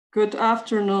Good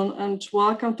afternoon and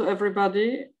welcome to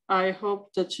everybody. I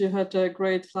hope that you had a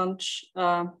great lunch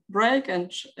break and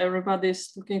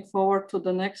everybody's looking forward to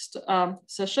the next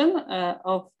session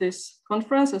of this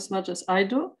conference as much as I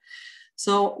do.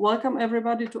 So welcome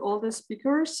everybody to all the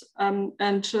speakers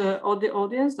and all the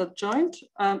audience that joined.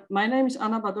 My name is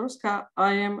Anna Badorska.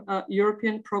 I am a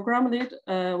European program lead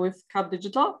with CAP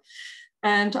Digital,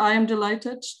 and I am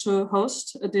delighted to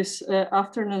host this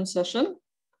afternoon session.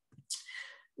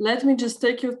 Let me just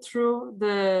take you through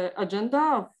the agenda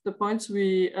of the points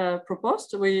we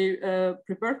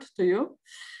prepared to you.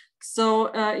 So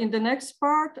in the next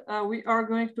part, we are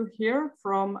going to hear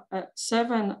from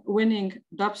 7 winning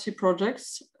DAPSI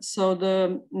projects. So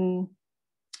the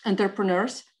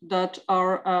entrepreneurs that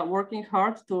are working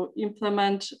hard to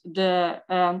implement the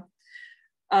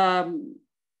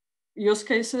use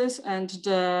cases and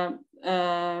the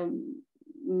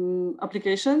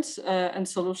applications and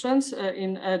solutions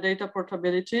in data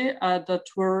portability that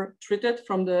were treated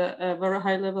from the very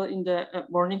high level in the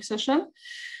morning session.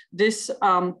 This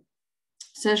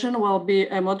session will be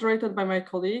moderated by my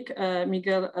colleague,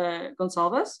 Miguel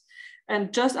Gonçalves.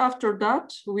 And just after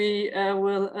that, we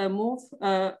will move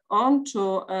on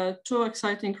to 2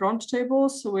 exciting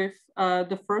roundtables with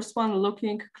the first one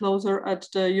looking closer at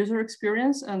the user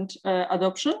experience and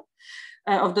adoption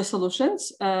of the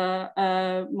solutions,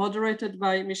 moderated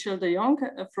by Michiel de Jong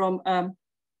from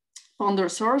Founder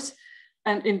Source.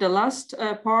 And in the last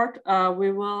part,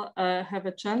 we will have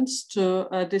a chance to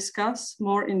discuss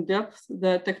more in depth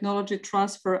the technology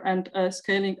transfer and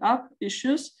scaling up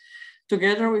issues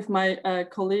together with my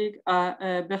colleague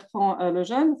Bertrand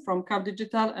Lejeune from CAP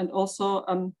Digital and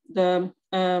also the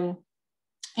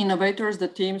innovators, the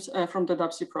teams from the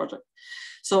DAPSI project.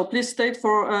 So please stay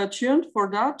tuned for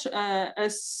that.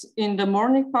 As in the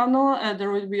morning panel, there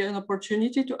will be an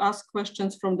opportunity to ask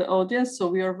questions from the audience. So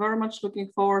we are very much looking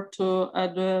forward to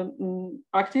the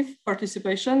active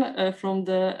participation from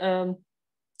the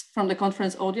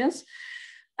conference audience.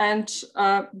 And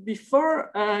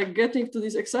before getting to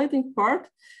this exciting part,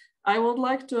 I would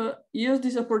like to use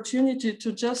this opportunity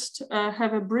to just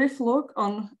have a brief look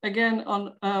on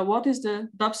what is the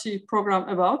DAPSI program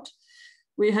about.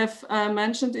 We have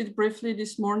mentioned it briefly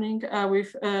this morning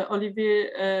with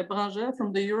Olivier Bringer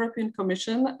from the European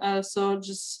Commission. So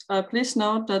just please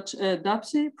note that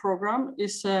DAPSI program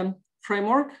is a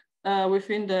framework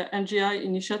within the NGI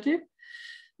initiative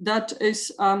that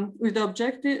is with the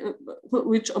objective,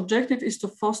 which objective is to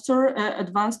foster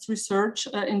advanced research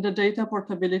in the data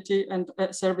portability and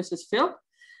services field.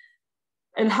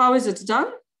 And how is it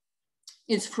done?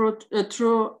 It's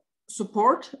through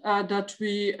support that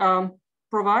we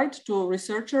provide to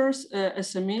researchers,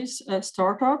 SMEs,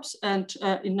 startups, and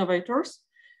innovators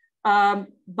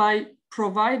by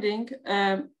providing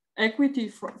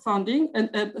equity-free funding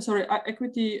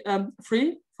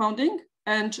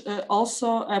and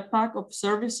also a pack of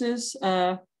services,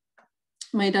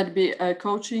 may that be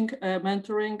coaching,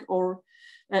 mentoring, or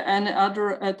any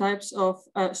other types of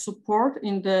support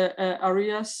in the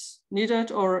areas needed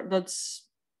or that's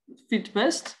fit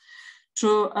best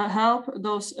to help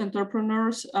those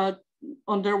entrepreneurs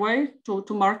on their way to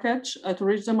market, to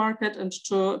reach the market and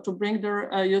to bring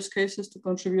their use cases to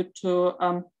contribute to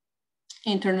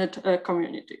internet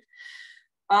community.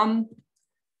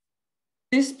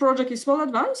 This project is well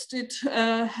advanced.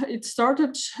 It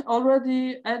started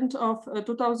already end of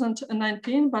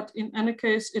 2019, but in any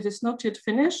case, it is not yet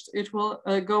finished. It will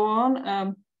go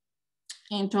on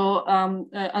until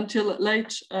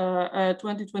late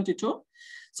 2022.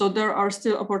 So there are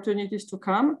still opportunities to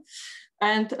come.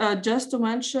 And just to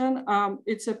mention,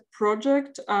 it's a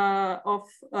project of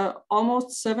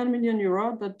almost 7 million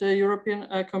euro that the European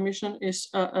Commission is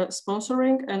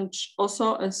sponsoring. And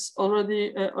also, as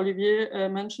already Olivier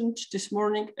mentioned this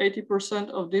morning, 80%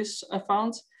 of these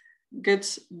funds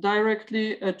gets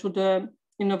directly to the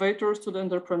innovators, to the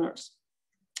entrepreneurs.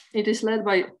 It is led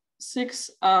by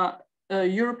 6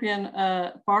 European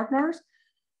partners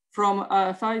from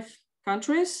 5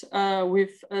 countries,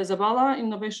 with Zabala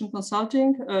Innovation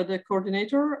Consulting, the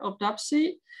coordinator of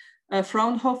DAPSI,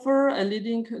 Fraunhofer, a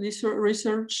leading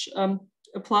research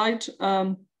applied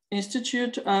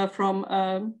institute from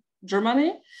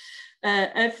Germany,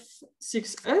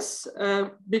 F6S,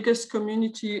 biggest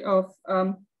community of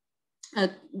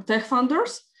tech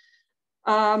founders,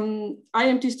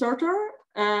 IMT Starter,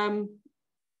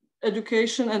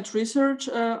 education and research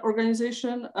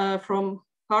organization from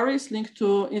Paris, linked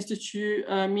to Institut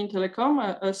Mines Telecom,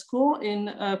 a school in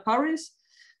Paris,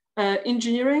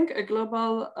 engineering, a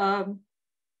global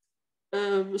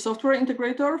software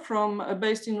integrator from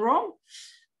based in Rome,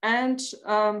 and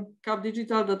Cap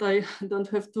Digital that I don't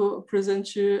have to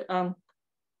present you,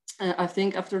 I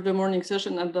think, after the morning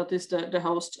session, and that is the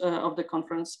host of the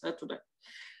conference today.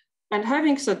 And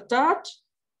having said that,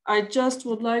 I just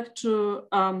would like to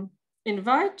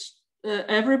invite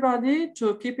everybody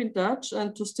to keep in touch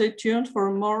and to stay tuned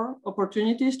for more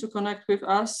opportunities to connect with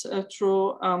us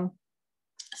through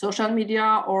social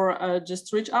media, or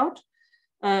just reach out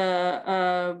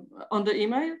on the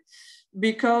email,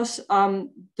 because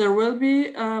there will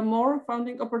be more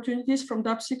funding opportunities from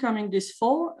DAPSI coming this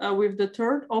fall with the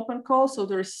third open call. So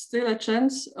there is still a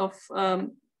chance of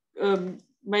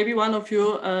maybe one of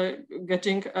you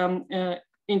getting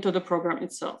into the program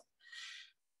itself.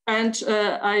 And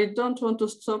I don't want to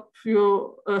stop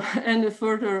you any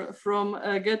further from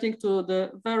getting to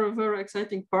the very, very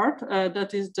exciting part,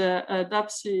 that is the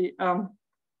DAPSI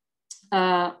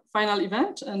final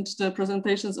event and the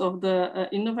presentations of the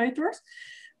innovators.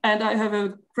 And I have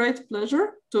a great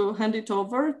pleasure to hand it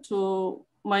over to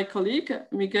my colleague,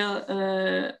 Miguel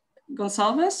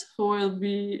Gonçalves, who will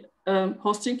be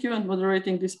hosting you and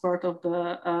moderating this part of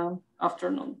the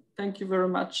afternoon. Thank you very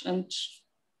much, and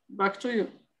back to you,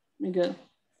 Miguel.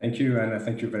 Thank you, Anna.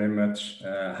 Thank you very much.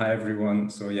 Hi, everyone.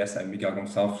 So yes, I'm Miguel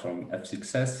Gonçalves from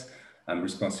DAPSI. I'm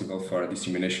responsible for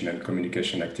dissemination and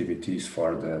communication activities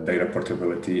for the Data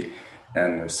Portability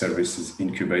and Services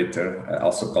Incubator,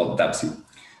 also called DAPSI.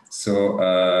 So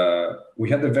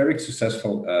we had a very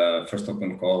successful first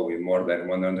open call with more than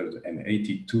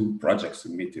 182 projects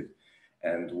submitted.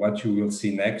 And what you will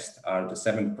see next are the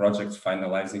 7 projects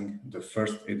finalizing the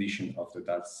first edition of the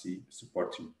DAPSI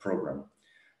supporting program.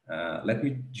 Let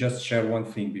me just share one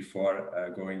thing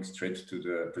before going straight to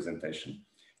the presentation.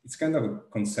 It's kind of a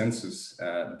consensus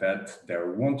that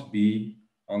there won't be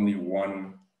only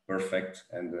one perfect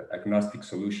and agnostic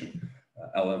solution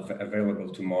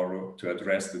available tomorrow to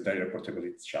address the data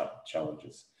portability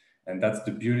challenges. And that's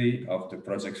the beauty of the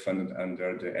projects funded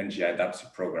under the NGI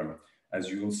DAPSI program.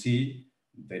 As you will see,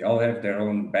 they all have their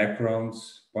own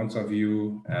backgrounds, points of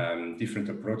view, different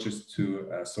approaches to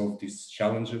solve these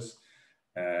challenges.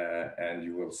 And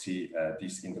you will see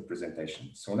this in the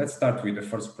presentation. So let's start with the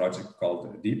first project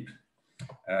called DEEP,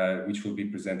 which will be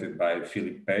presented by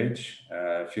Philip Page.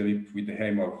 Philip, with the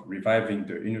aim of reviving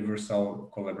the universal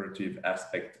collaborative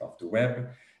aspect of the web.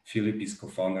 Philip is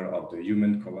co-founder of the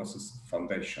Human Colossus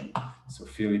Foundation. So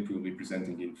Philip will be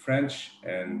presenting in French,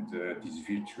 and this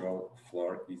virtual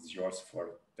floor is yours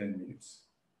for 10 minutes.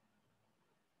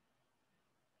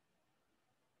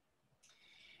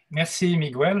 Merci,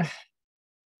 Miguel.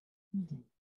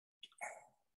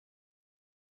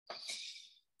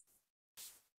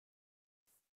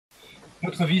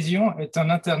 Notre vision est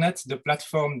un Internet de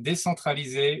plateformes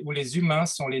décentralisées où les humains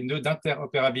sont les nœuds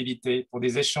d'interopérabilité pour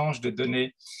des échanges de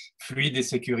données fluides et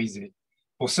sécurisés.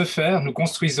 Pour ce faire, nous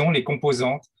construisons les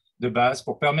composantes de base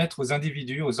pour permettre aux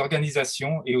individus, aux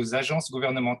organisations et aux agences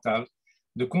gouvernementales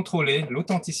de contrôler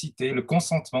l'authenticité, le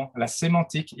consentement, la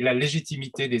sémantique et la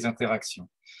légitimité des interactions.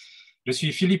 Je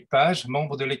suis Philippe Page,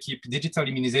 membre de l'équipe Digital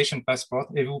Immunization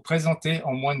Passport, et vais vous présenter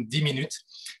en moins de 10 minutes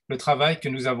le travail que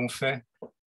nous avons fait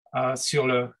sur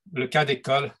le cas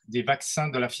d'école des vaccins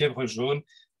de la fièvre jaune.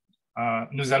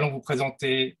 Nous allons vous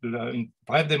présenter une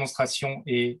brève démonstration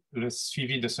et le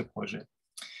suivi de ce projet.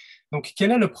 Donc,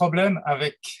 quel est le problème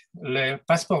avec le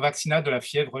passeport vaccinal de la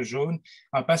fièvre jaune?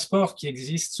 Un passeport qui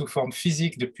existe sous forme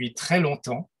physique depuis très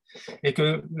longtemps et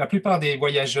que la plupart des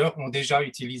voyageurs ont déjà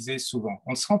utilisé souvent.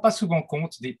 On ne se rend pas souvent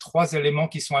compte des 3 éléments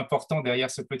qui sont importants derrière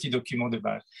ce petit document de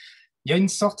base. Il y a une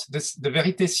sorte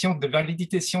de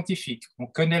validité scientifique. On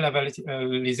connaît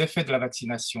les effets de la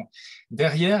vaccination.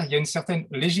 Derrière, il y a une certaine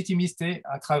légitimité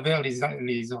à travers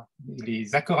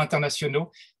les accords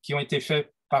internationaux qui ont été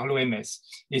faits par l'OMS.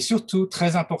 Et surtout,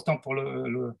 très important pour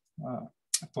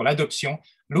l'adoption,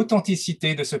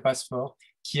 l'authenticité de ce passeport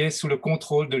qui est sous le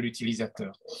contrôle de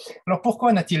l'utilisateur. Alors,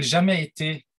 pourquoi n'a-t-il jamais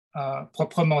été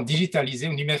proprement digitalisé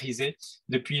ou numérisé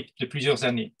depuis plusieurs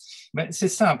années? C'est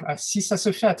simple, si ça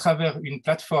se fait à travers une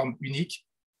plateforme unique,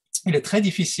 il est très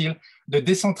difficile de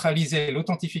décentraliser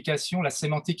l'authentification, la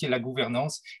sémantique et la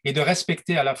gouvernance et de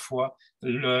respecter à la fois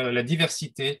la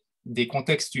diversité des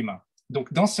contextes humains.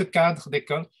 Donc, dans ce cadre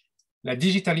d'école,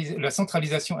 la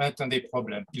centralisation est un des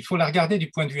problèmes. Il faut la regarder du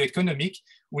point de vue économique,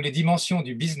 où les dimensions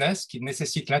du business, qui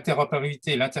nécessitent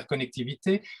l'interopérabilité et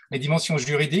l'interconnectivité, les dimensions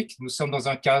juridiques, nous sommes dans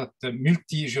un cadre de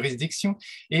multi-juridiction,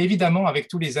 et évidemment, avec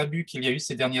tous les abus qu'il y a eu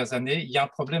ces dernières années, il y a un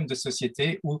problème de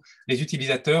société où les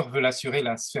utilisateurs veulent assurer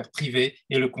la sphère privée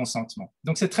et le consentement.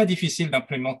 Donc, c'est très difficile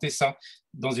d'implémenter ça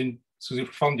sous une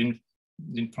forme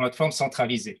d'une plateforme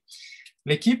centralisée.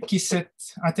 L'équipe qui s'est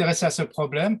intéressée à ce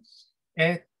problème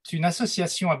est une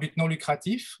association à but non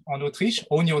lucratif en Autriche,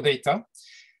 Own Your Data,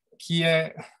 qui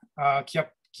est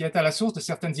à la source de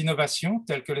certaines innovations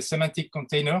telles que le semantic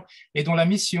container et dont la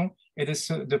mission est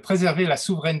de préserver la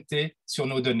souveraineté sur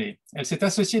nos données. Elle s'est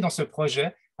associée dans ce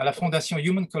projet à la fondation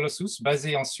Human Colossus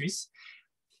basée en Suisse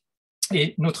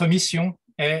et notre mission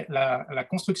est la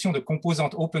construction de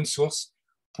composantes open source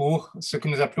pour ce que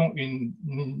nous appelons une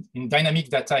dynamic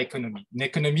data economy, une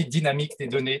économie dynamique des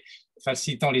données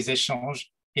facilitant les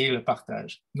échanges et le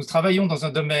partage. Nous travaillons dans un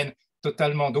domaine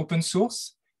totalement d'open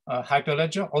source.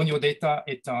 Hyperledger, Own Your Data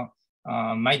est un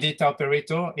My Data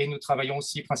Operator et nous travaillons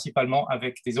aussi principalement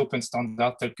avec des open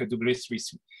standards tels que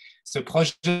W3C. Ce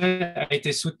projet a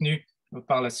été soutenu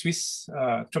par la Swiss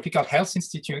Tropical Health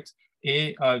Institute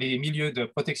et les milieux de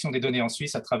protection des données en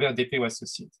Suisse à travers DPO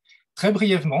Associates. Très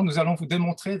brièvement, nous allons vous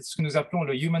démontrer ce que nous appelons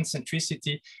le Human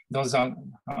Centricity dans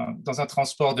un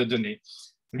transport de données.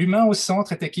 L'humain au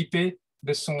centre est équipé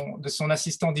de son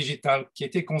assistant digital qui a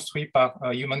été construit par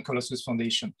Human Colossus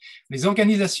Foundation. Les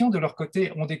organisations, de leur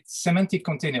côté, ont des semantic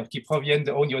containers qui proviennent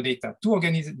de Own Your Data.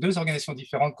 Deux organisations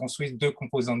différentes construisent deux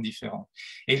composantes différentes.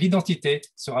 Et l'identité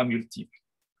sera multiple.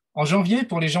 En janvier,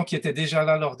 pour les gens qui étaient déjà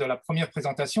là lors de la première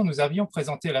présentation, nous avions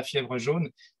présenté la fièvre jaune.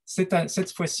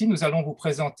 Cette fois-ci, nous allons vous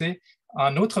présenter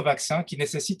un autre vaccin qui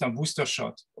nécessite un booster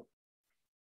shot.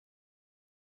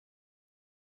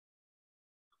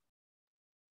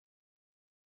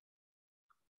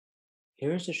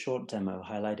 Here is a short demo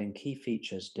highlighting key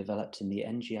features developed in the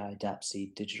NGI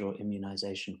DAPSI Digital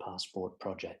Immunization Passport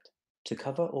project. To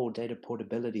cover all data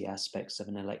portability aspects of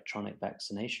an electronic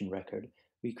vaccination record,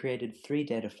 we created 3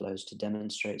 data flows to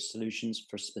demonstrate solutions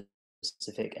for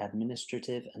specific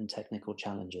administrative and technical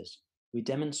challenges. We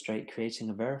demonstrate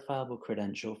creating a verifiable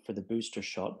credential for the booster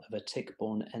shot of a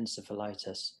tick-borne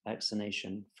encephalitis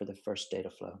vaccination for the first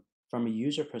data flow. From a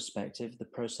user perspective, the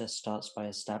process starts by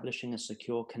establishing a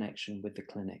secure connection with the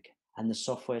clinic and the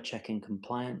software checking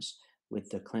compliance with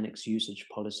the clinic's usage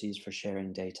policies for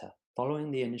sharing data.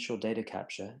 Following the initial data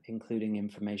capture, including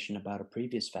information about a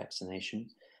previous vaccination,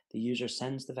 the user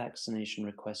sends the vaccination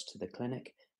request to the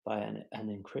clinic via an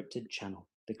encrypted channel.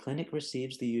 The clinic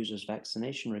receives the user's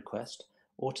vaccination request,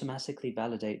 automatically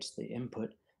validates the input,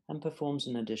 and performs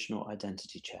an additional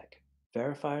identity check.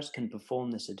 Verifiers can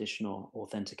perform this additional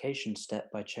authentication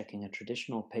step by checking a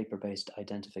traditional paper-based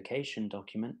identification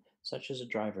document, such as a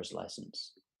driver's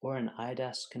license, or an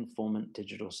IDAS-conformant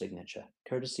digital signature.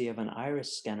 Courtesy of an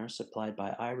iris scanner supplied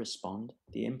by iRespond,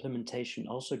 the implementation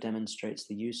also demonstrates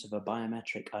the use of a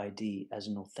biometric ID as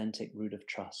an authentic root of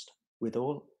trust. With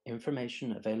all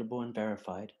information available and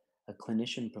verified, a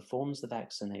clinician performs the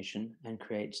vaccination and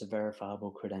creates a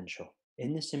verifiable credential.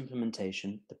 In this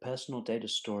implementation, the personal data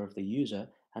store of the user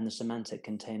and the semantic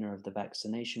container of the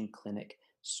vaccination clinic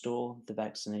store the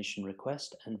vaccination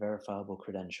request and verifiable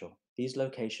credential. These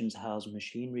locations house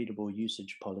machine-readable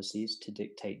usage policies to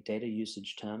dictate data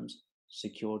usage terms,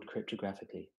 secured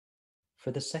cryptographically.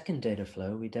 For the second data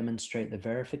flow, we demonstrate the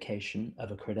verification of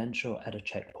a credential at a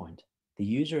checkpoint. The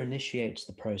user initiates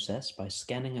the process by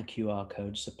scanning a QR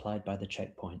code supplied by the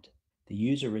checkpoint. The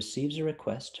user receives a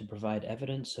request to provide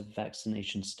evidence of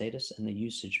vaccination status and the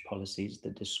usage policies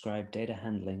that describe data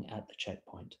handling at the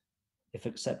checkpoint. If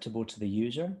acceptable to the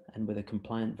user and with a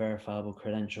compliant verifiable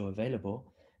credential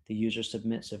available, the user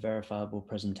submits a verifiable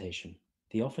presentation.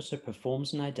 The officer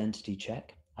performs an identity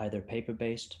check, either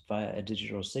paper-based, via a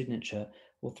digital signature,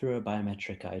 or through a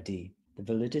biometric ID. The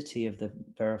validity of the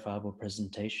verifiable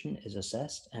presentation is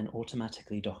assessed and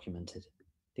automatically documented.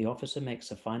 The officer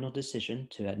makes a final decision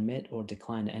to admit or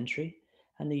decline entry,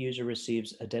 and the user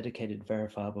receives a dedicated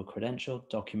verifiable credential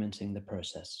documenting the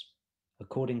process.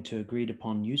 According to agreed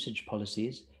upon usage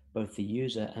policies, both the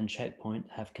user and checkpoint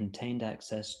have contained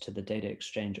access to the data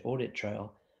exchange audit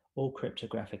trail, all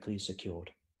cryptographically secured.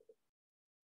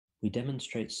 We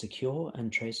demonstrate secure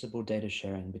and traceable data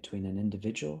sharing between an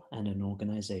individual and an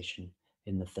organization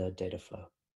in the third data flow.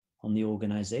 On the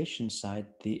organization side,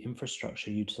 the infrastructure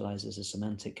utilizes a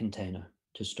semantic container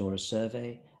to store a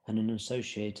survey and an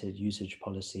associated usage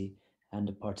policy and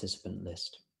a participant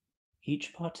list.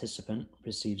 Each participant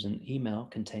receives an email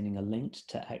containing a link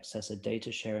to access a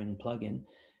data sharing plugin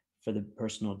for the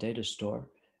personal data store,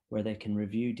 where they can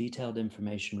review detailed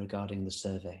information regarding the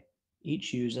survey.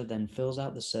 Each user then fills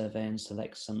out the survey and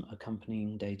selects some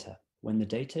accompanying data. When the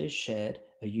data is shared,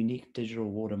 a unique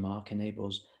digital watermark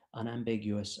enables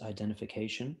unambiguous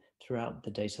identification throughout the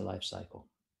data lifecycle.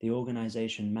 The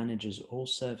organization manages all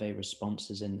survey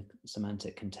responses in the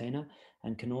semantic container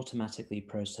and can automatically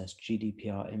process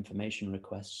GDPR information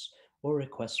requests or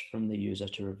requests from the user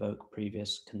to revoke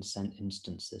previous consent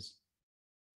instances.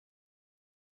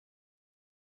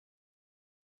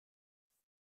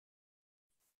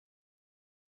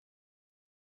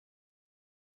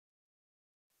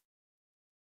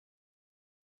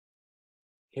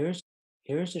 Here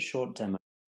is a short demo.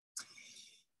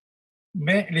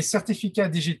 Mais les certificats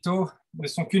digitaux ne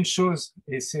sont qu'une chose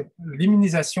et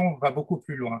l'immunisation va beaucoup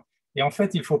plus loin. Et en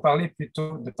fait, il faut parler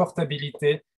plutôt de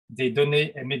portabilité des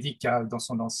données médicales dans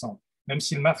son ensemble. Même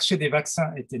si le marché des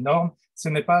vaccins est énorme, ce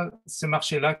n'est pas ce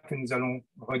marché-là que nous allons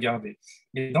regarder.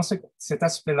 Et dans cet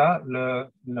aspect-là,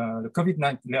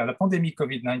 la pandémie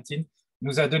COVID-19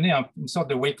 nous a donné une sorte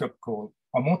de wake-up call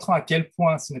en montrant à quel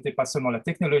point ce n'était pas seulement la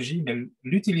technologie, mais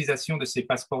l'utilisation de ces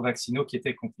passeports vaccinaux qui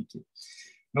était compliquée.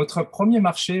 Notre premier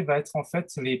marché va être en fait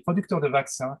les producteurs de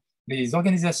vaccins, les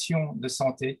organisations de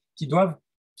santé qui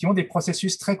ont des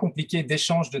processus très compliqués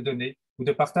d'échange de données ou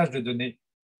de partage de données.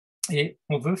 Et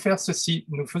on veut faire ceci,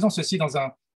 nous faisons ceci dans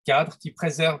un cadre qui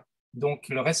préserve donc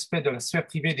le respect de la sphère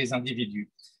privée des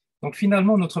individus. Donc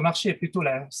finalement, notre marché est plutôt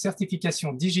la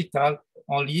certification digitale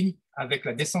en ligne avec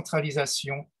la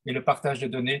décentralisation et le partage de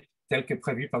données tel que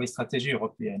prévu par les stratégies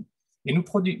européennes. Et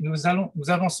nous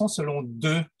avançons selon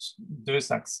deux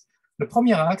axes. Le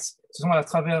premier axe, ce sont à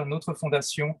travers notre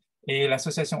fondation et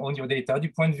l'association Own Your Data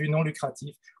du point de vue non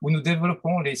lucratif, où nous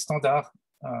développons les standards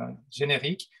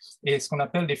génériques et ce qu'on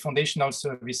appelle les foundational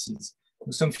services.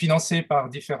 Nous sommes financés par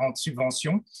différentes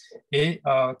subventions et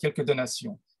quelques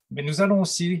donations. Mais nous allons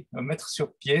aussi mettre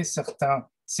sur pied certains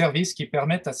services qui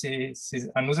permettent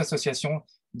à nos associations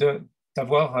de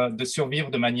survivre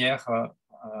de manière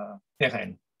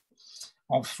pérenne,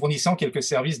 en fournissant quelques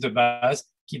services de base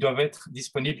qui doivent être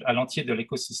disponibles à l'entier de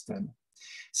l'écosystème.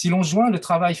 Si l'on joint le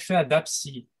travail fait à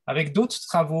DAPSI avec d'autres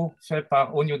travaux faits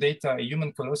par Own Your Data et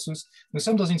Human Colossus, nous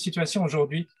sommes dans une situation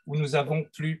aujourd'hui où nous avons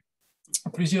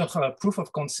plusieurs proof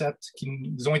of concept qui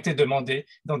nous ont été demandés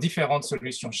dans différentes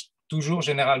solutions, toujours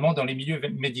généralement dans les milieux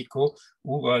médicaux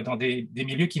ou dans des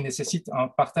milieux qui nécessitent un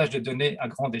partage de données à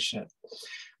grande échelle.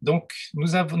 Donc, nous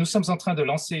sommes en train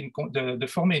de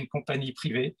former une compagnie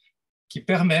privée qui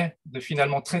permet de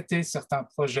finalement traiter certains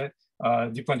projets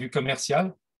du point de vue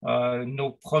commercial.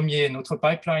 Notre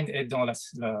pipeline est dans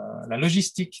la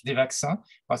logistique des vaccins,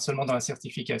 pas seulement dans la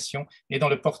certification, et dans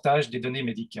le portage des données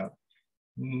médicales.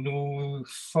 Nous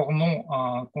formons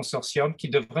un consortium qui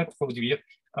devrait produire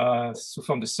sous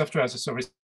forme de software as a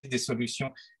service des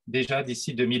solutions déjà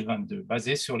d'ici 2022,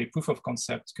 basées sur les proof of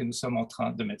concept que nous sommes en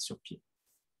train de mettre sur pied.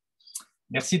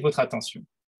 Merci de votre attention.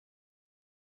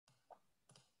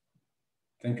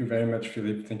 Thank you very much,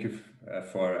 Philippe. Thank you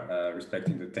for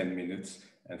respecting the 10 minutes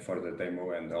and for the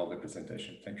demo and all the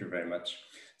presentation. Thank you very much.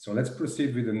 So let's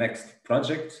proceed with the next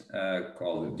project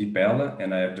called DPELA,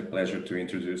 and I have the pleasure to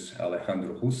introduce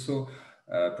Alejandro Russo,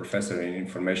 Professor in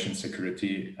Information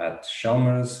Security at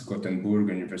Chalmers, Gothenburg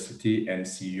University, and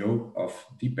CEO of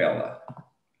DPELA.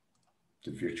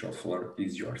 The virtual floor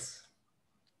is yours.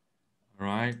 All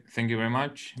right, thank you very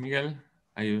much, Miguel.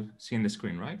 Are you seeing the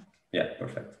screen, right? Yeah,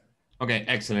 perfect. Okay,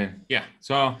 excellent. Yeah,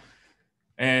 so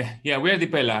we are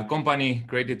DPELA, a company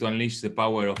created to unleash the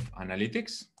power of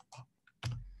analytics.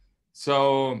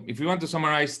 So if you want to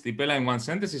summarize DPELA in one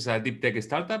sentence, it's a deep tech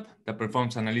startup that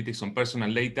performs analytics on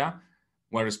personal data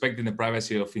while respecting the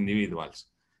privacy of individuals,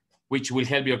 which will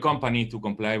help your company to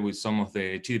comply with some of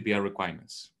the GDPR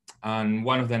requirements. And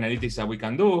one of the analytics that we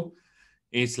can do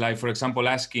is, like, for example,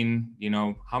 asking,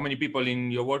 how many people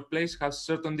in your workplace have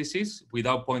certain disease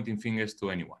without pointing fingers to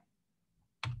anyone.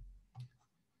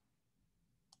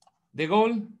 The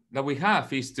goal that we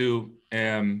have is to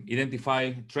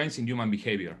identify trends in human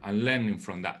behavior and learning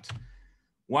from that.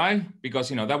 Why? Because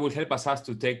that will help us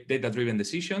to take data-driven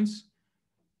decisions.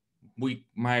 We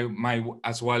might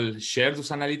as well share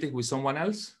those analytics with someone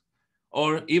else,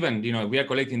 or even we are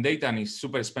collecting data and it's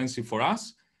super expensive for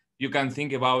us. You can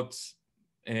think about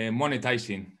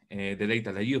monetizing the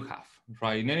data that you have.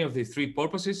 Right? In any of these three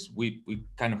purposes, we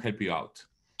kind of help you out.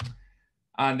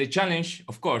 And the challenge,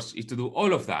 of course, is to do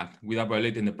all of that without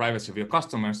violating the privacy of your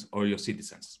customers or your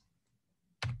citizens.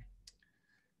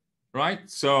 Right?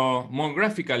 So more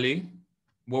graphically,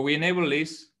 what we enable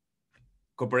is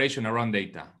cooperation around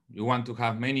data. You want to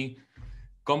have many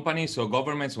companies or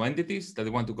governments or entities that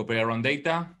want to cooperate around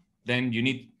data, then you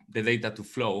need the data to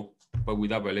flow, but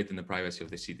without violating the privacy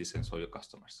of the citizens or your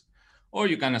customers. Or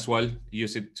you can as well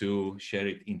use it to share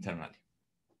it internally.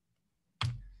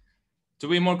 To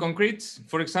be more concrete,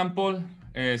 for example,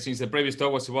 since the previous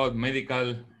talk was about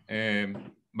medical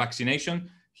vaccination,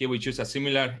 here we choose a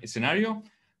similar scenario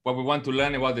where we want to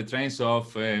learn about the trends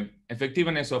of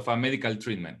effectiveness of a medical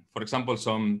treatment, for example,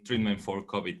 some treatment for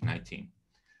COVID-19.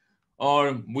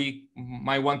 Or we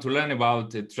might want to learn about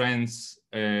the trends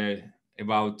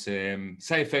about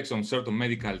side effects on certain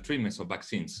medical treatments or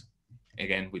vaccines,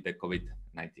 again, with the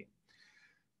COVID-19.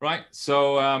 Right,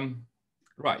 so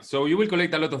Right, so you will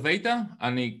collect a lot of data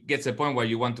and it gets a point where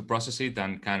you want to process it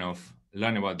and kind of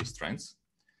learn about these trends.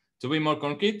 To be more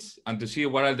concrete and to see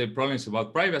what are the problems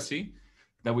about privacy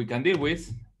that we can deal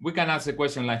with, we can ask a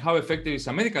question like, how effective is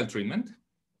a medical treatment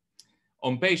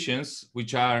on patients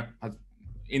which are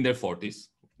in their 40s,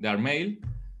 they are male,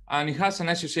 and it has an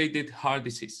associated heart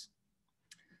disease.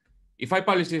 If I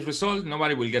publish this result,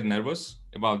 nobody will get nervous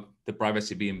about the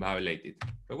privacy being violated.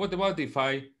 But what about if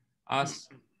I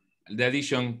ask the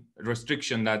addition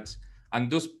restriction that,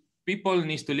 and those people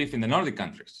need to live in the Nordic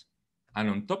countries. And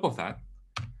on top of that,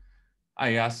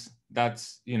 I ask that,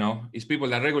 it's people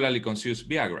that regularly consume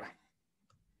Viagra.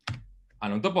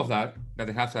 And on top of that, that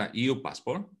they have an EU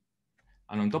passport.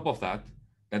 And on top of that,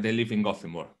 that they live in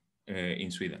Gothenburg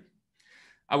in Sweden.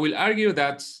 I will argue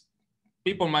that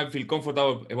people might feel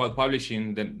comfortable about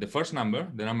publishing the first number,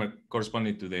 the number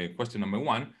corresponding to the question number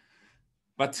 1.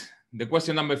 But the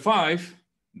question number 5,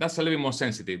 that's a little bit more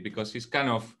sensitive because it's kind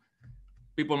of,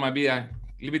 people might be a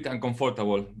little bit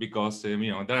uncomfortable because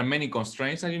there are many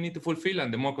constraints that you need to fulfill,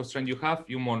 and the more constraints you have,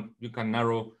 you can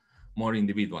narrow more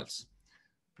individuals.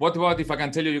 What about if I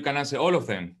can tell you you can answer all of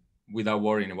them without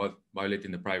worrying about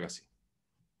violating the privacy?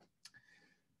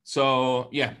 So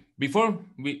yeah, before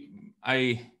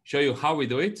I show you how we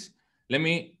do it, let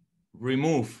me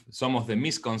remove some of the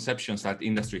misconceptions that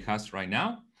industry has right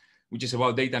now, which is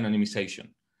about data anonymization.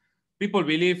 People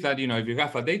believe that if you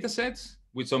have a data set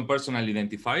with some personal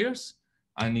identifiers,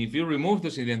 and if you remove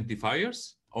those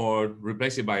identifiers or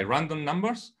replace it by random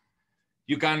numbers,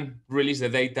 you can release the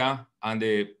data and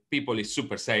the people is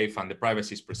super safe and the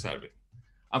privacy is preserved.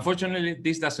 Unfortunately,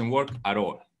 this doesn't work at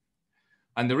all.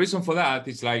 And the reason for that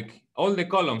is like all the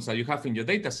columns that you have in your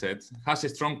data set has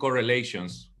strong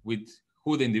correlations with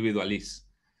who the individual is.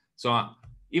 So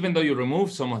even though you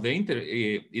remove some of the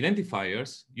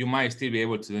identifiers, you might still be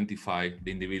able to identify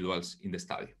the individuals in the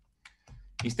study.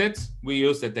 Instead, we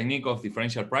use the technique of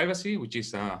differential privacy, which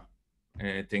is a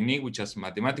technique which has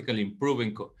mathematically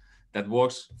proven that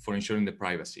works for ensuring the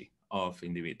privacy of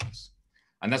individuals.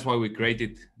 And that's why we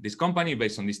created this company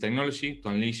based on this technology to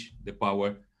unleash the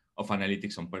power of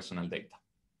analytics on personal data.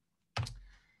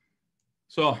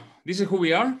 So this is who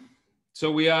we are.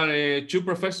 So we are 2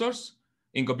 professors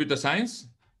in computer science.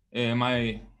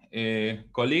 My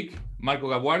colleague, Marco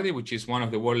Gaguardi, which is one of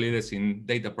the world leaders in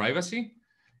data privacy,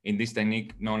 in this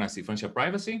technique known as differential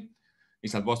privacy,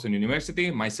 is at Boston University.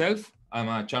 Myself, I'm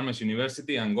at Chalmers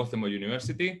University and Gothenburg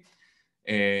University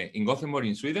in Gothenburg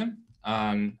in Sweden.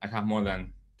 And I have more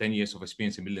than 10 years of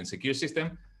experience in building secure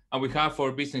systems. And we have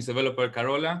our business developer,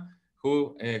 Carola,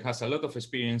 who has a lot of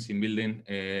experience in building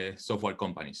software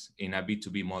companies in a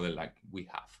B2B model like we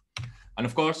have. And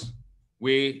of course,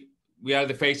 we are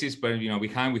the faces, but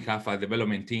behind we have a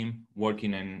development team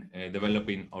working and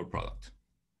developing our product.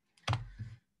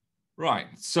 Right.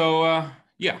 So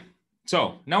yeah.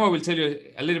 So now I will tell you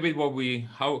a little bit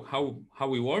how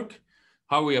we work,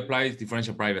 how we apply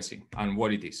differential privacy, and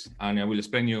what it is. And I will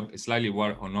explain you slightly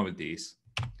what our novelty is.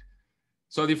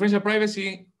 So differential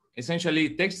privacy essentially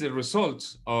takes the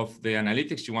results of the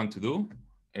analytics you want to do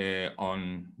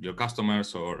on your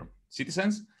customers or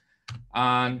citizens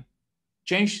and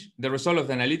change the result of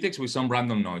the analytics with some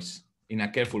random noise in a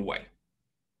careful way,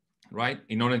 right?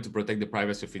 In order to protect the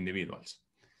privacy of individuals.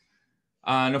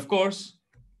 And of course,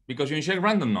 because you inject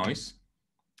random noise,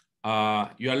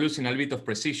 you are losing a bit of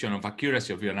precision of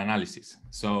accuracy of your analysis.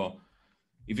 So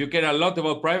if you care a lot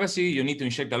about privacy, you need to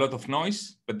inject a lot of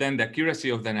noise, but then the accuracy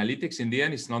of the analytics in the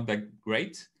end is not that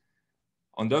great.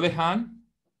 On the other hand,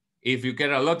 if you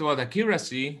care a lot about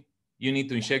accuracy, you need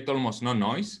to inject almost no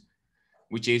noise,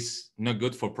 which is not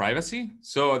good for privacy.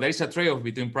 So there is a trade-off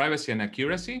between privacy and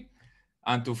accuracy.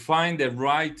 And to find the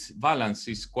right balance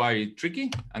is quite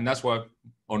tricky. And that's what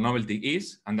our novelty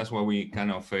is. And that's why we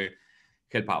kind of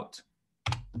help out.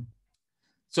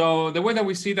 So the way that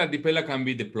we see that Dipela can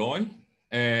be deployed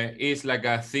is like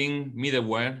a thin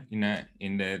middleware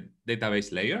in the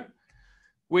database layer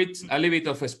with a little bit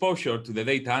of exposure to the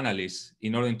data analyst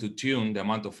in order to tune the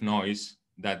amount of noise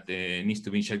that needs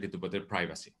to be injected to protect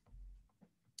privacy.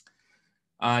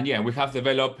 And yeah, we have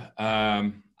developed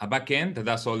a backend that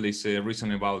does all this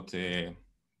reason about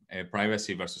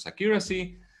privacy versus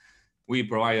accuracy. We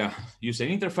provide a user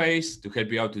interface to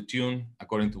help you out to tune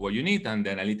according to what you need and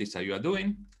the analytics that you are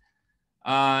doing.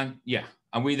 And yeah,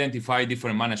 and we identify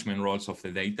different management roles of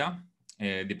the data,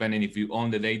 depending if you own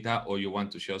the data or you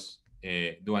want to just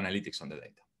do analytics on the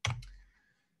data.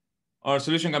 Our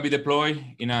solution can be deployed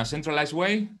in a centralized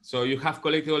way. So you have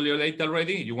collected all your data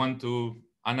already. You want to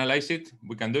analyze it,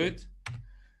 we can do it.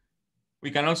 We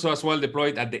can also as well deploy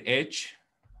it at the edge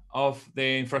of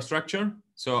the infrastructure.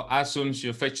 So as soon as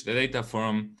you fetch the data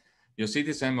from your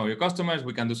citizen or your customers,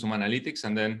 we can do some analytics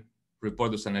and then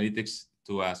report those analytics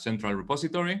to a central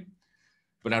repository.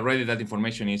 But already that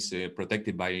information is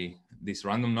protected by this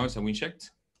random noise that we checked.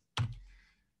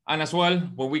 And as well,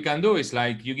 what we can do is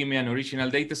like you give me an original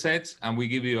data set and we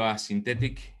give you a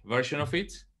synthetic version of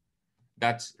it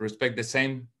that respect the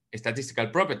same statistical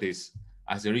properties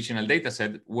as the original data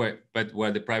set, but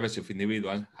where the privacy of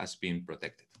individual has been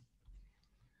protected.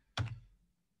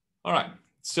 All right,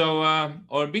 so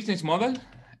our business model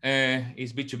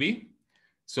is B2B.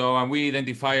 So we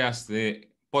identify as the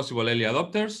possible early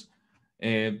adopters,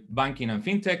 banking and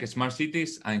fintech, smart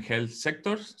cities, and health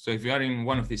sectors. So if you are in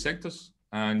one of these sectors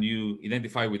and you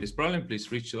identify with this problem,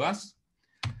 please reach to us.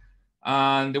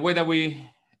 And the way that we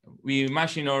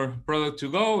imagine our product to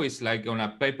go is like on a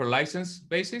paper license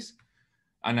basis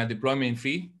and a deployment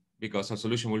fee, because our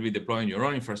solution will be deploying your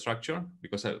own infrastructure,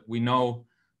 because we know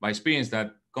by experience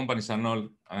that companies are not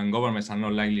and governments are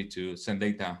not likely to send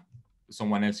data to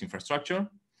someone else's infrastructure.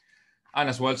 And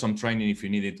as well, some training if you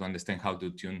need it to understand how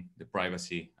to tune the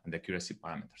privacy and the accuracy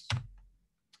parameters.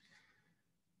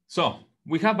 So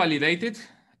we have validated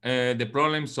the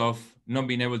problems of not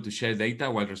being able to share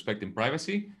data while respecting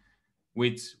privacy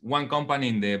with one company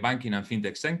in the banking and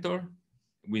fintech sector,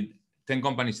 with 10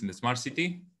 companies in the smart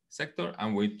city sector,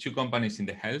 and with 2 companies in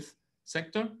the health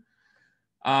sector.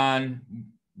 And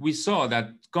we saw that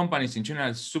companies in general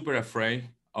are super afraid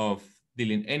of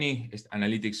dealing any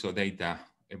analytics or data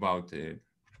about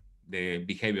the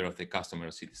behavior of the customer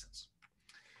or citizens.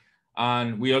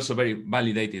 And we also very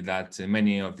validated that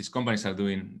many of these companies are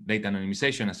doing data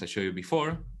anonymization, as I showed you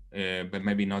before, but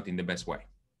maybe not in the best way.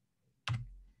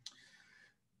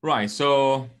 Right,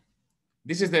 so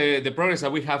this is the progress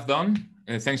that we have done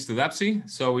thanks to DAPSI.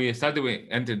 So we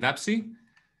entered DAPSI,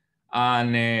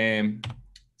 and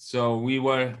so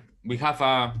we have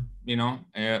a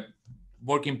a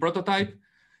working prototype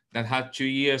that had 2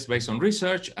 years based on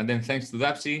research, and then thanks to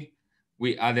DAPSI,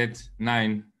 we added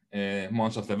 9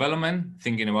 months of development,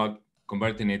 thinking about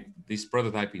converting this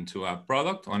prototype into a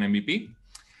product on MVP.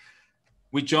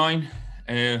 We joined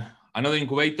another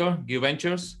incubator, Give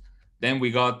Ventures. Then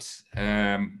we got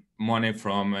money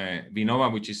from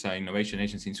Vinnova, which is an innovation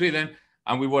agency in Sweden,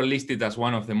 and we were listed as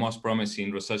one of the most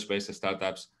promising research-based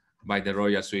startups by the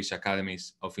Royal Swedish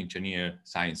Academies of Engineer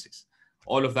Sciences.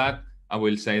 All of that, I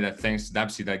will say that thanks to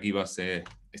DAPSI that gave us a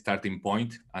starting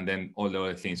point, and then all the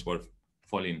other things were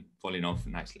falling off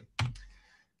nicely.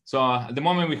 So at the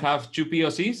moment we have 2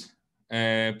 POCs,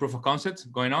 proof of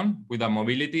concept going on with a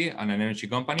mobility and an energy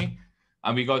company.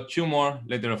 And we got 2 more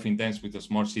letters of intent with the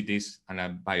smart cities and a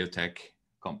biotech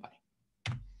company.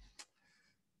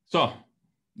 So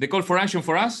the call for action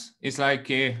for us is like,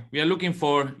 we are looking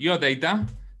for your data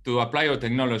to apply our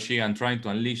technology and trying to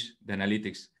unleash the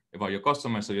analytics about your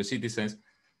customers or your citizens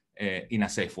in a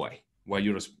safe way, where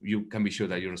you can be sure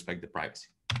that you respect the privacy.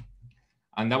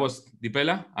 And that was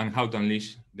Dipela and how to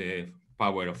unleash the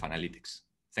power of analytics.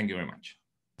 Thank you very much.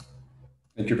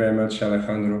 Thank you very much,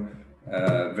 Alejandro.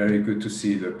 Very good to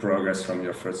see the progress from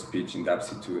your first speech in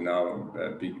DAPSI to now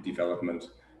a big development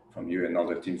from you and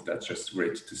other teams. That's just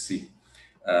great to see.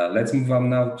 Let's move on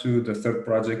now to the third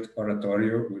project,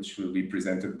 Oratorio, which will be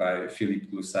presented by Philippe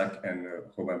Loussac and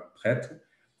Robin Prêtre.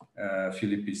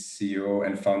 Philippe is CEO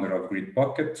and founder of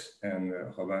Gridpocket, and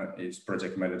Robin is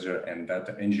project manager and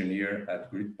data engineer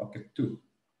at Gridpocket too.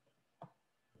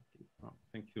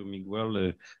 Thank you,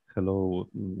 Miguel. Hello,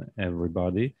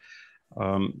 everybody.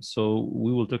 So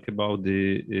we will talk about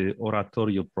the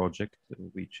Oratorio project,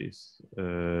 which is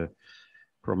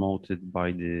promoted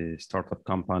by the startup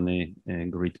company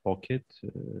Gridpocket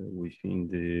within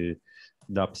the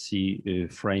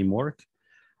DAPSI framework.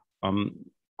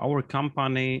 Our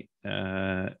company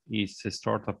is a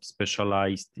startup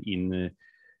specialized in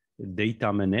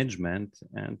data management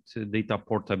and data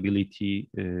portability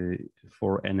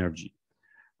for energy.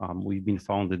 We've been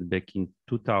founded back in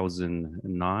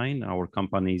 2009. Our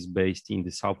company is based in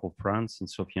the south of France, in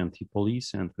Sophia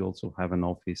Antipolis, and we also have an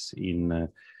office in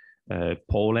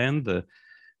Poland,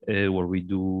 where we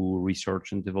do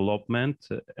research and development.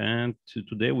 And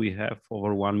today we have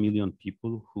over 1 million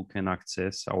people who can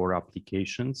access our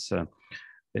applications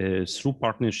through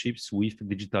partnerships with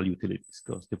digital utilities,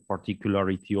 because the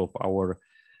particularity of our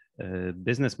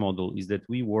business model is that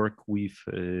we work with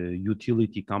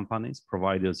utility companies,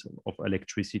 providers of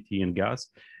electricity and gas,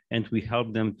 and we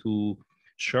help them to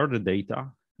share the data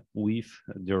with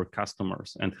their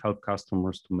customers and help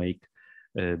customers to make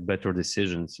better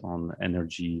decisions on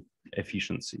energy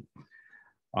efficiency.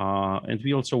 And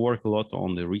we also work a lot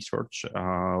on the research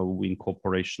in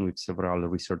cooperation with several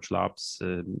research labs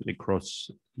across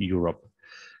Europe.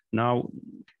 Now,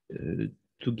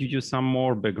 to give you some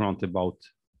more background about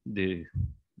the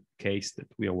case that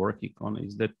we are working on,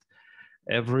 is that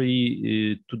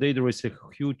today there is a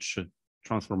huge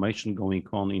transformation going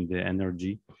on in the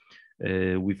energy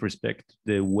with respect to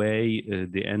the way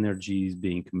the energy is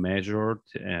being measured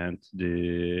and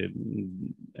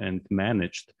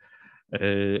managed.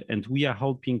 And we are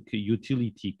helping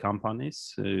utility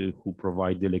companies who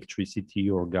provide electricity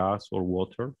or gas or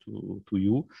water to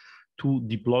you to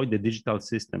deploy the digital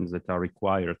systems that are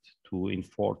required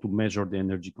to measure the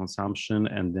energy consumption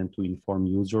and then to inform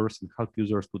users and help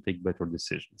users to take better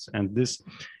decisions. And this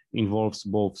involves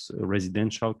both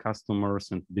residential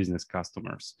customers and business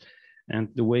customers. And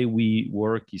the way we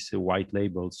work is a white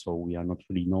label, so we are not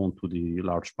really known to the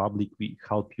large public. We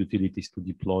help utilities to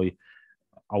deploy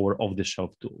our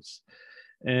off-the-shelf tools.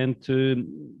 And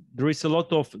there is a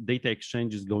lot of data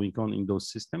exchanges going on in those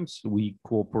systems. We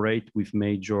cooperate with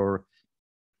major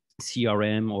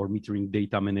CRM or metering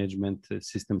data management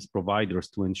systems providers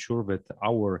to ensure that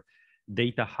our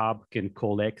data hub can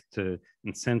collect and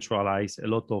centralize a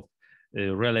lot of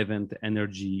relevant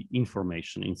energy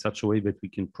information in such a way that we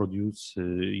can produce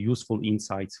useful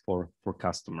insights for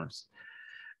customers.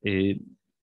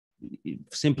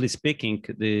 Simply speaking,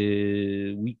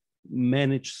 we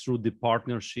manage through the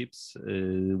partnerships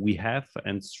we have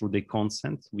and through the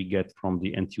consent we get from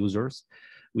the end users.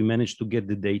 We manage to get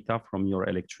the data from your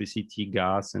electricity,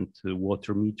 gas, and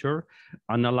water meter,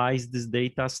 analyze this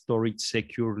data, store it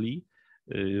securely,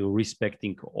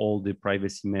 respecting all the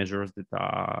privacy measures that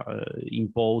are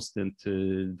imposed and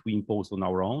we impose on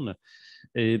our own.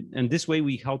 And this way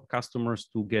we help customers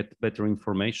to get better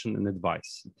information and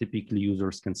advice. Typically,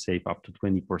 users can save up to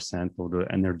 20% of the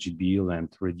energy bill and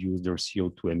reduce their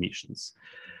CO2 emissions.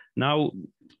 Now,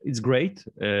 it's great.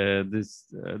 This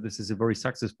is a very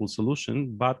successful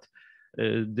solution, but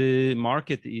the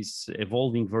market is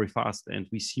evolving very fast and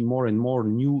we see more and more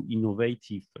new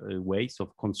innovative ways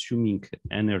of consuming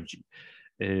energy.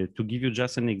 To give you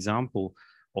just an example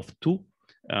of two,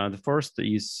 the first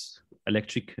is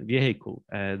electric vehicle.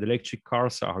 The electric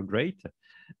cars are great,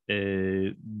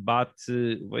 but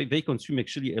they consume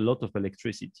actually a lot of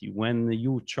electricity. When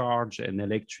you charge an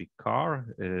electric car,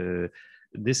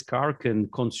 this car can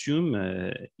consume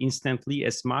instantly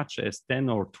as much as 10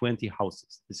 or 20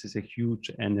 houses. This is a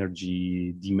huge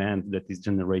energy demand that is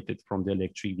generated from the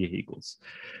electric vehicles.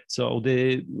 So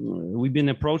we've been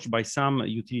approached by some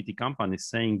utility companies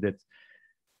saying that,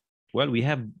 well, we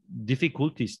have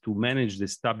difficulties to manage the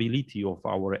stability of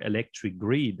our electric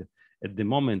grid at the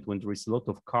moment when there is a lot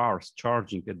of cars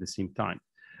charging at the same time.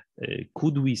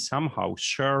 Could we somehow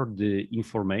share the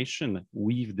information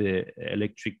with the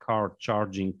electric car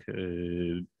charging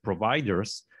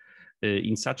providers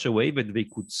in such a way that they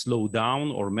could slow down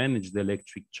or manage the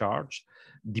electric charge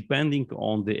depending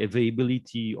on the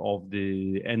availability of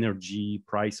the energy,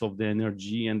 price of the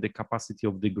energy, and the capacity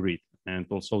of the grid, and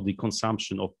also the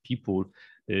consumption of people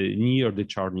near the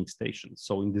charging station.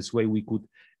 So in this way, we could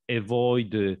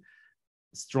avoid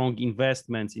strong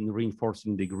investments in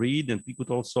reinforcing the grid, and we could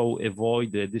also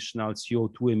avoid the additional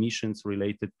CO2 emissions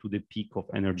related to the peak of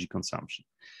energy consumption.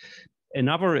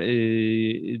 Another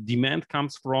demand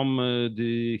comes from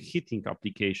the heating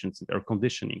applications, air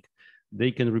conditioning.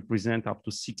 They can represent up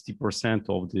to 60%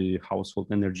 of the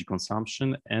household energy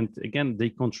consumption. And again, they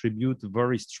contribute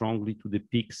very strongly to the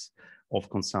peaks of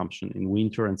consumption in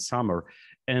winter and summer.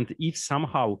 And if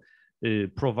somehow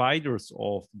providers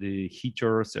of the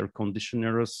heaters, air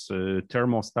conditioners,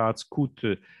 thermostats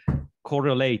could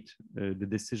correlate the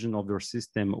decision of their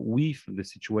system with the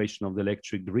situation of the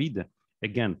electric grid,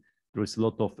 again, there is a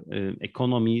lot of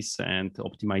economies and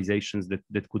optimizations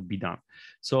that could be done.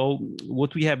 So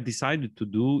what we have decided to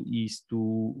do is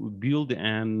to build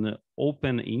an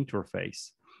open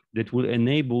interface that will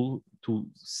enable to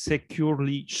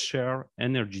securely share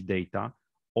energy data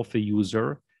of a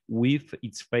user with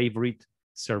its favorite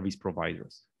service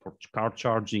providers for car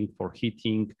charging, for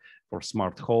heating, for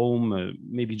smart home,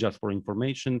 maybe just for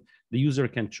information. The user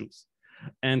can choose.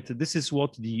 And this is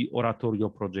what the Oratorio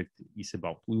project is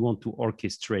about. We want to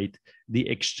orchestrate the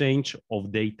exchange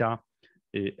of data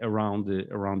around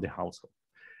the household.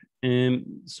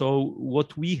 So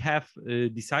what we have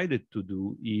decided to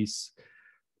do is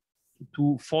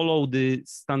to follow the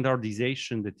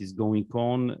standardization that is going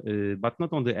on, but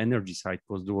not on the energy side,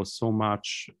 because there was so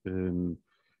much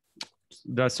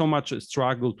there's so much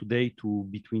struggle today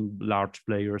between large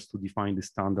players to define the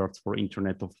standards for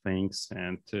Internet of Things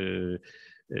and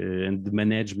and the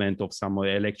management of some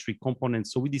electric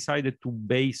components. So we decided to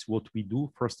base what we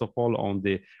do, first of all, on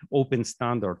the open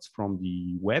standards from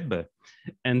the web,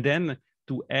 and then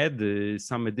to add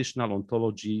some additional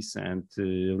ontologies and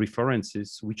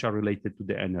references which are related to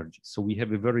the energy. So we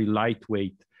have a very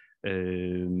lightweight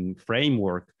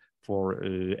framework for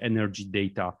energy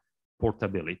data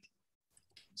portability.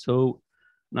 So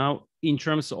now, in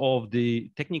terms of the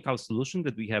technical solution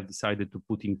that we have decided to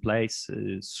put in place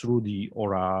through the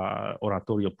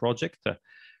Oratorio project,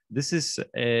 this is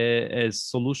a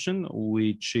solution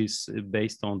which is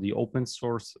based on the open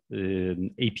source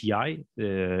API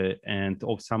and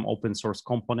of some open source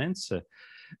components.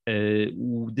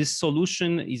 This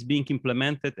solution is being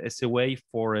implemented as a way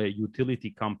for a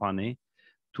utility company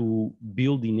to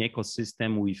build an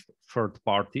ecosystem with third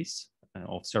parties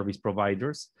of service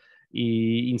providers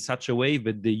in such a way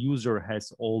that the user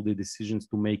has all the decisions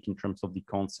to make in terms of the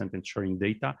consent and sharing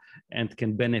data and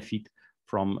can benefit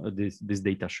from this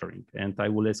data sharing. And I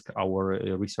will ask our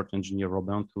research engineer,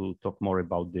 Robin, to talk more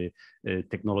about the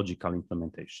technological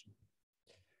implementation.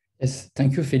 Yes,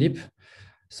 thank you, Philippe.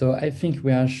 So I think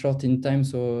we are short in time,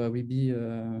 so I will be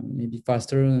maybe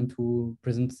faster to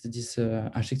present this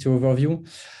architecture overview.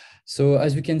 So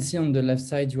as you can see on the left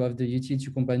side, you have the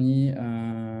utility company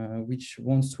which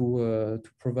wants to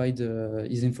provide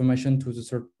his information to the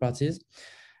third parties.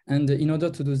 And in order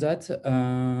to do that,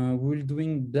 we're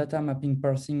doing data mapping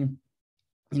parsing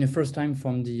in the first time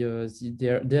from their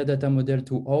data model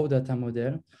to our data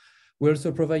model. We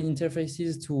also provide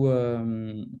interfaces to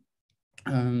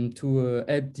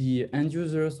help the end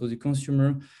users, so the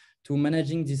consumer, to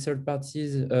managing the third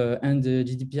parties and the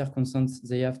GDPR consents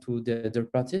they have to the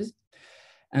third parties.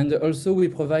 And also we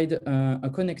provide a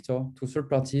connector to third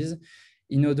parties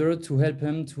in order to help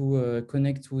them to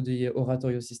connect to the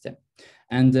Oratorio system.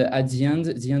 And at the end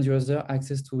user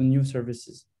access to new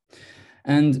services.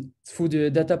 And through the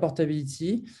data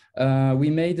portability, we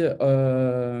made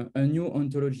a new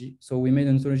ontology. So we made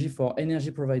an ontology for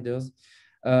energy providers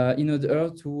in order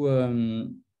to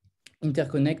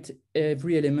interconnect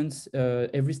every element,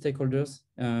 every stakeholders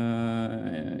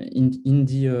in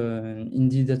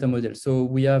the data model. So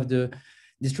we have the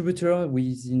distributor who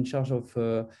is in charge of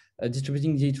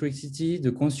distributing the electricity,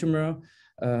 the consumer,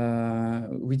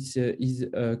 which is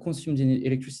consuming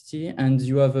electricity, and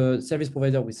you have a service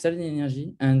provider with selling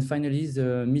energy, and finally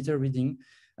the meter reading,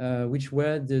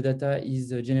 where the data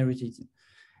is generated.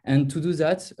 And to do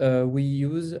that, we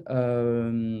use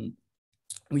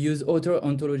other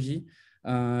ontology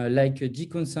like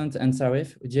G-consent and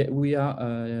Saref.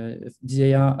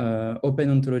 They are open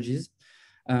ontologies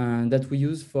that we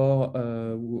use for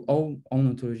our own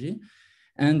ontology.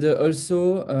 And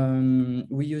also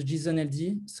we use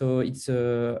JSON-LD, so it's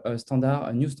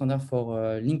a new standard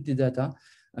for linked data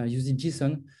using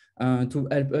JSON to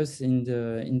help us in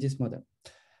this model.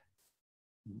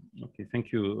 Okay,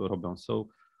 thank you, Robin. So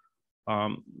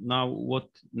now what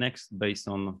next based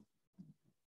on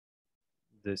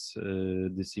this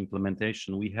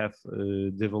implementation? We have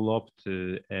developed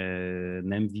an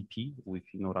MVP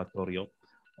within Oratorio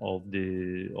of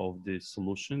the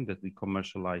solution that we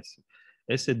commercialize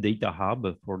as a data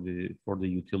hub for the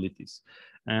utilities.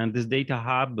 And this data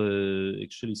hub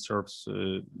actually serves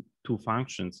two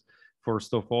functions.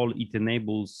 First of all, it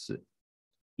enables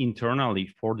internally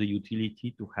for the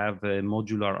utility to have a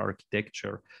modular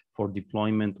architecture for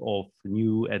deployment of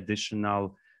new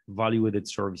additional value-added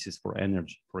services for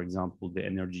energy. For example, the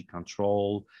energy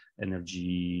control,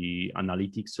 energy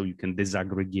analytics, so you can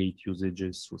disaggregate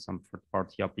usages through some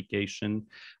third-party application,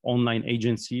 online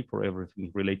agency for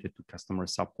everything related to customer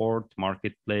support,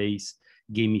 marketplace,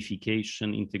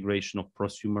 gamification, integration of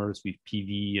prosumers with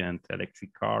PV and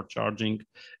electric car charging,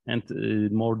 and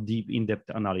more deep in-depth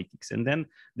analytics. And then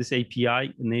this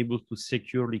API enables to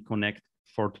securely connect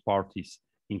third parties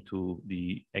into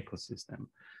the ecosystem.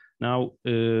 Now,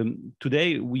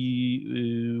 today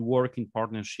we work in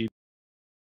partnership.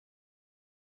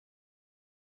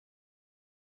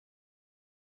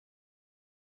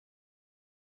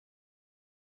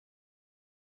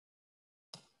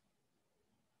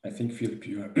 I think, Philip,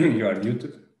 you are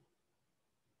muted.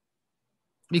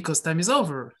 Because time is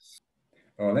over.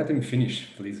 Oh, let him finish,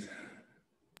 please.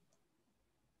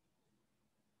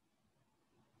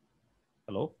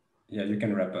 Hello? Yeah, you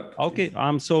can wrap up. Okay,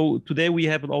 so today we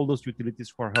have all those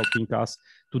utilities who are helping us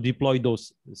to deploy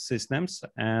those systems.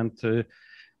 And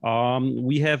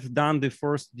we have done the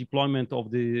first deployment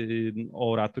of the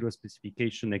Oratorio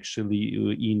specification actually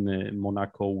in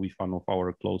Monaco with one of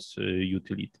our close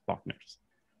utility partners.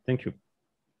 Thank you.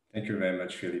 Thank you very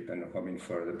much, Philip and Robin,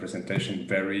 for the presentation.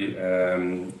 Very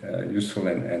useful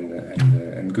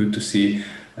and good to see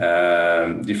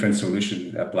different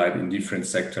solutions applied in different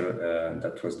sectors.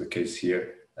 That was the case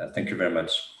here. Thank you very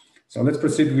much. So let's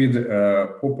proceed with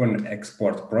Open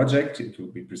Export project. It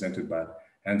will be presented by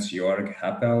Hans-Jörg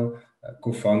Happel,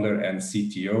 co-founder and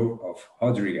CTO of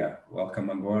Odriga. Welcome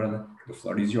on board. The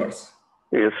floor is yours.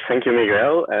 Yes, thank you,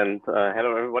 Miguel, and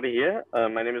hello everybody here.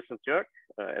 My name is Hans-Jörg.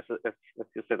 As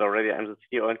you said already, I'm the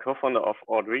CEO and co-founder of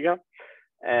Odriga.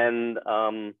 And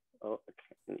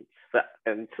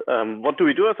what do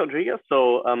we do as Odriga?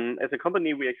 So as a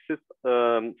company, we exist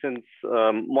since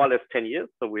more or less 10 years.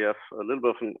 So we have a little bit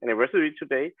of an anniversary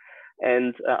today.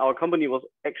 And our company was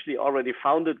actually already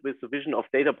founded with the vision of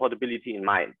data portability in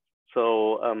mind.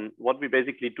 So what we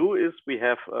basically do is we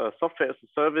have a software as a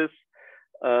service,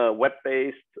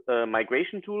 web-based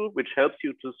migration tool, which helps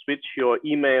you to switch your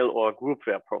email or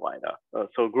groupware provider.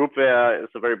 So groupware is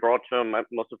a very broad term.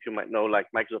 Most of you might know, like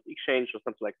Microsoft Exchange or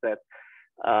something like that.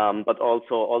 But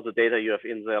also all the data you have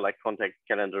in there, like contacts,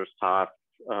 calendars, tasks,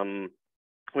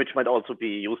 which might also be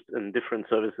used in different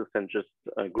services than just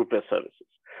groupware services.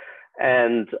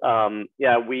 And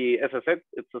yeah, as I said,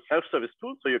 it's a self-service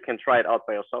tool, so you can try it out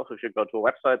by yourself. If you go to a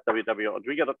website,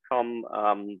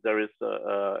 www.odriga.com, there is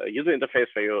a user interface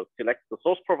where you select the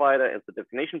source provider and the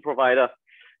destination provider,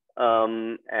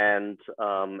 and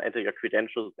enter your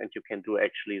credentials, and you can do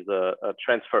actually the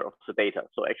transfer of the data.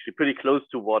 So actually pretty close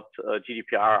to what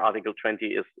GDPR Article 20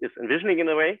 is envisioning in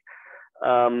a way.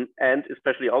 And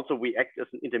especially also we act as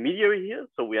an intermediary here.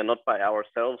 So we are not by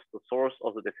ourselves the source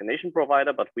of the destination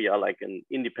provider, but we are like an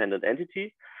independent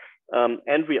entity.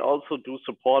 And we also do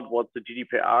support what the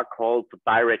GDPR calls the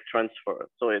direct transfer.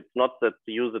 So it's not that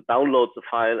the user downloads a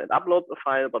file and uploads a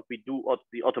file, but we do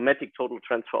the automatic total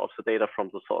transfer of the data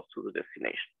from the source to the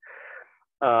destination.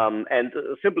 And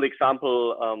a simple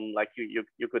example, like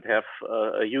you could have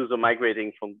a user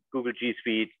migrating from Google G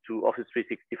Suite to Office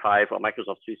 365 or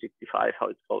Microsoft 365, how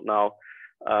it's called now,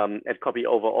 and copy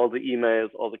over all the emails,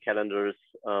 all the calendars,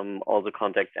 all the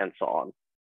contacts, and so on.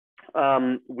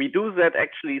 We do that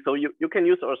actually, so you can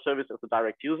use our service as a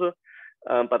direct user,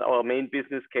 but our main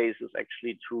business case is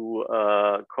actually to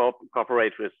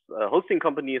cooperate with hosting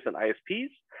companies and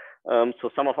ISPs. So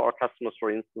some of our customers,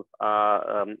 for instance,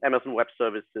 are Amazon Web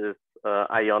Services,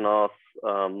 Ionos,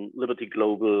 Liberty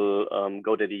Global,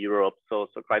 GoDaddy Europe. So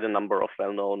quite a number of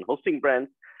well-known hosting brands,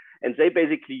 and they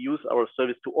basically use our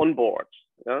service to onboard.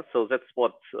 Yeah? So that's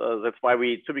why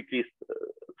we typically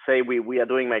say we are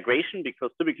doing migration,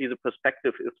 because typically the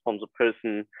perspective is from the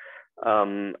person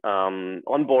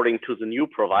onboarding to the new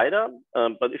provider.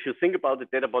 But if you think about it,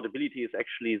 data portability is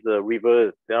actually the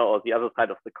reverse, yeah, or the other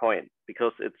side of the coin,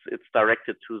 because it's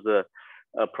directed to the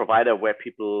provider where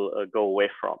people go away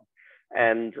from.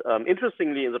 And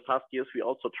interestingly, in the past years, we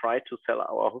also tried to sell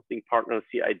our hosting partners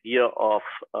the idea of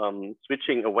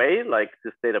switching away, like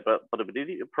this data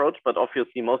portability approach. But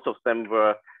obviously, most of them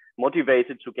were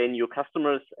motivated to gain new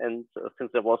customers. And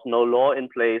since there was no law in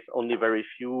place, only very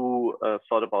few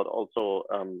thought about also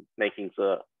making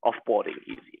the offboarding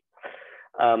easy.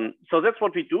 So that's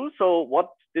what we do. So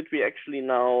what did we actually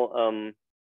now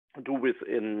do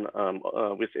within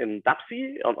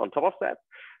DAPSI on top of that?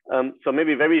 So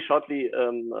maybe very shortly,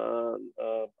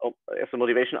 as a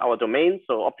motivation, our domain.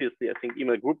 So obviously, I think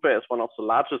email groupware is one of the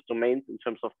largest domains in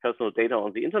terms of personal data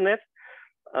on the internet.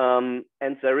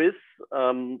 And there is,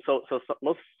 some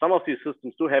of these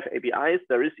systems do have APIs.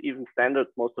 There is even standards,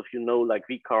 most of you know, like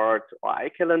vCard or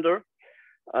iCalendar.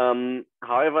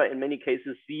 However, in many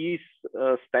cases, these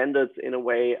standards in a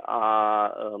way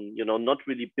are, not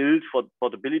really built for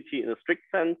portability in a strict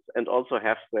sense, and also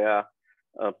have their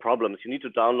problems. You need to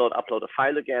download, upload a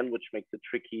file again, which makes it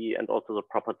tricky, and also the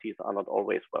properties are not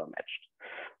always well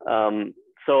matched.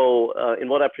 So in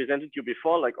what I presented you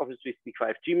before, like Office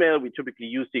 365 Gmail, we typically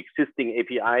use the existing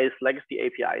APIs, legacy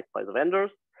APIs by the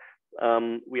vendors.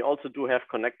 We also do have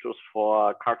connectors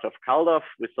for Cartograph, CalDAV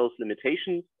with those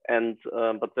limitations, and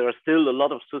but there are still a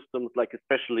lot of systems, like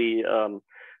especially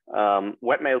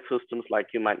webmail systems,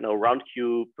 like you might know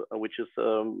Roundtable, which is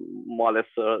more or less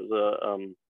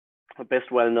the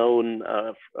best well-known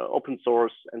open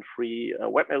source and free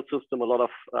webmail system. A lot of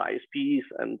ISPs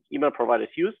and email providers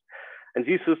use. And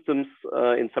these systems,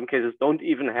 in some cases, don't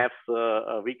even have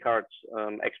the vCard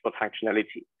export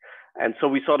functionality. And so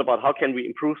we thought about how can we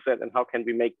improve that, and how can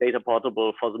we make data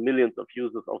portable for the millions of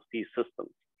users of these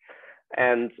systems.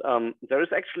 And there is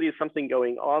actually something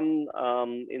going on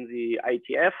in the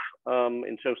IETF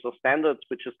in terms of standards,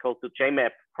 which is called the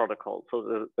JMAP protocol.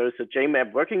 So there is a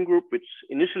JMAP working group, which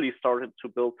initially started to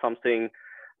build something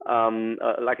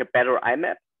like a better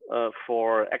IMAP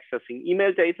for accessing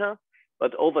email data.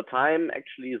 But over time,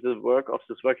 actually, the work of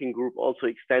this working group also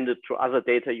extended to other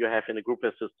data you have in a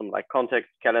groupware system, like contacts,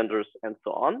 calendars, and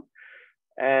so on.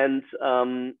 And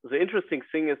the interesting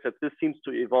thing is that this seems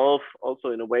to evolve also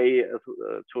in a way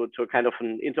to a kind of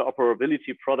an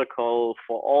interoperability protocol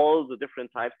for all the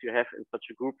different types you have in such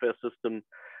a groupware system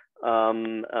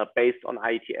based on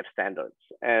IETF standards.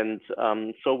 And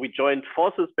so we joined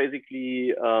forces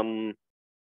basically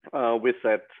with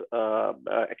that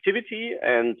activity.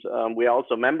 And we are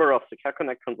also a member of the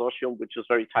CareConnect consortium, which is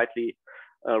very tightly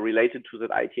related to that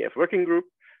IETF working group.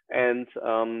 And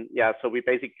yeah, so we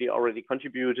basically already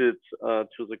contributed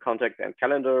to the contact and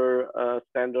calendar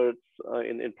standards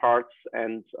in parts.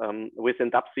 And within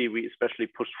DAPSI, we especially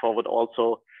pushed forward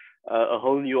also a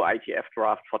whole new IETF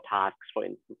draft for tasks, for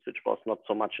instance, which was not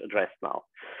so much addressed now.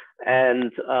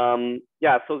 And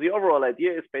yeah, so the overall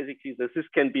idea is basically that this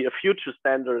can be a future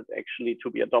standard actually to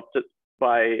be adopted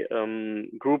by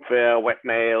groupware,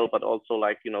 webmail, but also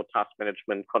like, you know, task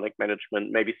management, contact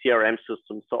management, maybe CRM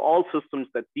systems. So all systems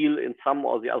that deal in some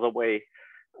or the other way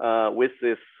with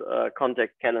this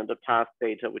contact calendar task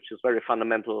data, which is very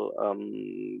fundamental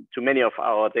to many of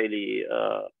our daily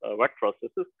work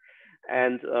processes.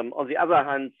 And on the other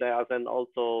hand, there are then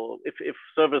also, if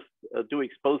servers do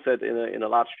expose that in a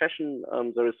large fashion,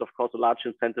 there is of course a large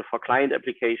incentive for client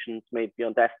applications, maybe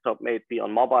on desktop, maybe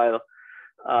on mobile,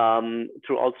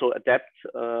 to also adapt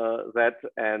that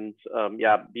and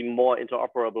yeah, be more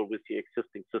interoperable with the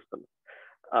existing systems.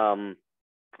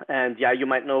 And yeah, you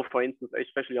might know, for instance,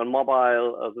 especially on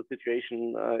mobile, the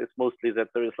situation is mostly that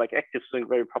there is like ActiveSync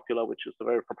very popular, which is a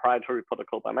very proprietary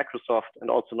protocol by Microsoft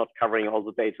and also not covering all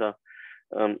the data.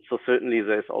 So certainly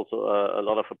there's also a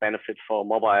lot of a benefit for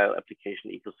mobile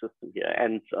application ecosystem here.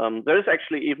 And there is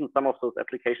actually even some of those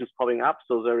applications popping up.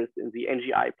 So there is in the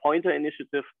NGI Pointer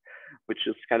initiative, which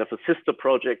is kind of a sister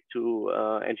project to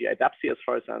NGI DAPSI, as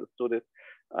far as I understood it.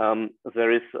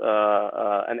 There is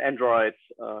an Android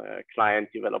client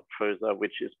developed further,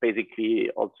 which is basically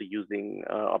also using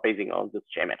or basing on this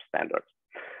JMAP standard.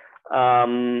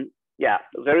 Yeah,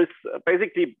 there is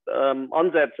basically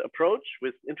on that approach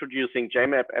with introducing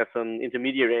JMAP as an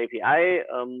intermediary API.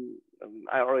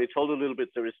 I already told a little bit.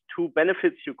 There is two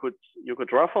benefits you could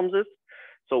draw from this.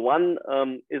 So one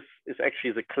is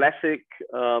actually the classic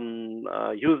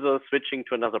user switching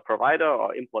to another provider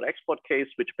or import-export case,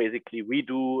 which basically we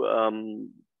do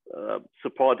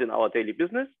support in our daily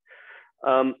business.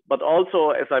 But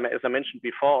also, as I mentioned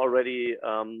before already,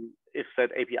 if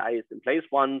that API is in place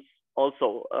once,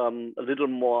 also a little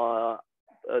more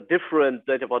different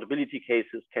data portability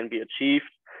cases can be achieved.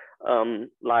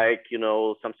 Like, you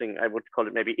know, something I would call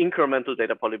it maybe incremental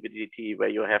data portability, where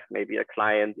you have maybe a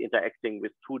client interacting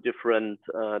with two different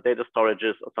data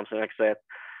storages or something like that.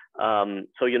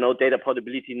 So, you know, data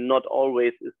portability not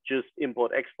always is just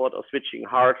import, export, or switching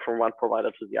hard from one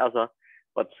provider to the other.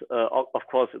 But of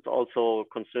course, it's also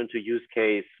concerned to use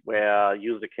case where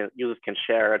users can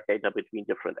share data between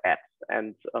different apps.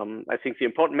 And I think the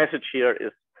important message here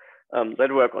is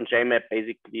that work on JMAP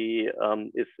basically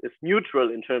is neutral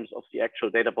in terms of the actual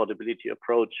data portability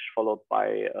approach followed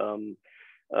by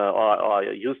or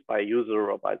used by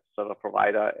user or by server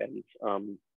provider,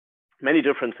 and many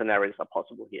different scenarios are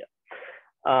possible here.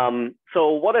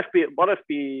 So what have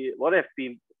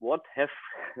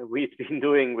we been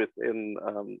doing within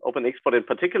Open Export in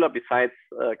particular, besides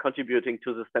contributing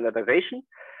to the standardization?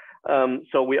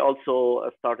 So we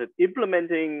also started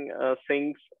implementing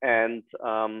things, and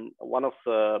one of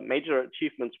the major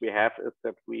achievements we have is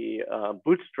that we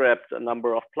bootstrapped a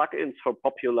number of plugins for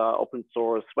popular open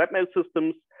source webmail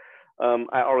systems.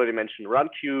 I already mentioned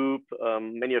Roundtable.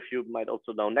 Many of you might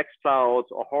also know Nextcloud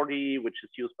or Hordy, which is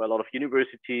used by a lot of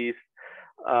universities.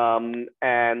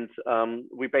 And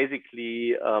we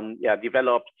basically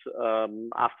developed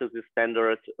after this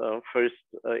standard first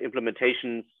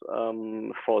implementations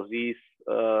for these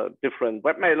different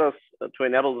webmailers to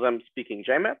enable them speaking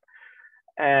JMAP,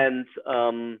 and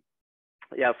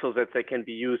so that they can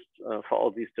be used for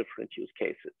all these different use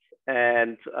cases.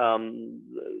 And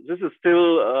this is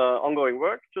still ongoing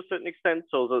work to a certain extent,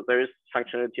 so there is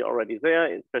functionality already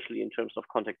there, especially in terms of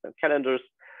contacts and calendars.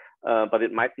 But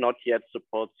it might not yet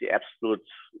support the absolute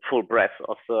full breadth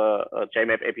of the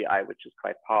JMAP API, which is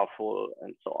quite powerful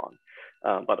and so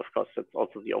on. But of course, it's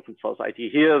also the open source idea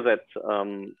here that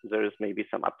there is maybe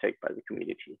some uptake by the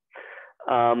community.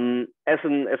 As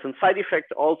a side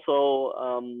effect,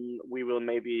 also, we will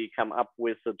maybe come up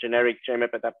with a generic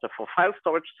JMap adapter for file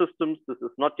storage systems. This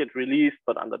is not yet released,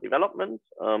 but under development.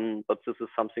 But this is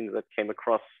something that came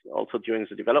across also during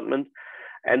the development.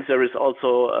 And there is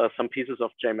also some pieces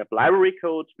of JMap library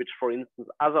code, which, for instance,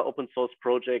 other open source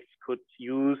projects could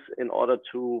use in order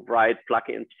to write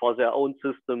plugins for their own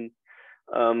system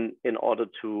in order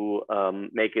to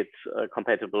make it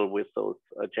compatible with those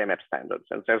JMap standards.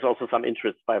 And there's also some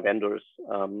interest by vendors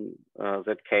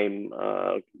that came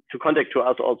to contact to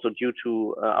us also due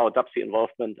to our DAPSI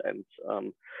involvement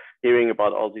and hearing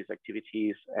about all these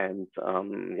activities, and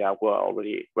yeah, we're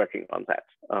already working on that.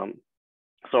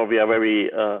 So we are very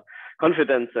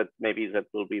confident that maybe that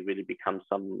will really become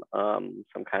some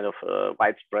kind of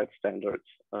widespread standards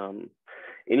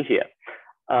in here.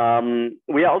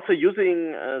 We are also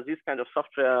using this kind of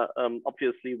software,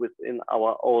 obviously, within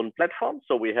our own platform.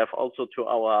 So we have also to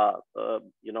our,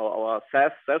 our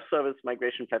SaaS self-service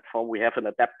migration platform, we have an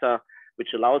adapter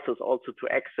which allows us also to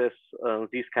access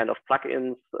these kind of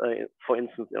plugins, for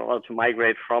instance, in order to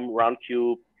migrate from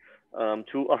Roundcube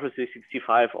to Office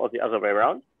 365 or the other way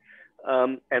around.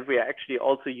 And we are actually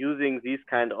also using these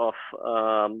kind of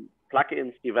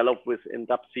plugins developed within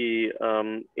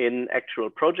DAPSI in actual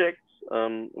projects.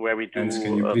 Where we do. And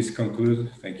can you please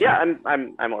conclude? Thank you. Yeah,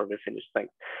 I'm already finished.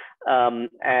 Thanks.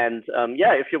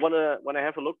 Yeah, if you wanna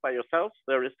have a look by yourself,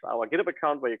 there is our GitHub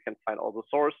account where you can find all the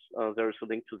source. There is a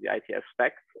link to the ITF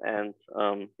specs, and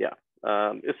yeah,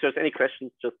 if there's any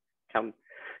questions, just come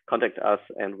contact us,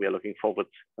 and we are looking forward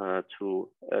to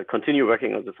continue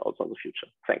working on this also in the future.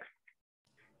 Thanks.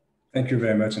 Thank you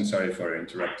very much, and sorry for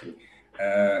interrupting.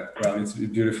 Well, it's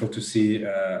beautiful to see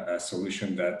a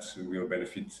solution that will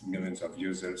benefit millions of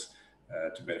users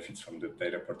to benefit from the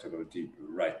data portability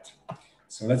right.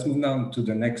 So let's move now to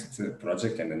the next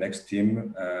project and the next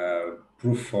team,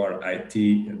 Proof for IT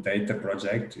Data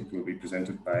Project. It will be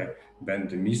presented by Ben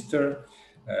de Meester.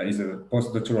 He's a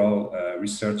postdoctoral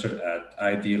researcher at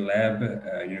ID Lab,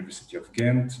 University of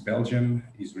Ghent, Belgium.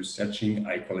 He's researching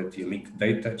high-quality linked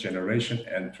data generation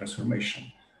and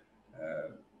transformation.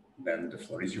 Ben, the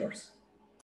floor is yours.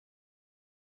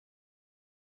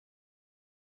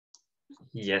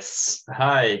 Yes.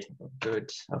 Hi.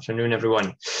 Good afternoon,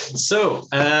 everyone. So,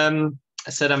 I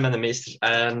said I'm Ben de Meester,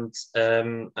 and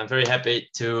I'm very happy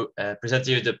to present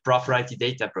to you the Proof for IT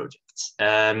Data project.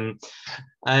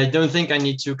 I don't think I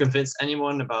need to convince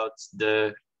anyone about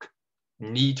the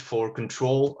need for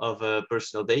control of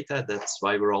personal data. That's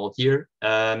why we're all here.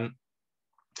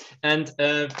 And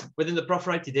within the Proof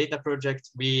for IT Data project,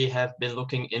 we have been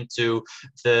looking into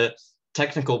the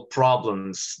technical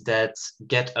problems that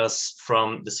get us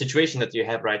from the situation that you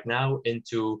have right now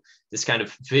into this kind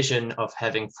of vision of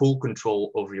having full control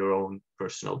over your own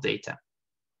personal data.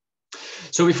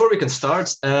 So before we can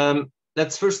start,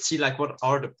 let's first see what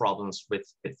are the problems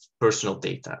with personal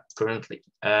data currently.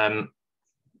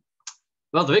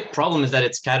 Well, the big problem is that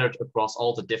it's scattered across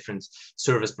all the different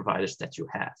service providers that you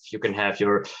have. You can have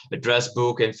your address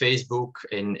book in Facebook,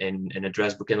 in an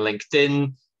address book in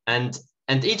LinkedIn,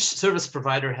 and each service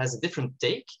provider has a different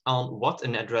take on what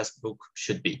an address book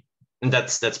should be. And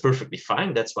that's perfectly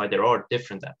fine. That's why there are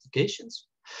different applications.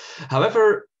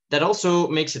 However, that also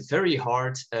makes it very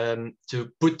hard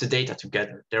to put the data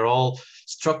together. They're all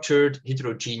structured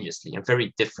heterogeneously in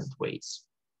very different ways.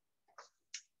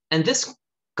 And this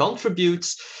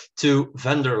contributes to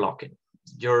vendor lock-in.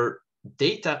 Your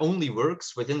data only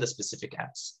works within the specific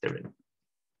apps they're in.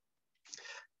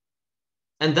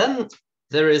 And then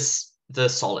there is the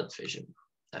solid vision.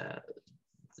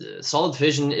 The solid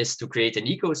vision is to create an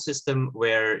ecosystem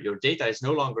where your data is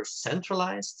no longer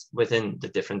centralized within the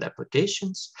different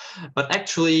applications, but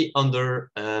actually under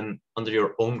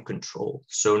your own control.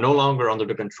 So no longer under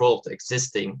the control of the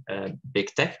existing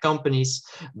big tech companies,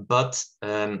 but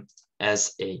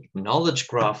as a knowledge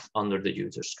graph under the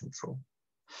user's control.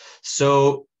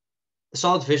 So the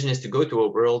solid vision is to go to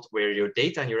a world where your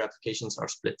data and your applications are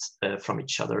split from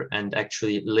each other and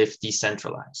actually live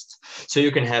decentralized. So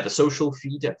you can have a social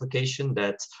feed application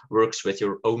that works with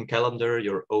your own calendar,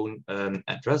 your own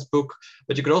address book,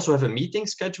 but you can also have a meeting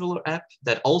scheduler app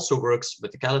that also works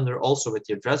with the calendar, also with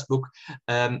the address book,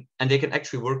 and they can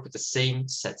actually work with the same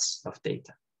sets of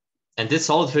data. And this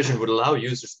solid vision would allow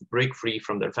users to break free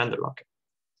from their vendor lock-in.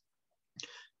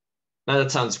 Now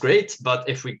that sounds great, but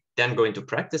if we then go into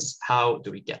practice, how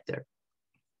do we get there?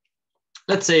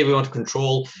 Let's say we want to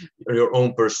control your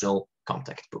own personal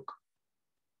contact book.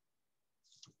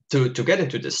 To get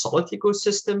into the solid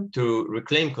ecosystem, to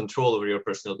reclaim control over your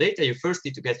personal data, you first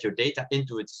need to get your data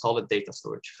into its solid data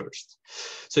storage first.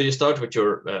 So you start with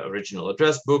your original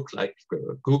address book, like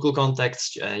Google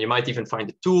Contacts. You might even find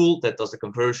a tool that does the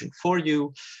conversion for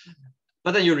you.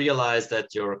 But then you realize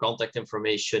that your contact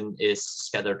information is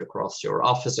scattered across your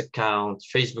Office account,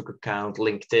 Facebook account,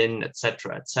 LinkedIn,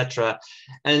 etc.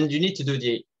 And you need to do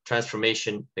the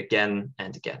transformation again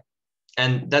and again.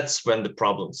 And that's when the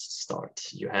problems start.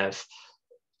 You have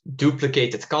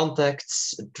duplicated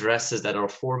contacts, addresses that are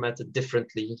formatted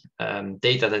differently,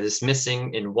 data that is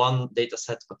missing in one data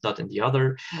set but not in the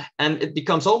other. And it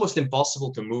becomes almost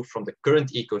impossible to move from the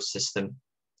current ecosystem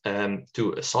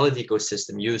to a solid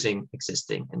ecosystem using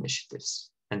existing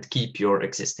initiatives and keep your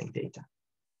existing data.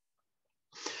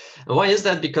 And why is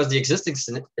that? Because the existing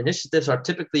initiatives are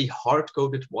typically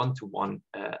hard-coded one-to-one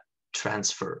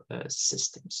transfer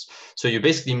systems. So you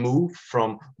basically move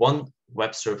from one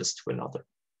web service to another.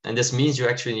 And this means you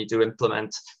actually need to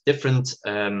implement different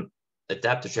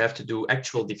adapters. You have to do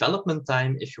actual development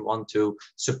time if you want to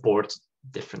support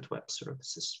different web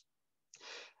services.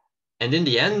 And in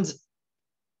the end,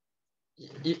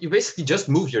 you basically just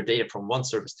move your data from one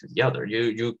service to the other.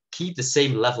 You keep the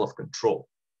same level of control.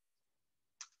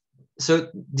 So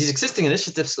these existing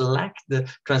initiatives lack the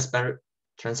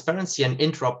transparency and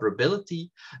interoperability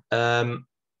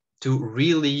to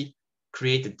really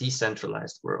create a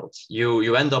decentralized world.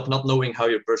 You end up not knowing how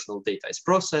your personal data is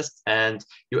processed, and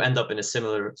you end up in a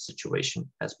similar situation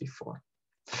as before.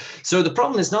 So the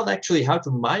problem is not actually how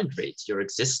to migrate your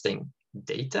existing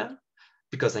data,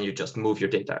 because then you just move your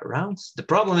data around. The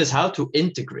problem is how to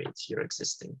integrate your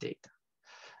existing data.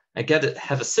 And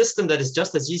have a system that is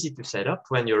just as easy to set up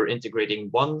when you're integrating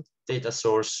one data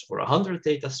source or 100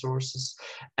 data sources.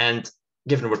 And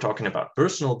given we're talking about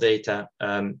personal data,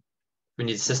 we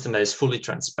need a system that is fully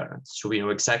transparent, so we know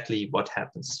exactly what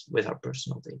happens with our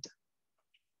personal data.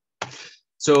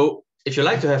 So if you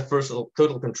like to have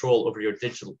total control over your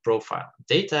digital profile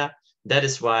data, that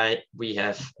is why we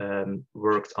have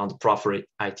worked on the Proper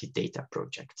IT Data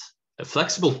project, a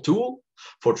flexible tool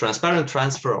for transparent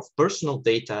transfer of personal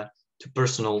data to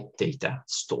personal data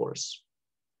stores.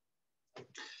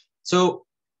 So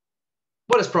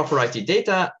what is Proper IT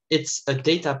Data? It's a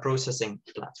data processing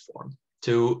platform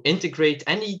to integrate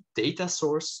any data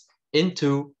source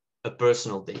into a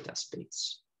personal data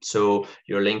space. So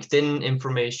your LinkedIn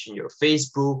information, your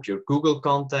Facebook, your Google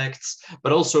contacts,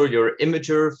 but also your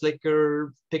Imager,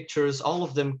 Flickr, pictures, all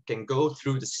of them can go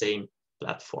through the same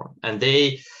platform. And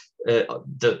the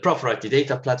Proper IT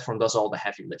Data platform does all the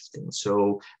heavy lifting.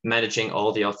 So managing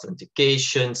all the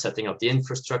authentication, setting up the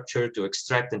infrastructure to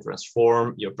extract and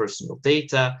transform your personal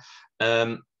data.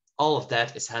 All of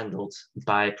that is handled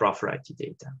by Proper IT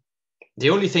Data. The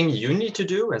only thing you need to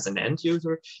do as an end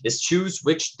user is choose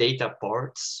which data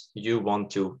parts you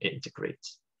want to integrate.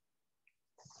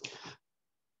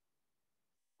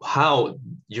 How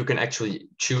you can actually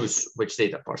choose which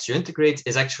data parts you integrate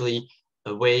is actually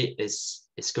a way is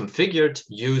configured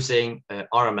using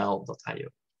RML.io.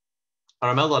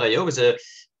 RML.io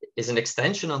is an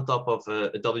extension on top of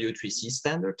a W3C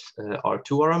standard,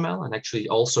 R2RML, and actually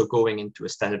also going into a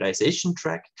standardization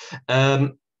track.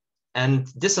 And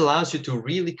this allows you to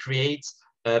really create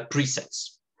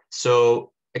presets.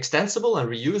 So extensible and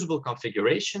reusable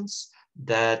configurations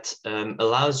that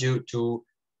allows you to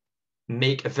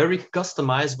make a very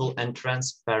customizable and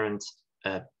transparent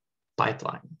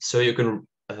pipeline. So you can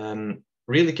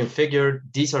really configure,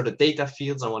 these are the data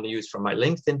fields I want to use from my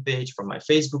LinkedIn page, from my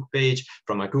Facebook page,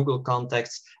 from my Google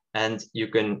contacts, and you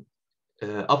can,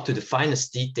 up to the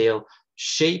finest detail,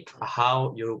 shape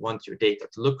how you want your data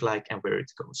to look like and where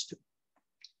it goes to.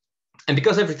 And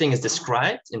because everything is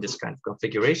described in this kind of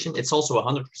configuration, it's also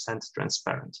 100%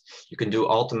 transparent. You can do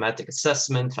automatic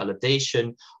assessment,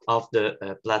 validation of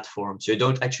the platform. So you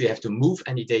don't actually have to move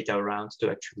any data around to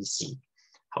actually see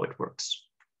how it works.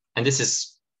 And this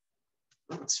is,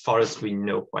 as far as we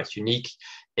know, quite unique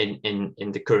in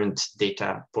the current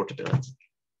data portability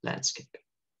landscape.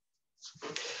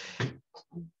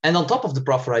 And on top of the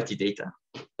Proper IT Data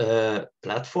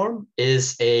platform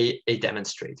is a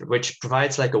demonstrator, which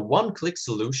provides like a one-click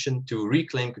solution to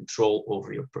reclaim control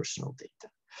over your personal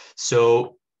data.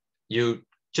 So you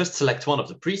just select one of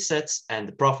the presets and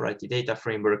the Proper IT Data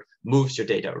framework moves your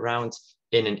data around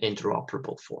in an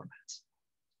interoperable format.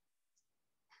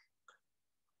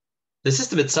 The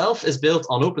system itself is built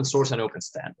on open source and open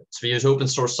standards. We use open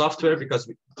source software because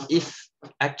if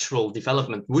actual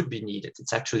development would be needed,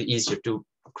 it's actually easier to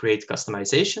create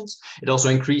customizations. It also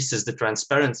increases the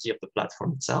transparency of the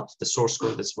platform itself. The source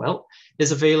code as well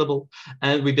is available.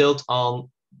 And we built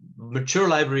on mature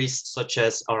libraries such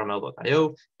as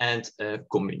RML.io and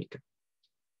Communica.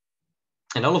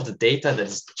 And all of the data that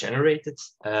is generated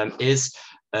is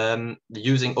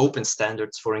using open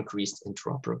standards for increased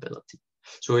interoperability.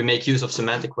 So we make use of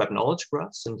semantic web knowledge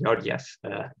graphs and the RDF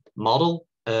model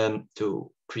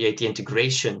to create the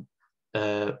integration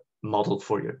model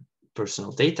for your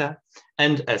personal data.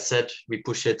 And as said, we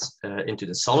push it into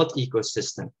the solid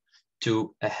ecosystem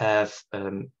to have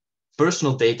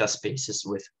personal data spaces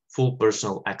with full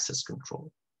personal access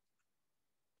control.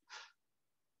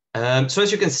 So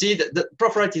as you can see, the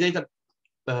proper IT data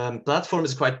platform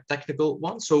is quite a technical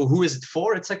one. So who is it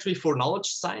for? It's actually for knowledge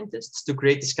scientists to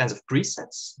create these kinds of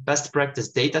presets, best practice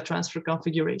data transfer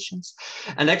configurations,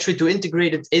 and actually to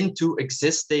integrate it into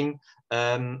existing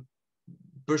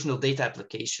personal data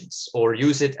applications or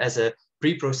use it as a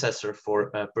preprocessor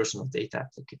for personal data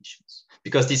applications.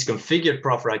 Because these configured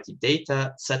proper IT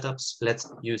data setups let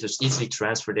users easily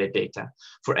transfer their data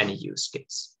for any use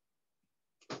case.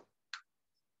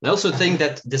 I also think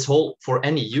that this whole for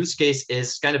any use case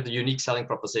is kind of the unique selling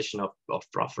proposition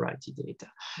of proper IT data.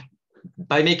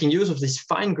 By making use of these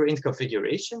fine-grained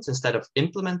configurations instead of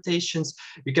implementations,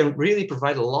 you can really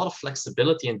provide a lot of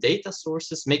flexibility in data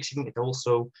sources, making it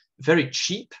also very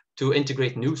cheap to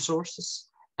integrate new sources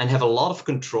and have a lot of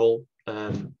control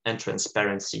and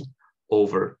transparency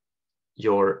over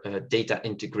your data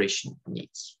integration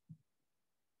needs.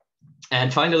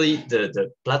 And finally,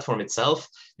 the platform itself,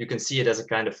 you can see it as a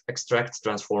kind of extract,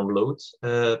 transform, load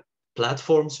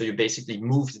platform. So you basically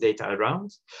move the data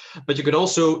around, but you could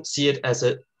also see it as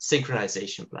a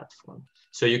synchronization platform.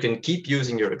 So you can keep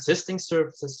using your existing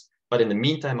services, but in the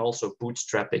meantime, also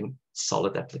bootstrapping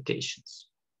solid applications.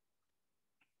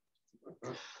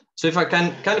 So if I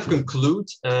can kind of conclude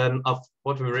of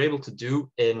what we were able to do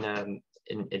in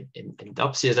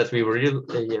DAPSI is that we were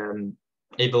really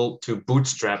able to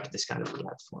bootstrap this kind of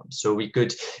platform. So we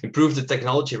could improve the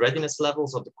technology readiness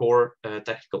levels of the core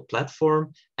technical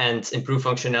platform and improve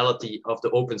functionality of the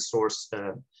open source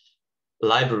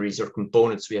libraries or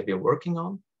components we have been working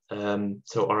on.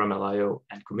 So RML.io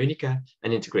and Communica,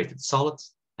 and integrated solid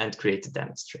and create a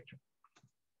demonstrator.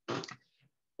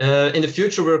 In the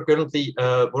future, we're currently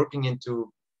working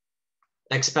into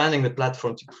expanding the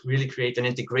platform to really create an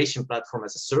integration platform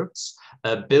as a service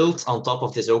built on top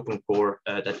of this open core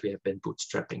that we have been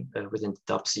bootstrapping within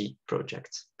the DAPSI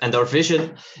project. And our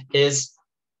vision is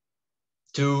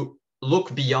to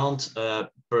look beyond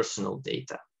personal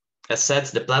data. As said,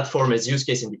 the platform is use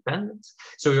case independent.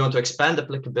 So we want to expand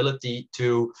applicability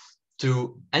to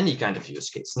any kind of use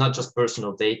case, not just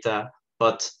personal data,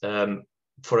 but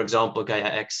for example,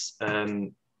 Gaia-X,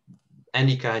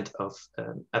 any kind of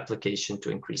application to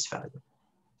increase value.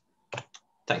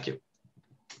 Thank you.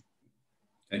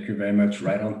 Thank you very much.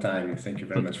 Right on time. Thank you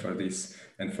very much for this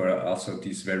and for also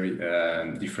this very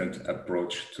different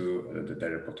approach to the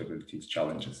data portability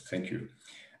challenges. Thank you.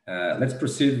 Let's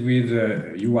proceed with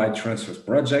the UI transfers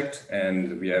project.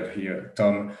 And we have here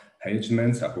Tom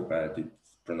Hagemans, I hope I did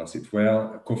pronounce it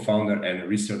well, co-founder and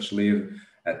research lead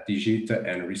at Digit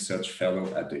and research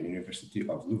fellow at the University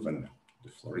of Leuven. The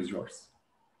floor is yours.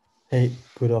 Hey,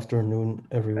 good afternoon,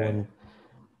 everyone.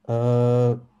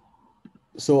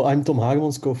 So I'm Tom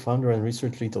Hagemans, co-founder and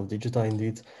research lead of Digita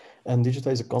indeed. And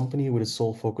Digita is a company with a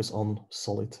sole focus on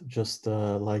solid. Just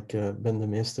like Ben de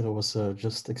Meester was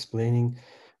just explaining,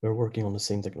 we're working on the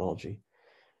same technology.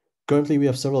 Currently, we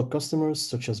have several customers,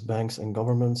 such as banks and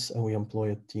governments, and we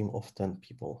employ a team of 10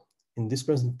 people. In this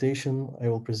presentation, I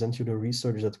will present you the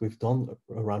research that we've done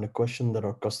around a question that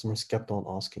our customers kept on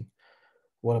asking.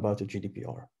 What about the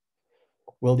GDPR?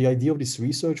 Well, the idea of this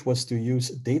research was to use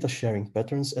data sharing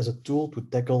patterns as a tool to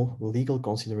tackle legal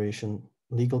considerations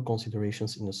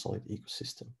in the solid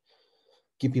ecosystem.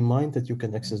 Keep in mind that you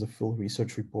can access the full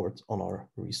research report on our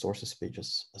resources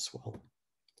pages as well.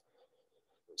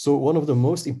 So one of the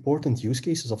most important use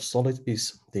cases of solid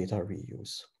is data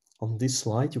reuse. On this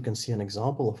slide, you can see an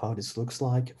example of how this looks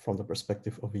like from the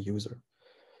perspective of a user.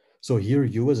 So here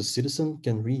you as a citizen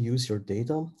can reuse your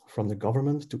data from the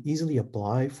government to easily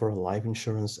apply for a life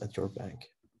insurance at your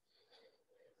bank.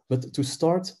 But to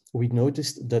start, we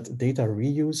noticed that data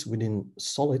reuse within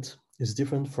Solid is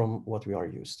different from what we are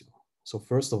used to. So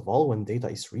first of all, when data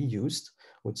is reused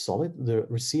with Solid, the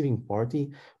receiving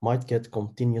party might get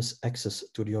continuous access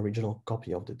to the original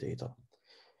copy of the data.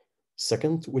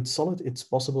 Second, with Solid, it's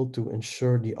possible to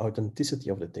ensure the authenticity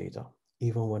of the data,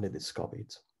 even when it is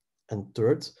copied. And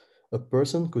third, a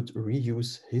person could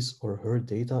reuse his or her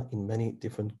data in many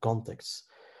different contexts.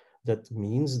 That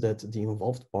means that the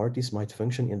involved parties might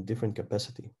function in different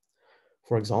capacity.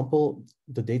 For example,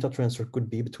 the data transfer could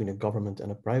be between a government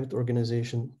and a private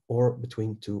organization or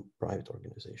between two private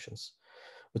organizations.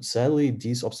 But sadly,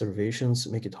 these observations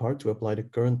make it hard to apply the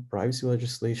current privacy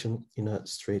legislation in a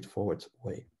straightforward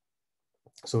way.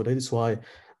 So that is why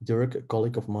Dirk, a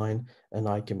colleague of mine, and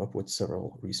I came up with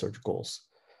several research goals.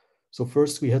 So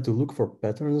first, we had to look for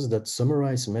patterns that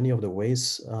summarize many of the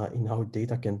ways in how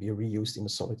data can be reused in the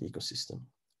Solid ecosystem.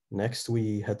 Next,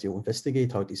 we had to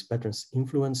investigate how these patterns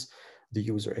influence the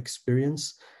user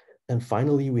experience. And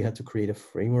finally, we had to create a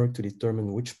framework to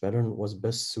determine which pattern was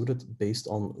best suited based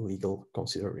on legal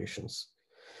considerations.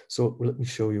 So let me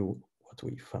show you what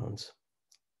we found.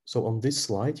 So on this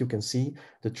slide, you can see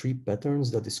the 3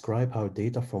 patterns that describe how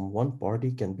data from one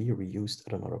party can be reused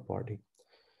at another party.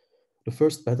 The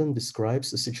first pattern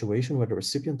describes a situation where the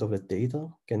recipient of the data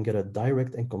can get a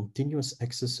direct and continuous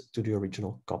access to the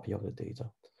original copy of the data.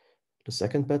 The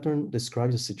second pattern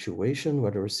describes a situation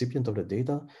where the recipient of the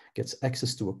data gets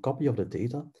access to a copy of the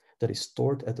data that is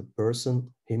stored at the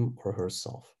person, him or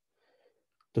herself.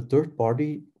 The third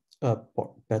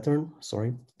pattern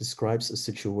describes a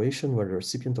situation where the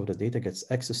recipient of the data gets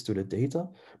access to the data,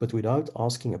 but without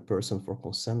asking a person for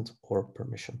consent or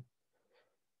permission.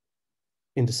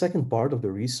 In the second part of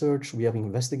the research, we have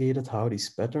investigated how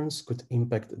these patterns could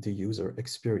impact the user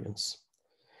experience.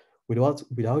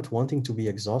 Without wanting to be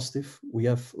exhaustive, we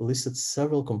have listed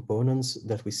several components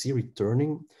that we see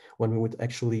returning when we would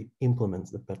actually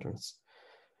implement the patterns.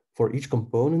 For each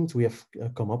component, we have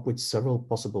come up with several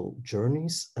possible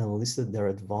journeys and listed their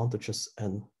advantages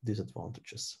and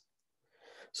disadvantages.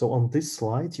 So on this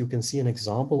slide, you can see an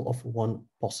example of one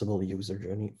possible user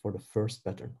journey for the first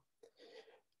pattern.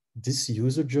 This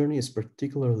user journey is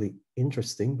particularly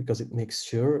interesting because it makes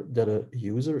sure that a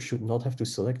user should not have to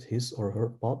select his or her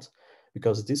path,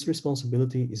 because this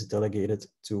responsibility is delegated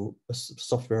to a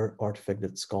software artifact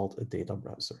that's called a data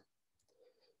browser.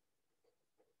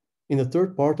 In the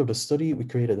third part of the study, we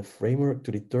created a framework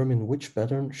to determine which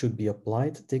pattern should be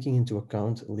applied, taking into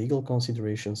account legal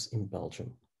considerations in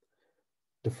Belgium.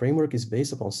 The framework is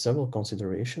based upon several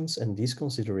considerations, and these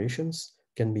considerations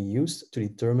can be used to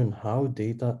determine how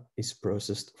data is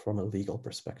processed from a legal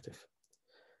perspective.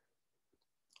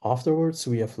 Afterwards,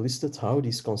 we have listed how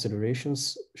these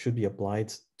considerations should be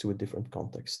applied to a different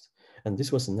context. And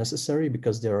this was necessary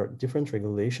because there are different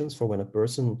regulations for when a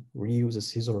person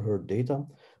reuses his or her data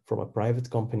from a private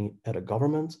company at a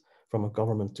government, from a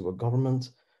government to a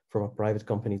government, from a private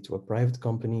company to a private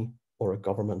company, or a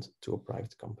government to a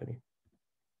private company.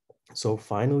 So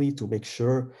finally, to make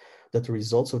sure that the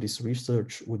results of this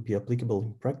research would be applicable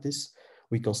in practice,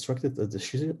 we constructed a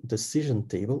decision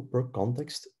table per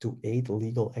context to aid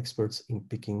legal experts in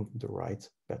picking the right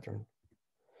pattern.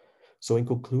 So in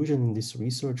conclusion, in this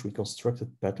research, we constructed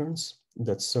patterns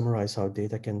that summarize how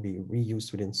data can be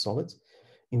reused within Solid,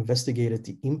 investigated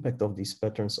the impact of these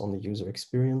patterns on the user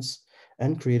experience,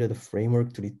 and created a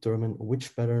framework to determine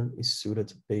which pattern is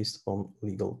suited based on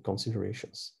legal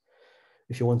considerations.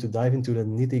 If you want to dive into the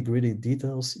nitty-gritty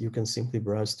details, you can simply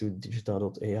browse to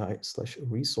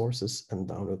digita.ai/resources and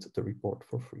download the report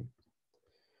for free.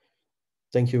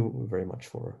 Thank you very much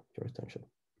for your attention.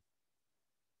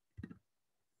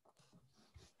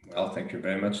 Well, thank you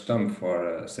very much, Tom,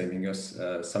 for saving us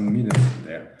some minutes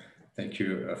there. Thank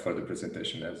you for the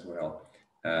presentation as well.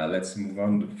 Let's move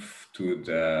on to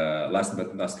the last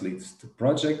but not least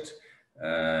project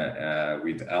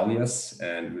with Alias,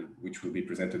 and which will be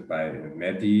presented by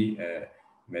Mehdi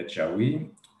Medjawi.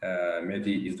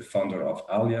 Mehdi is the founder of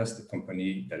Alias, the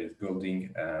company that is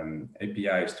building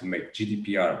APIs to make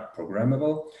GDPR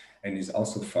programmable, and is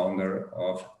also founder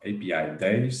of API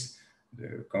Days,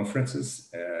 the conferences,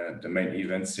 the main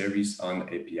event series on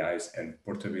APIs and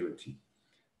portability.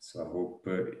 So I hope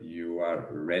you are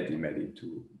ready, Mehdi,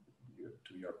 to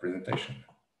your presentation.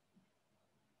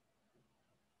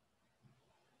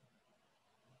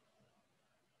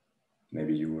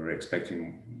 Maybe you were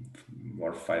expecting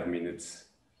more 5 minutes.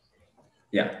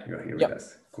 Yeah, you're here with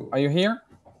us. Cool. Are you here?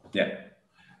 Yeah.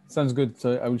 Sounds good.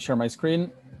 So I will share my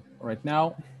screen right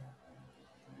now.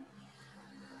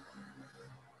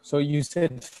 So you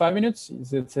said 5 minutes?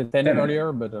 You said 10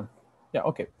 earlier, but yeah,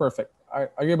 okay, perfect. Are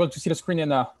you able to see the screen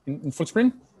in full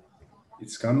screen?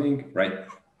 It's coming, right?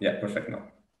 Yeah, perfect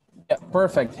now. Yeah,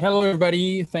 perfect. Hello,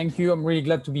 everybody. Thank you. I'm really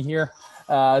glad to be here.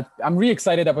 I'm really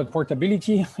excited about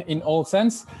portability in all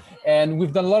sense. And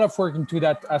we've done a lot of work into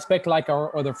that aspect, like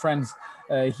our other friends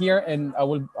here. And I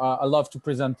love to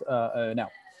present now.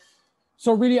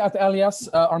 So really at Alias,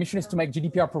 our mission is to make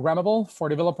GDPR programmable for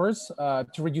developers to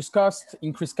reduce cost,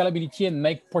 increase scalability, and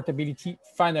make portability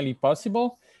finally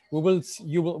possible. we will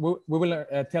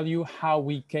tell you how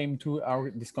we came to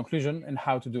this conclusion and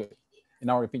how to do it, in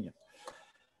our opinion.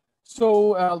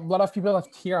 So a lot of people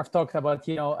here have talked about,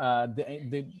 you know,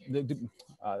 the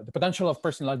potential of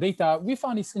personal data. We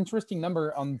found this interesting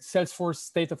number on Salesforce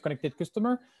State of Connected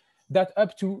Customer, that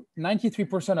up to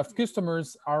 93% of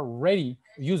customers are ready,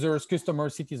 users,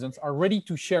 customers, citizens are ready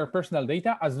to share personal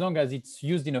data as long as it's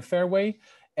used in a fair way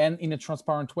and in a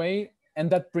transparent way, and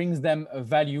that brings them a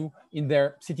value in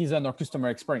their citizen or customer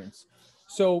experience.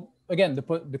 So again,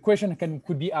 the question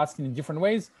could be asked in different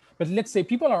ways, but let's say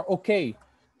people are okay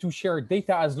to share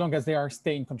data as long as they are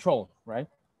stay in control, right?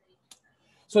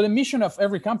 So the mission of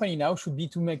every company now should be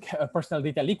to make personal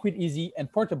data liquid, easy, and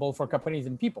portable for companies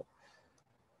and people.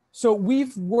 So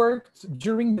we've worked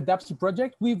during the DAPSI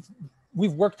project, we've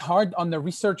worked hard on the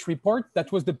research report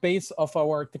that was the base of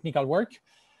our technical work.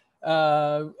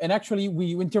 And actually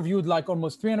we interviewed like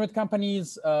almost 300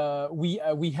 companies.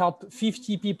 We helped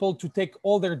 50 people to take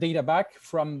all their data back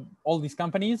from all these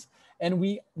companies. And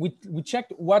we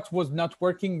checked what was not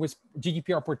working with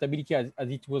GDPR portability as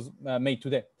it was made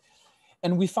today.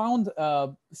 And we found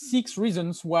 6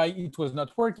 reasons why it was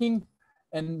not working.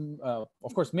 And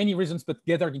of course, many reasons, but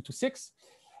gathered into 6.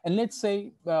 And let's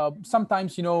say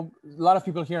sometimes, you know, a lot of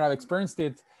people here have experienced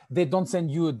it. They don't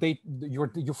send you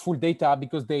your full data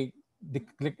because they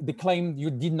claim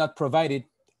you did not provide it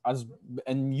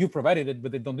and you provided it,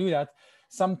 but they don't do that.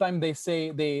 Sometimes they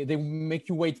say they make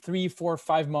you wait 3, 4,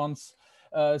 5 months.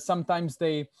 Sometimes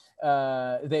they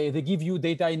give you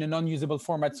data in a non-usable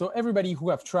format. So everybody who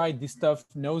have tried this stuff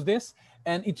knows this,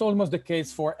 and it's almost the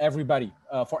case for everybody.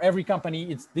 For every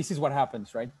company, this is what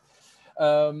happens, right?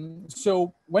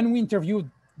 So when we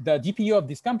interviewed the DPO of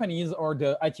these companies or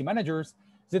the IT managers,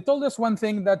 they told us one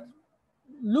thing that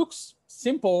looks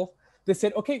simple. They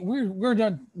said, okay,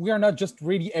 we are not just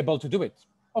really able to do it.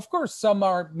 Of course, some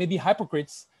are maybe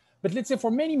hypocrites, but let's say for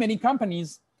many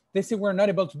companies, they say we're not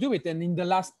able to do it. And in the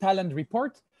last talent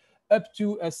report, up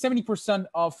to 70%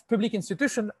 of public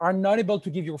institutions are not able to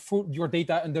give your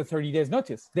data under 30 days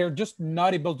notice. They're just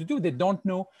not able to do it. They don't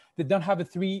know, they don't have a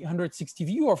 360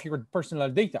 view of your personal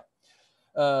data.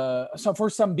 So for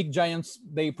some big giants,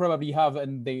 they probably have,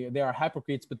 and they are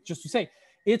hypocrites, but just to say,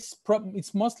 it's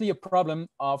mostly a problem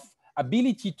of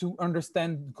ability to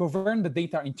understand, govern the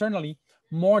data internally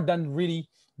more than really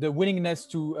the willingness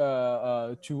to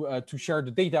share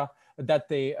the data that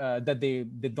they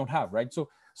don't have, right? So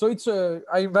it's I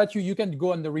invite you can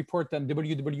go on the report on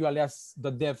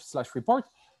www.alias.dev/report.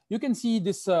 You can see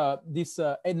this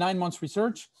 9 months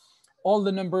research, all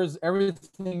the numbers,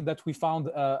 everything that we found,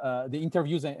 the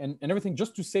interviews and everything,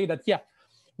 just to say that, yeah,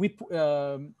 we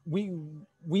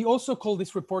also call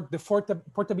this report the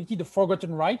portability, the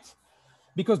forgotten right,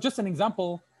 because just an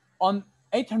example, on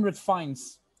 800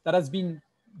 fines that has been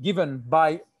given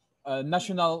by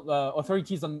national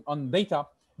authorities on data,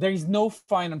 there is no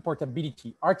fine on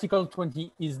portability. Article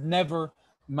 20 is never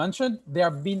mentioned. There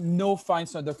have been no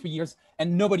fines under 3 years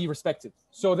and nobody respects it.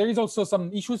 So there is also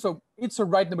some issues. So it's a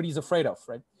right nobody's afraid of,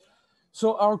 right?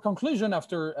 So our conclusion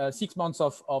after 6 months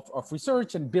of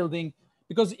research and building,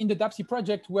 because in the DAPSI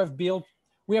project we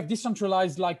have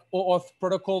decentralized like OAuth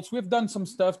protocols. We've done some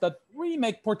stuff that really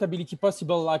make portability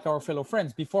possible, like our fellow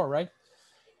friends before, right?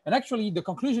 And actually the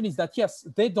conclusion is that yes,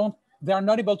 they are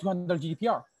not able to handle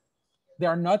GDPR. They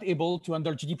are not able to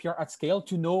handle GDPR at scale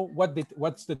to know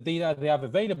what's the data they have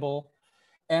available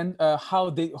and how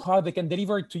they can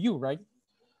deliver it to you, right?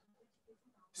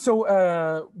 So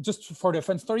just for the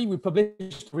fun story, we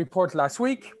published a report last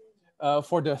week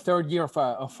for the 3rd year of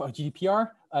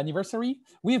GDPR anniversary.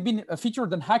 We have been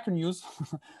featured on Hacker News,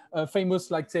 famous,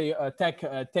 like say, tech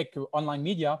online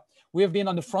media. We have been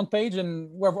on the front page and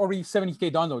we have already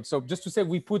 70K downloads. So just to say,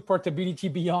 we put portability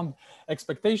beyond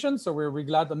expectations. So we're really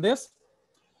glad on this.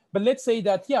 But let's say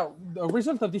that, yeah, the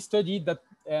result of this study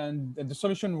and the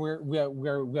solution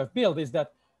we have built is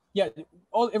that, yeah,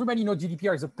 everybody knows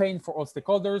GDPR is a pain for all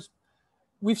stakeholders.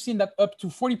 We've seen that up to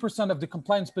 40% of the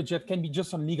compliance budget can be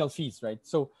just on legal fees, right?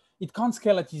 So it can't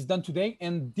scale as it's done today.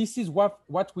 And this is what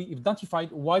we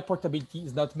identified why portability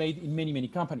is not made in many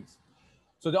companies.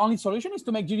 So the only solution is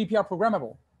to make GDPR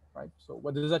programmable, right? So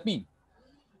what does that mean?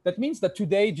 That means that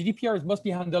today GDPR is mostly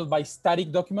handled by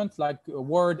static documents like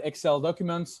Word, Excel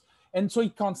documents, and so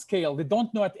it can't scale. They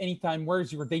don't know at any time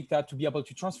where's your data to be able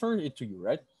to transfer it to you,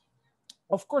 right?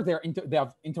 Of course, they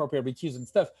have interoperabilities and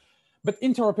stuff, but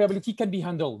interoperability can be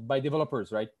handled by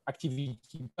developers, right? Activity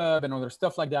Hub and other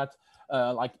stuff like that,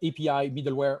 like API,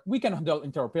 middleware. We can handle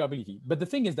interoperability, but the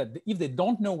thing is that if they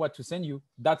don't know what to send you,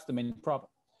 that's the main problem.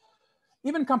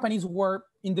 Even companies who are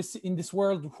in this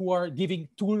world who are giving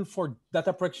tool for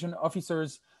data protection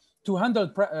officers to handle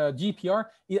GDPR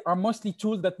are mostly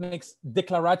tools that makes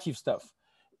declarative stuff.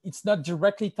 It's not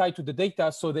directly tied to the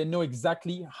data, so they know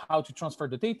exactly how to transfer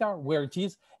the data, where it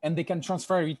is, and they can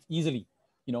transfer it easily.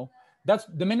 You know, that's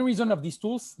the main reason of these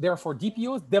tools. Therefore,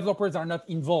 DPOs, developers are not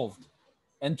involved.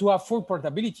 And to have full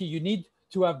portability, you need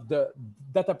to have the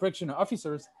data protection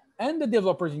officers and the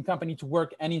developers in company to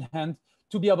work hand in hand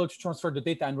to be able to transfer the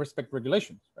data and respect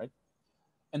regulations, right?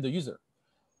 And the user.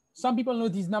 Some people know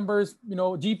these numbers. You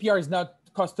know, GDPR is not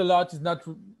cost a lot, is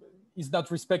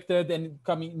not respected, and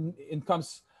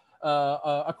comes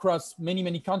across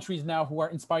many countries now who are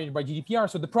inspired by GDPR.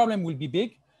 So the problem will be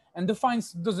big, and the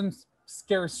fines doesn't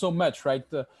scare so much, right?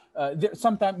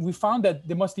 Sometimes we found that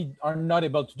they mostly are not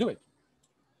able to do it.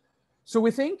 So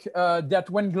we think that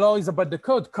when law is about the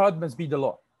code, code must be the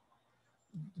law.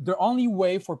 The only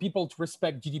way for people to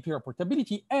respect GDPR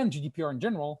portability and GDPR in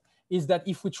general is that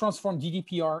if we transform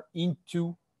GDPR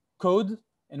into code,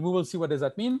 and we will see what does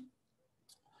that mean.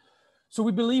 So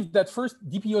we believe that first,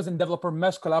 DPOs and developer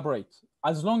must collaborate.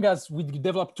 As long as we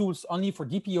develop tools only for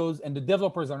DPOs and the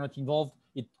developers are not involved,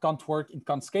 it can't work, it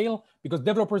can't scale, because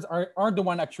developers are the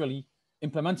one actually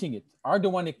implementing it, are the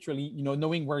one actually, you know,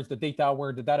 knowing where is the data,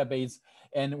 where the database,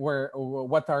 and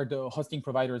what are the hosting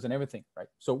providers and everything, right?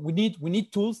 So we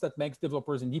need tools that makes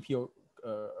developers and DPO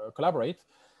collaborate.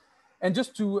 And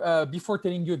just to before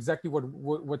telling you exactly what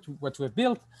we have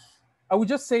built, I would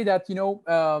just say that, you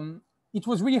know, it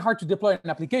was really hard to deploy an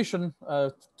application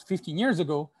 15 years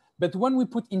ago, but when we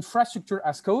put infrastructure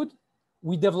as code,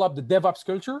 we developed the DevOps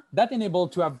culture that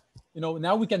enabled to have, you know,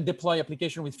 now we can deploy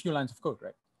application with few lines of code,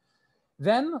 right?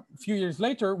 Then a few years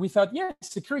later, we thought, yeah,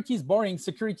 security is boring.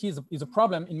 Security is a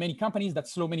problem in many companies that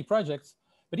slow many projects.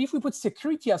 But if we put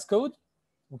security as code,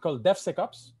 we call it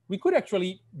DevSecOps, we could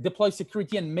actually deploy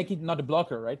security and make it not a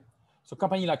blocker, right? So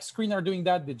companies like Screen are doing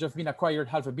that. They've just been acquired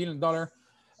 $500 million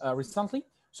recently.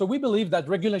 So we believe that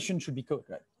regulation should be code,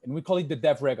 right? And we call it the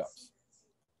DevRegOps.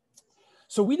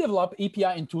 So we develop API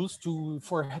and tools to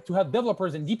help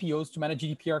developers and DPOs to manage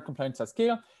GDPR compliance at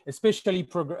scale, especially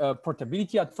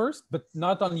portability at first, but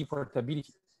not only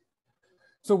portability.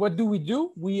 So what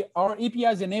do? Our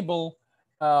APIs enable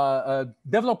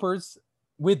developers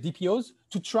with DPOs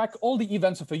to track all the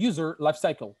events of a user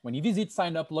lifecycle. When he visits,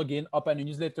 sign up, log in, open a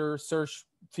newsletter, search,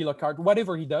 fill a card,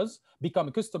 whatever he does, become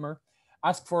a customer,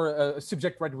 ask for a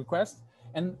subject right request.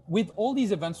 And with all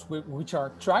these events which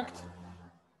are tracked,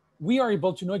 we are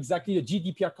able to know exactly the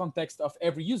GDPR context of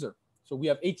every user. So we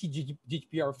have 80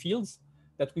 GDPR fields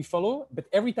that we follow, but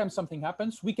every time something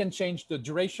happens, we can change the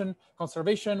duration,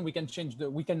 conservation, we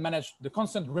can manage the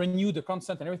consent, renew the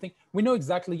consent and everything. We know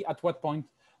exactly at what point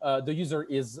the user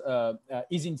is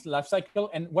in life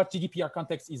cycle and what GDPR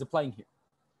context is applying here.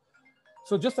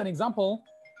 So just an example,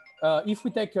 if we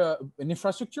take an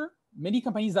infrastructure, many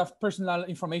companies have personal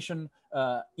information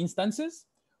instances.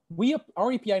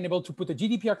 Our API enabled to put a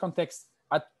GDPR context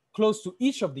at close to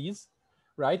each of these,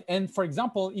 right? And for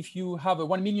example, if you have a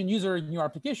 1 million user in your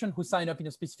application who sign up in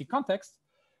a specific context,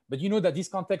 but you know that these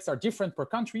contexts are different per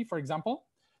country, for example.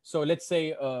 So let's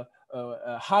say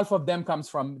half of them comes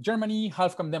from Germany,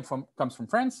 half of them comes from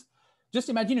France. Just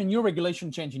imagine a new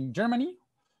regulation change in Germany.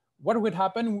 What would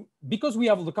happen? Because we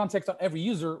have the context on every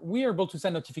user, we are able to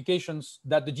send notifications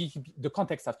that the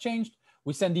context have changed.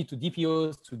 We send it to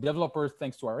DPOs, to developers,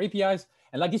 thanks to our APIs.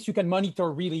 And like this, you can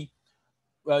monitor really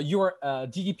your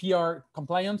GDPR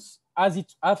compliance as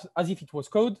if it was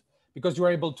code, because you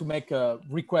are able to make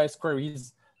requests,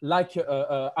 queries, like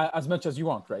as much as you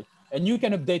want, right? And you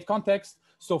can update context.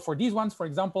 So for these ones, for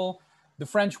example, the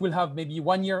French will have maybe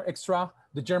 1 year extra.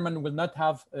 The German will not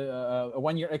have a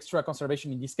 1 year extra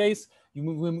conservation in this case.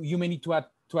 You may need to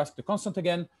ask the consent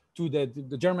again to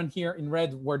the German here in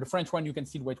red, where the French one, you can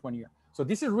still wait 1 year. So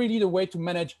this is really the way to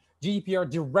manage GDPR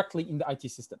directly in the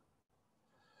IT system.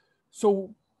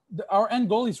 So our end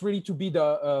goal is really to be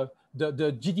the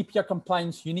GDPR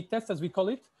compliance unit test, as we call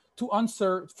it, to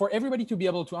answer, for everybody to be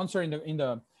able to answer in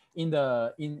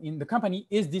the company,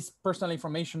 is this personal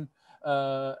information,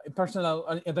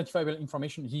 personal identifiable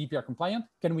information GDPR compliant?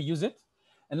 Can we use it?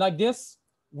 And like this,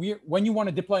 when you want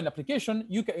to deploy an application,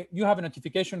 you have a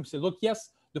notification to say, look,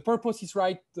 yes, the purpose is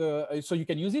right, so you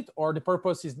can use it, or the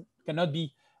purpose cannot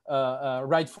be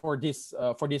right for this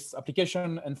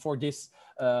application and for this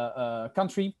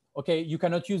country. Okay, you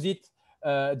cannot use it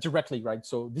directly, right?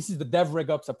 So this is the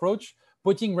DevRegOps approach,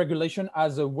 putting regulation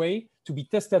as a way to be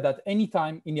tested at any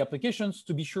time in the applications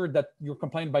to be sure that you're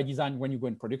compliant by design when you go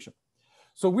in production.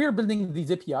 So we're building these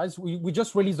APIs. We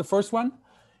just released the first one.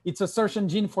 It's a search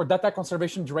engine for data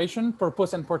conservation, duration,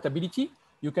 purpose, and portability.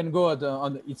 You can go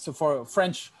it's for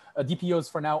French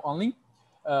DPOs for now only.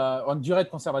 on durée de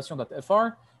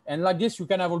conservation.fr. And like this, you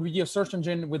can have already a search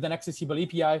engine with an accessible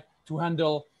API to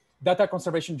handle data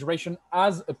conservation duration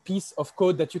as a piece of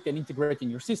code that you can integrate in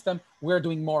your system. We're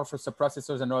doing more for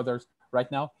sub-processors and others right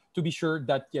now to be sure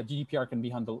that GDPR can be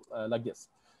handled like this.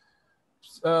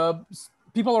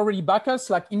 People already back us,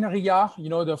 like INRIA, you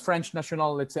know, the French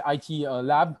national, let's say, IT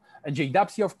lab, and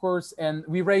DAPSI, of course. And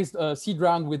we raised a seed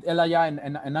round with Elia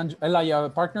and Elia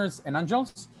partners and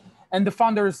angels. And the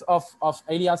founders of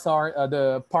Alias are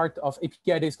the part of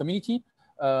API Days community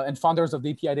and founders of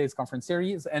the API Days conference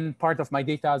series and part of my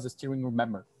data as a steering room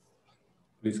member.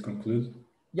 Please conclude.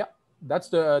 Yeah, that's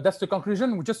the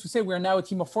conclusion. Just to say, we're now a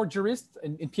team of 4 jurists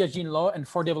in PhD in law and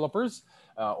 4 developers.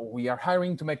 We are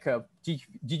hiring to make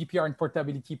GDPR and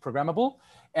portability programmable.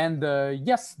 And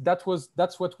yes,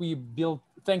 that's what we built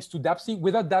thanks to DAPSI.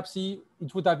 Without DAPSI,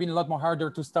 it would have been a lot more harder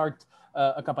to start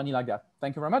a company like that.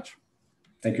 Thank you very much.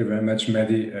 Thank you very much,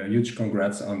 Mehdi. Huge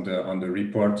congrats on the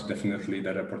report. Definitely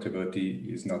data portability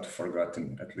is not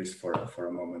forgotten, at least for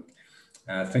a moment.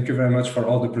 Thank you very much for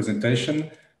all the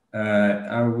presentation.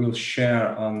 I will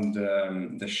share on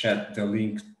the chat the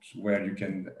link where you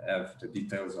can have the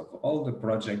details of all the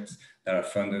projects that are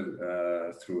funded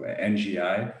through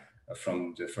NGI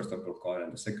from the first open call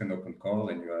and the second open call,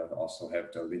 and you also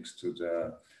have the links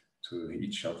to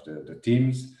each of the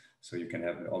teams. So you can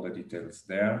have all the details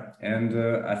there. And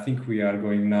I think we are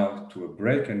going now to a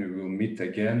break, and we will meet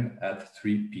again at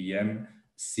 3 p.m.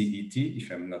 CET, if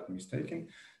I'm not mistaken.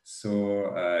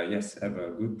 So yes, have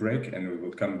a good break, and we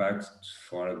will come back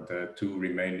for the 2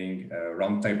 remaining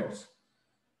roundtables.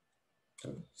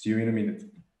 So see you in a minute.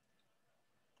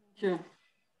 Thank you.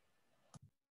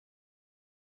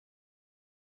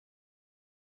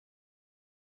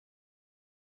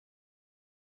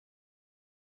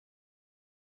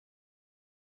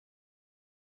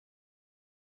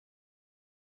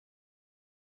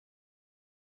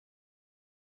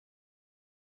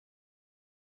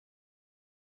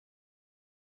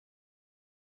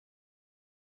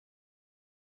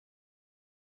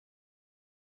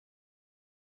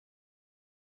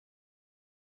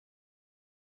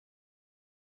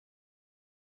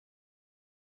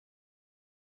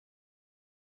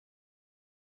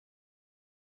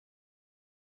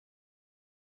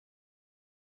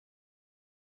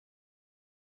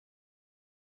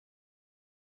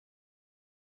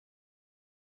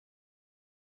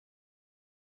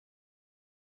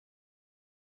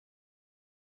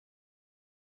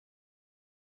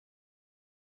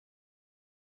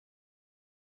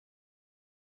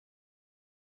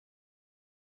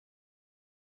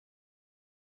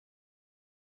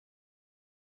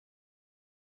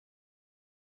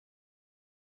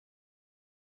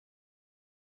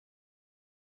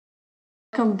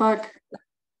 Welcome back,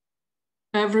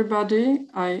 everybody.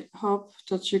 I hope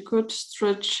that you could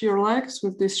stretch your legs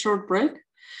with this short break.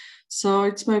 So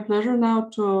it's my pleasure now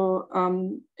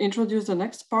to introduce the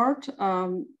next part.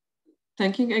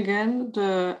 Thanking again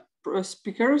the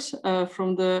speakers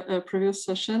from the previous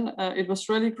session. It was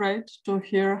really great to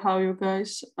hear how you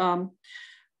guys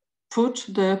put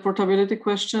the portability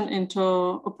question into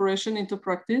operation, into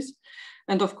practice.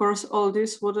 And of course, all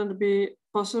this wouldn't be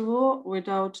possible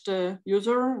without the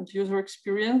user and user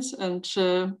experience, and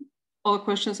all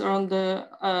questions around the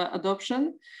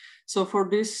adoption. So for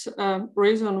this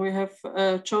reason, we have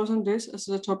chosen this as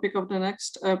the topic of the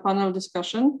next panel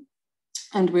discussion.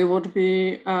 And we would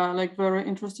be very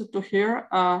interested to hear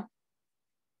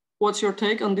what's your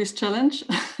take on this challenge.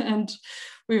 And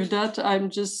with that, I'm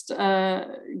just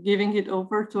giving it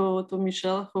over to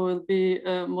Michel, who will be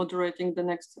moderating the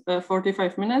next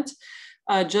 45 minutes.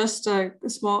 Just a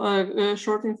small,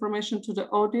 short information to the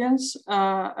audience.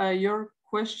 Your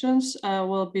questions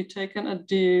will be taken at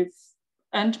the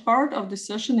end part of the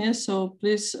session, yes, so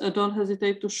please don't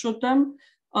hesitate to shoot them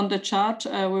on the chat.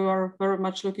 We are very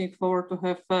much looking forward to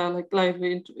have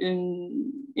lively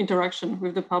interaction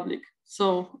with the public.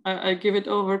 So I give it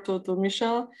over to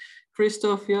Michel,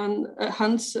 Christophe, Jan,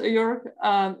 Hans, Jörg,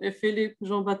 Philippe,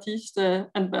 Jean-Baptiste,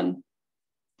 and Ben.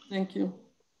 Thank you.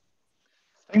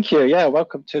 Thank you. Yeah,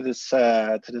 welcome to this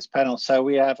panel. So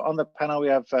we have on the panel, we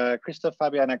have Christophe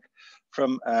Fabianek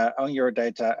from Own Your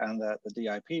Data and the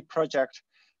DIP project.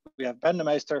 We have Ben de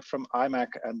Meester from IMAC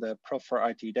and the Pro for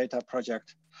IT Data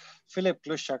project. Philippe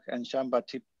Gluschak and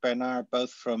Jean-Baptiste Bernard,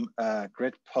 both from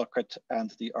Grid Pocket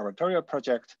and the Oratorio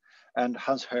project, and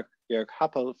Hans-Jörg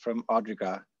Happel from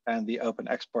Audriga and the Open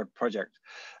Export project.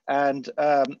 And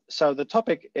so the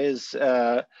topic is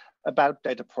about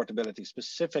data portability,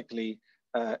 specifically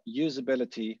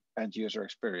usability and user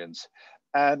experience.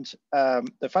 And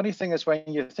the funny thing is, when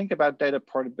you think about data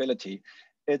portability,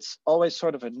 it's always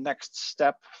sort of a next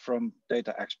step from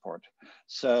data export.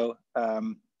 So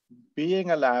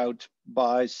being allowed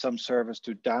by some service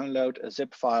to download a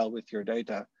zip file with your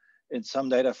data in some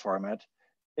data format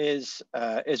is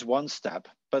one step.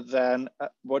 But then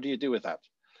what do you do with that?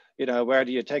 You know, where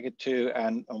do you take it to,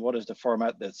 and what is the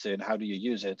format that's in? How do you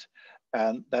use it?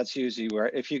 And that's usually where,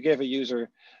 if you give a user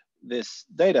this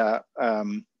data,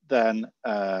 then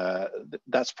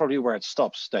that's probably where it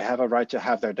stops. They have a right to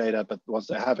have their data, but once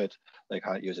they have it, they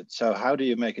can't use it. So how do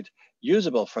you make it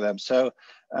usable for them? So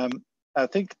I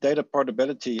think data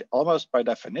portability, almost by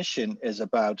definition, is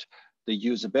about the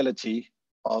usability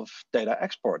of data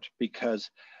export,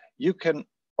 because you can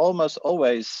almost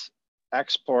always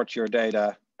export your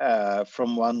data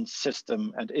from one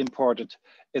system and import it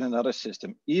in another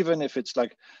system, even if it's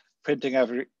like printing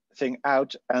everything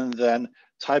out and then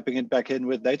typing it back in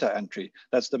with data entry.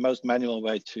 That's the most manual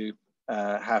way to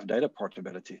have data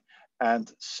portability.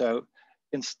 And so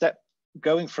instead,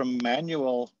 going from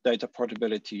manual data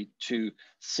portability to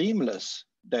seamless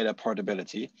data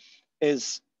portability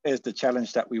is the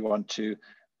challenge that we want to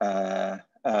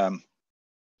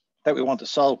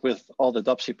solve with all the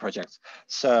DAPSI projects.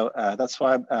 So that's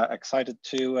why I'm excited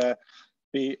to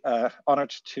be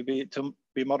honored to be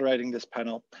moderating this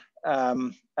panel.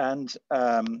 When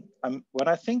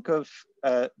I think of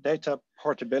data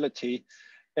portability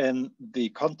in the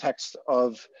context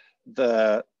of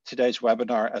today's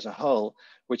webinar as a whole,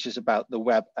 which is about the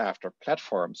web after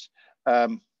platforms,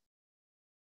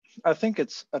 I think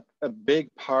it's a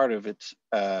big part of it,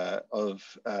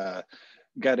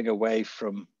 getting away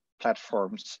from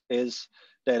platforms, is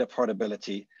data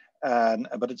portability.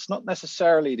 But it's not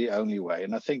necessarily the only way.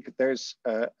 And I think there's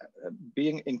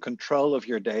being in control of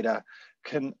your data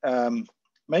can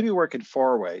maybe work in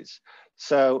 4 ways.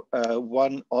 So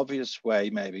one obvious way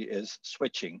maybe is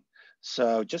switching.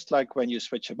 So just like when you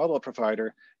switch a mobile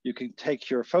provider, you can take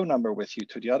your phone number with you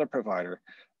to the other provider.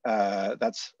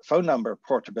 That's phone number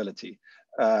portability.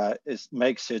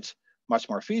 Makes it much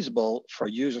more feasible for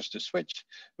users to switch,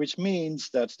 which means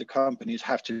that the companies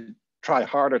have to try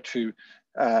harder to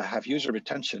have user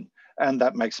retention, and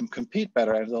that makes them compete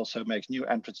better, and it also makes new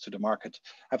entrants to the market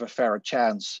have a fairer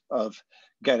chance of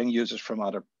getting users from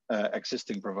other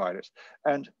existing providers.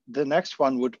 And the next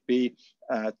one would be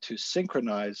to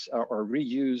synchronize or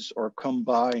reuse or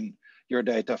combine your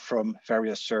data from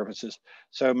various services.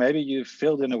 So maybe you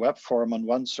filled in a web form on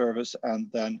one service,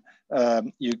 and then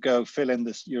you go fill in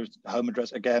your home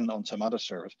address again on some other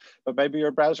service. But maybe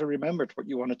your browser remembered what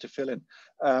you wanted to fill in.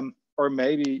 Or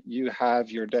maybe you have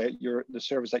the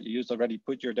service that you used already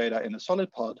put your data in a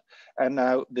solid pod, and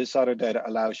now this other data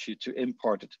allows you to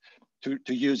import it,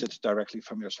 to use it directly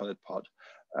from your solid pod.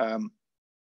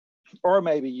 Or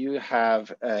maybe you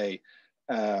have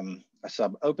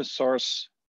some open source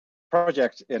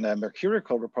project in a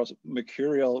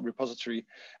mercurial repository,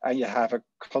 and you have a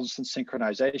constant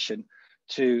synchronization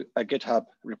to a GitHub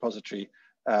repository.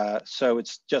 So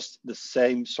it's just the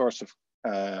same source of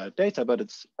data, but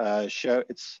it's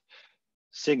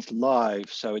synced live,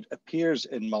 so it appears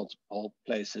in multiple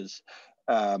places.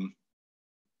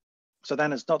 So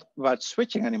then it's not about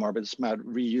switching anymore, but it's about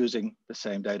reusing the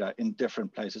same data in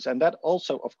different places. And that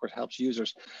also, of course, helps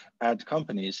users and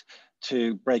companies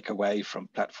to break away from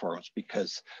platforms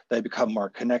because they become more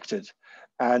connected.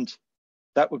 And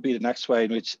that would be the next way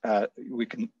in which we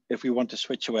can, if we want to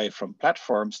switch away from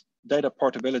platforms, data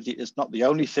portability is not the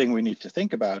only thing we need to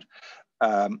think about.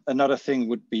 Another thing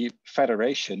would be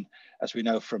federation, as we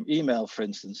know from email, for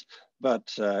instance.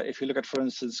 But if you look at, for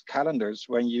instance, calendars,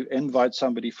 when you invite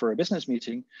somebody for a business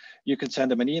meeting, you can send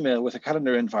them an email with a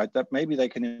calendar invite that maybe they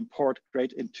can import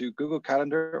straight into Google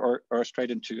Calendar or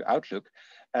straight into Outlook.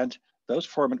 And those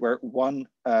format where one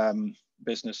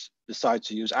business decides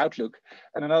to use Outlook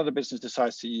and another business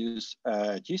decides to use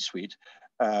G Suite,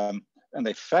 and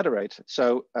they federate.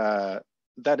 So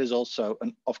that is also,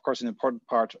 of course, an important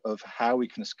part of how we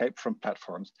can escape from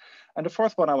platforms. And the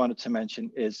fourth one I wanted to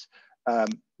mention is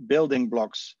building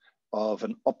blocks of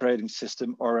an operating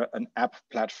system or an app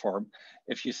platform.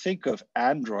 If you think of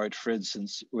Android, for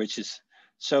instance, which is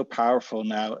so powerful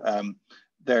now,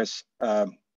 there's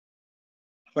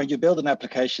when you build an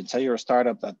application, say you're a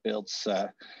startup that builds,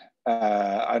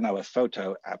 I know, a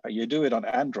photo app, and you do it on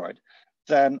Android,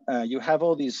 then you have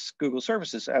all these Google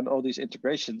services and all these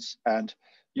integrations, and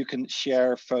you can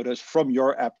share photos from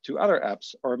your app to other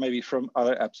apps, or maybe from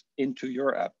other apps into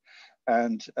your app.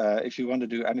 And if you want to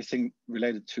do anything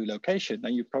related to location,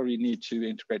 then you probably need to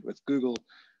integrate with Google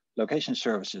location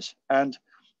services. And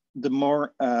the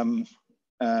more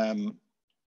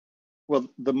well,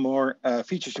 the more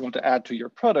features you want to add to your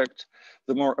product,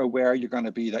 the more aware you're going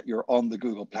to be that you're on the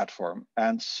Google platform.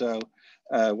 And so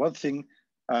one thing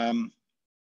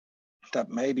that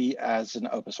maybe as an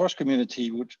open source community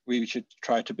we should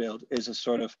try to build is a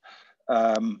sort of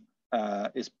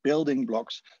is building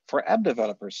blocks for app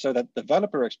developers, so that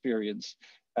developer experience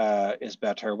is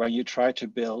better when you try to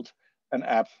build an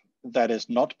app that is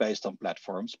not based on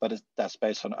platforms, but that's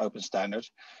based on open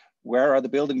standards. Where are the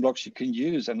building blocks you can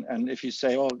use? And if you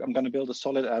say, oh, I'm going to build a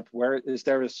solid app, where is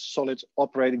there a solid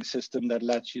operating system that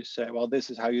lets you say, well,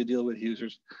 this is how you deal with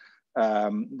users,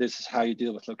 this is how you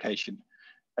deal with location,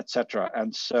 etc.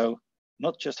 And so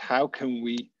not just how can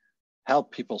we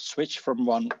help people switch from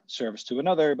one service to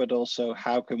another, but also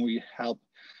how can we help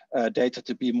data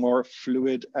to be more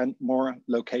fluid and more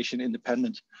location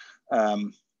independent.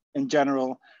 In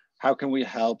general, how can we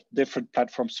help different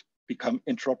platforms become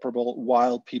interoperable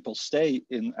while people stay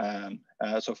in,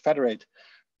 so federate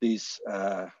these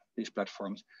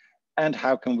platforms? And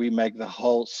how can we make the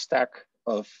whole stack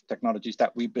of technologies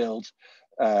that we build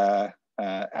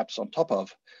apps on top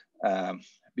of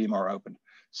be more open?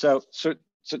 So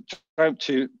trying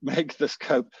to make the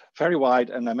scope very wide,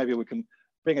 and then maybe we can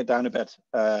bring it down a bit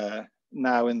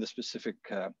now in the specific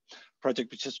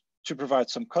project, which is to provide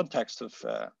some context of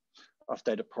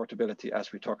data portability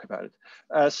as we talk about it.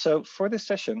 So for this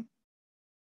session,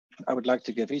 I would like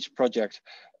to give each project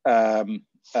 5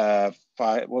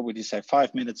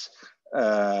 minutes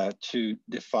to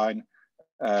define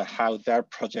how their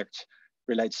project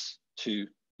relates to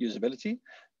usability.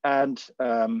 And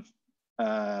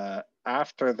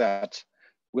after that,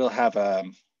 we'll have a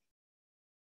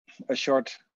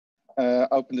short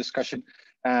open discussion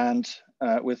and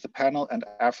with the panel. And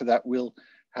after that, we'll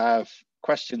have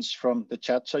questions from the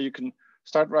chat. So you can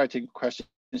start writing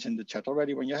questions in the chat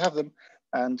already when you have them.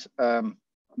 And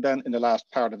then in the last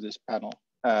part of this panel,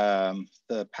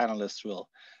 the panelists will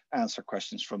answer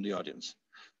questions from the audience.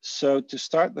 So to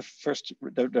start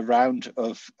the round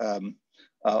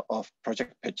of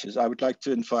project pitches, I would like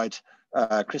to invite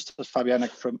Christoph Fabianek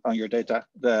from On Your Data,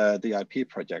 the IP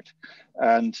project.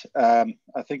 And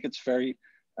I think it's very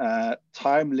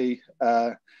timely.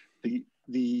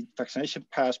 The vaccination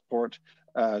passport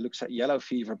looks at yellow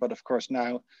fever, but of course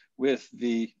now with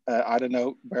the, I don't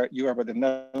know where you are, but in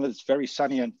Netherlands, it's very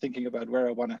sunny and thinking about where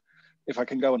I want to, if I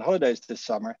can go on holidays this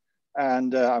summer.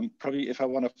 And I'm probably, if I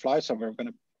want to fly somewhere, I'm going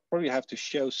to probably have to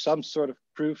show some sort of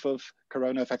proof of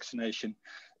corona vaccination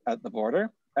at the border.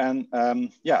 And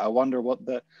yeah, I wonder what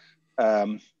the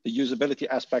usability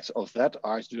aspects of that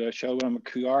are. Do I show them a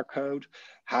QR code?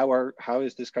 How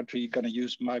is this country going to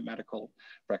use my medical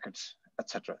records,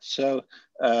 etc.? So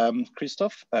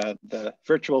Christoph, the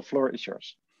virtual floor is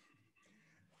yours.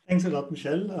 Thanks a lot,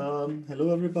 Michel.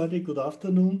 Hello, everybody. Good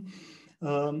afternoon.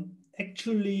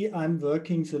 Actually, I'm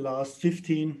working the last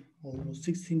 15, almost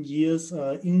 16 years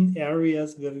in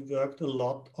areas where we worked a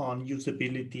lot on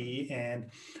usability and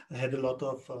I had a lot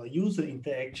of user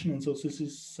interaction. And so this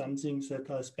is something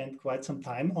that I spent quite some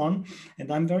time on.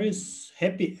 And I'm very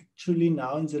happy actually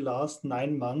now in the last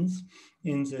 9 months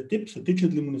in the DIPS, the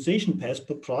Digital Immunization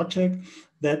Passport project,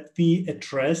 that we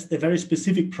addressed a very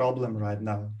specific problem right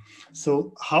now.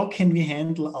 So how can we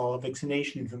handle our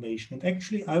vaccination information? And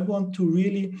actually, I want to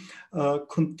really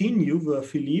continue where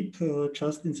Philippe,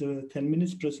 just in the 10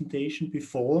 minutes presentation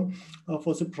before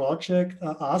for the project,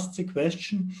 asked the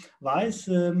question, why is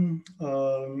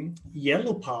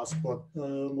yellow passport,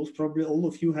 most probably all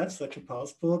of you have such a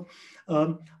passport,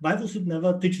 why was it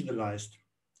never digitalized?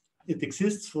 It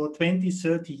exists for 20,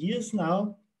 30 years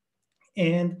now.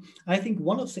 And I think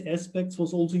one of the aspects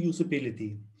was also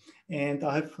usability. And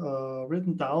I've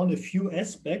written down a few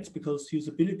aspects because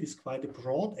usability is quite a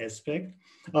broad aspect,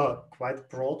 quite a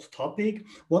broad topic.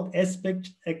 What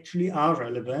aspects actually are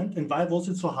relevant and why was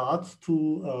it so hard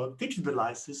to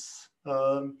digitalize this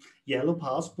yellow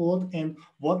passport and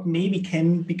what maybe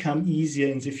can become easier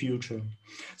in the future?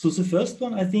 So the first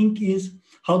one I think is,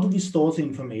 how do we store the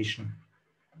information?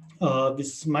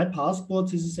 With my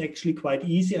passport, this is actually quite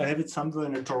easy. I have it somewhere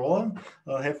in a drawer.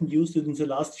 I haven't used it in the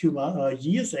last few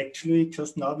years, actually.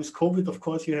 Just now with COVID, of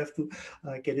course, you have to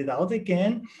get it out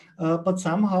again. But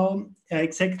somehow I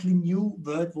exactly knew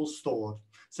where it was stored.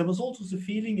 There was also the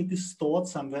feeling it is stored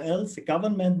somewhere else. The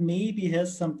government maybe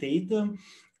has some data.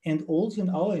 And also in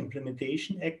our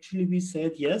implementation, actually, we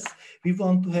said, yes, we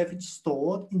want to have it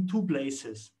stored in 2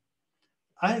 places.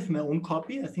 I have my own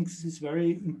copy. I think this is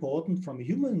very important from a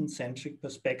human-centric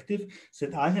perspective,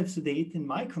 that I have the data in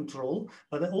my control,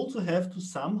 but I also have to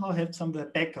somehow have somewhere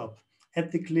backup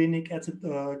at the clinic, at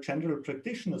the general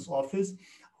practitioner's office,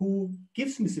 who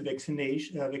gives me the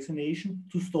vaccination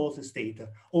to store this data.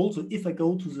 Also, if I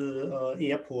go to the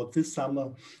airport this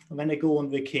summer, when I go on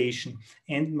vacation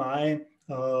and my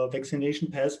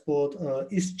vaccination passport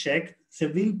is checked,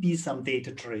 there will be some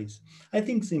data trace. I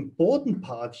think the important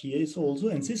part here is also,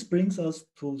 and this brings us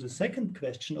to the second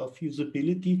question of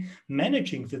usability,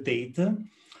 managing the data.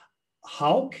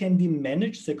 How can we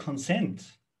manage the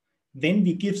consent when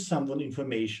we give someone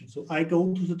information? So I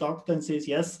go to the doctor and says,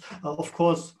 yes, of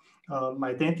course, my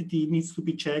identity needs to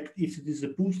be checked. If it is a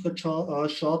booster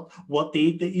shot, what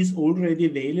data is already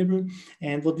available?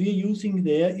 And what we're using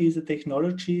there is a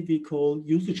technology we call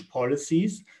usage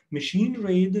policies,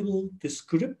 machine-readable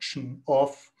description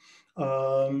of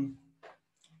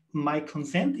my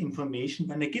consent information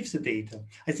when I give the data.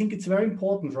 I think it's very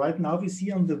important. Right now we see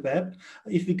on the web,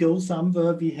 if we go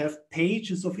somewhere, we have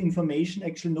pages of information.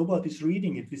 Actually, nobody's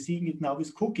reading it. We're seeing it now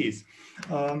with cookies.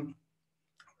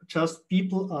 Just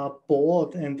people are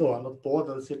bored and, or not bored,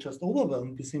 they're just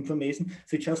overwhelmed with information.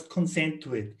 They just consent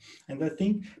to it. And I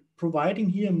think providing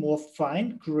here more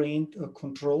fine-grained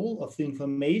control of the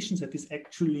information that is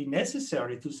actually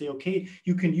necessary to say, okay,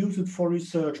 you can use it for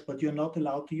research, but you're not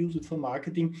allowed to use it for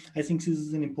marketing. I think this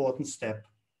is an important step.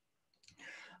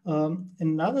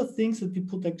 Another thing that we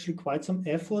put actually quite some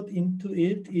effort into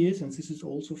it is, and this is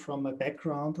also from my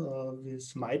background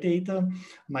with my data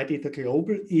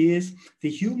global, is the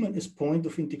human as point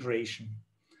of integration.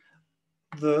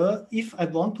 If I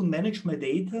want to manage my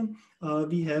data,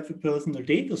 we have a personal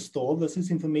data store where this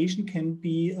information can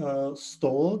be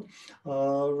stored.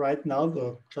 Right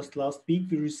now, just last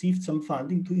week, we received some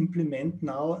funding to implement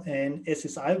now an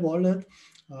SSI wallet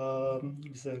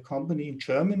with a company in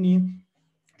Germany,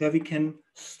 where we can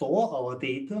store our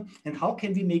data. And how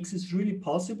can we make this really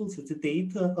possible that the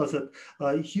data, or that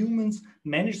humans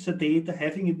manage the data,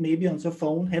 having it maybe on their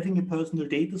phone, having a personal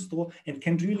data store, and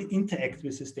can really interact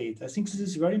with this data. I think this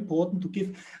is very important to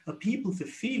give people the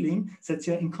feeling that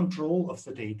they're in control of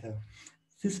the data.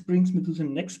 This brings me to the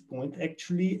next point,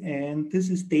 actually, and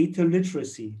this is data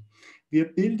literacy. We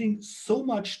are building so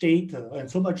much data and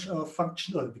so much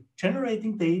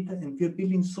generating data, and we are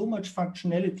building so much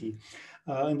functionality.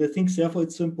 And I think, therefore,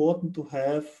 it's so important to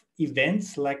have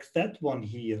events like that one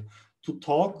here, to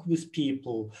talk with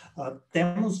people,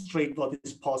 demonstrate what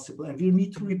is possible, and we'll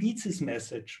need to repeat this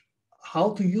message.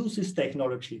 How to use this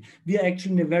technology. We are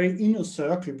actually in a very inner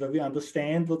circle where we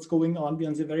understand what's going on. We're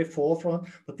on the very forefront,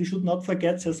 but we should not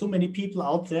forget there are so many people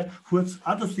out there who have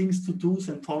other things to do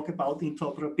than talk about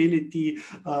interoperability,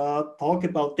 talk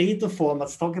about data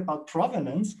formats, talk about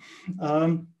provenance.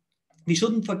 We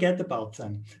shouldn't forget about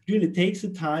them. Really take the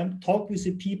time, talk with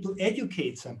the people,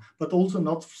 educate them, but also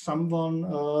not someone,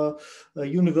 a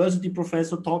university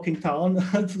professor talking down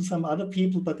to some other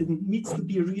people, but it needs to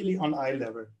be really on eye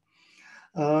level.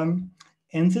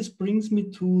 And this brings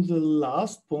me to the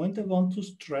last point I want to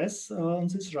stress on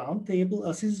this roundtable.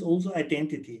 This is also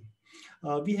identity.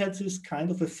 We had this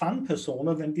kind of a fun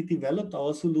persona when we developed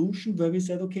our solution, where we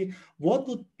said, okay, what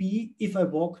would be if I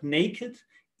walk naked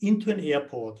into an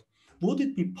airport? Would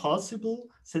it be possible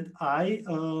that I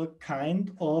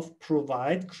kind of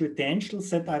provide credentials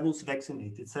that I was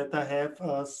vaccinated, that I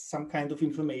have some kind of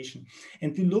information?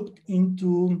 And we looked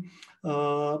into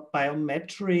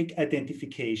biometric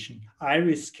identification,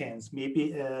 iris scans,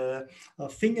 maybe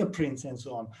fingerprints and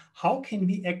so on. How can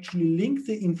we actually link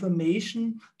the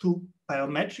information to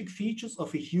biometric features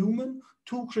of a human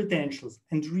to credentials,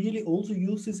 and really also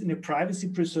use this in a privacy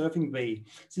preserving way?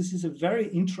 This is a very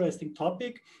interesting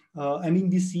topic. I mean,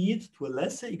 we see it to a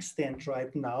lesser extent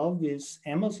right now with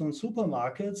Amazon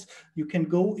supermarkets. You can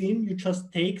go in, you just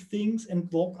take things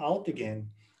and walk out again.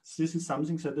 This is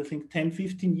something that I think 10,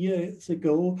 15 years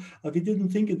ago, we didn't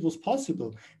think it was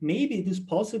possible. Maybe it is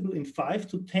possible in 5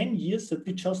 to 10 years that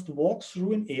we just walk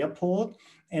through an airport,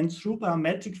 and through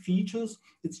biometric features,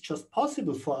 it's just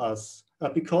possible for us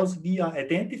because we are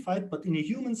identified, but in a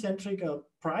human-centric,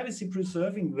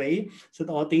 privacy-preserving way,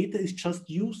 that our data is just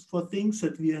used for things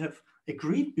that we have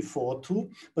agreed before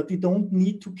to, but we don't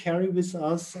need to carry with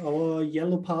us our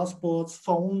yellow passports,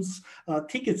 phones,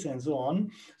 tickets, and so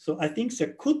on. So I think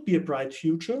there could be a bright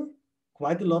future,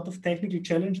 quite a lot of technical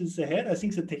challenges ahead. I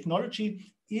think the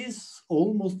technology is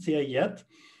almost there yet,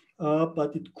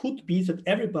 but it could be that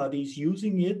everybody is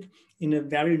using it in a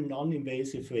very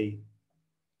non-invasive way.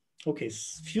 Okay,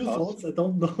 few thoughts. I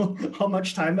don't know how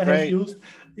much time I have used.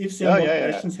 If there are more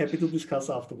questions, happy to discuss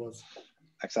afterwards.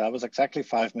 Excellent. That was exactly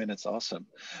 5 minutes. Awesome.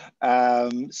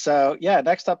 So yeah,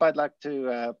 next up, I'd like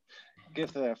to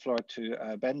give the floor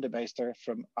to Ben de Meester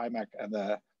from IMAC and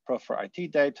the Prof for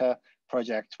IT Data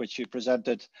project, which you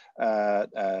presented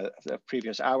the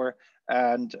previous hour.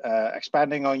 And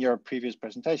expanding on your previous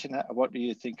presentation, what do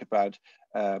you think about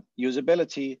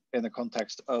usability in the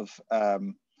context of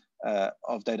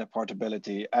data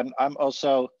portability? And I'm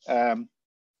also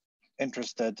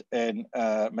interested in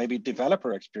maybe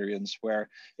developer experience, where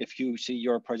if you see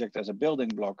your project as a building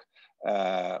block,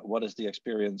 what is the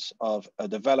experience of a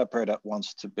developer that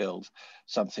wants to build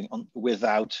something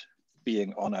without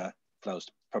being on a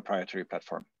closed proprietary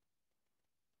platform?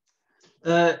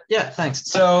 Yeah, thanks.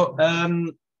 So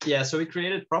yeah, so we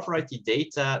created proper IT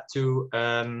data to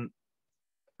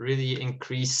really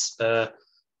increase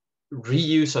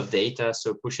reuse of data,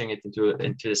 so pushing it into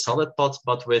the solid pot,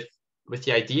 but with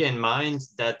the idea in mind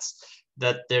that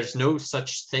there's no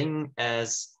such thing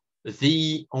as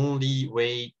the only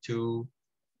way to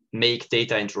make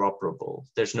data interoperable.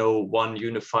 There's no one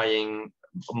unifying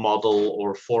model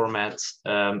or format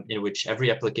in which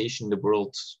every application in the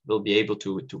world will be able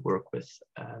to work with.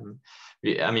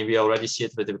 I mean, we already see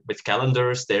it with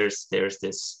calendars. There's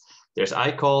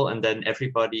iCall, and then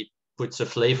everybody puts a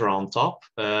flavor on top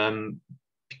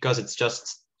because it's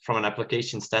just, from an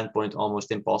application standpoint,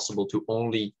 almost impossible to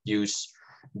only use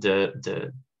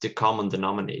the common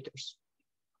denominators.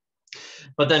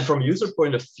 But then from user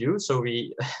point of view, so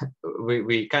we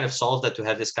kind of solved that to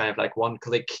have this kind of like one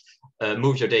click,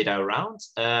 move your data around,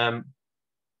 and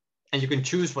you can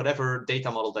choose whatever data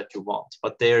model that you want.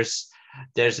 But there's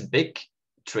a big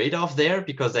trade-off there,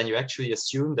 because then you actually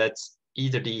assume that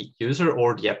either the user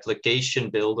or the application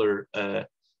builder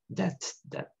that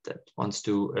wants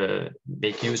to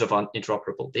make use of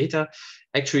interoperable data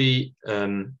actually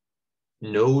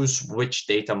knows which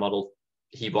data model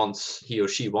he or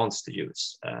she wants to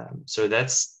use. So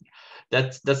that's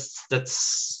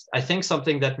I think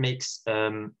something that makes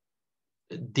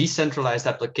decentralized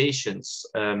applications,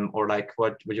 or like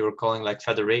what you were calling like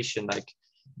federation, like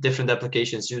different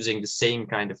applications using the same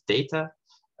kind of data,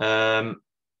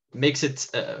 makes it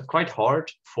quite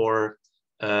hard for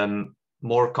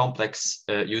more complex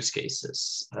use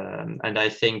cases. And I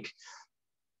think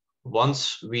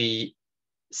once we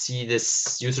see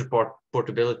this user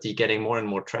portability getting more and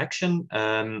more traction,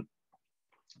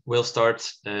 we'll start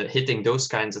hitting those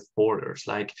kinds of borders.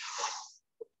 Like,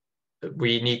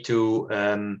 we need to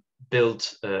build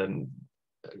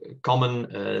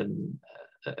common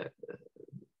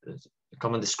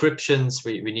descriptions.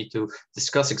 We need to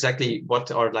discuss exactly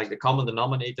what are like the common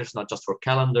denominators, not just for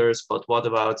calendars, but what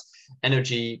about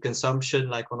energy consumption,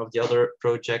 like one of the other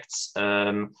projects?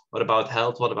 What about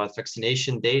health? What about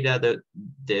vaccination data?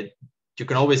 That you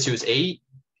can always use a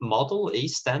model, a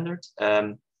standard,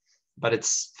 but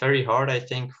it's very hard, I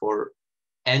think, for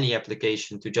any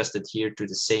application to just adhere to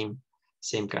the same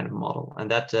kind of model, and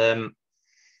that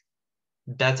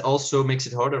also makes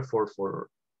it harder for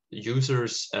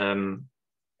users,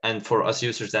 and for us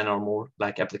users then are more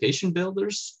like application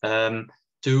builders,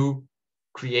 to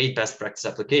create best practice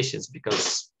applications,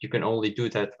 because you can only do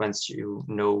that once you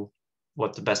know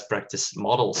what the best practice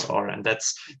models are. And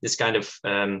that's this kind of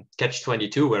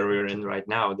catch-22 where we're in right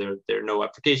now. There are no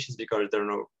applications because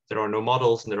there are no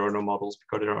models, and there are no models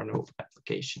because there are no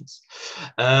applications.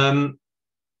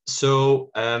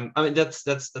 So I mean, that's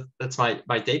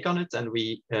my take on it, and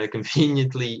we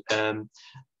conveniently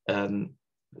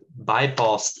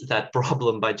bypassed that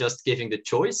problem by just giving the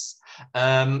choice,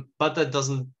 but that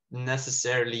doesn't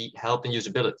necessarily help in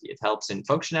usability. It helps in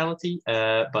functionality,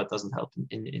 but doesn't help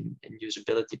in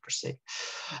usability per se.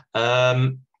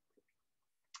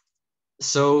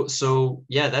 So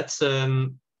yeah, that's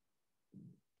a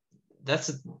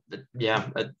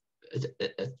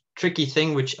tricky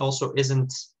thing, which also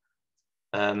isn't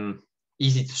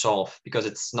easy to solve, because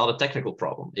it's not a technical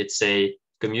problem. It's a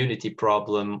community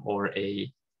problem, or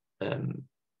a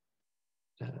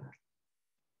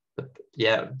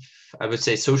I would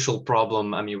say social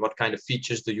problem. I mean, what kind of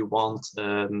features do you want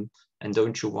and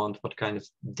don't you want? What kind of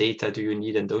data do you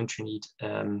need and don't you need?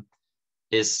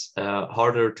 Is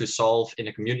harder to solve in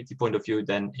a community point of view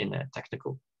than in a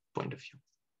technical point of view.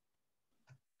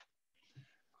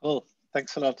 Cool,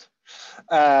 thanks a lot.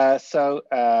 So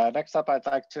next up, I'd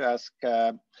like to ask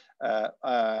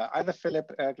either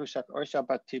Philip Gluszak or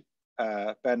Jean-Baptiste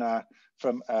Bena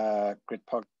from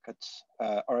Gridpocket's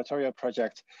Oratorio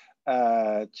project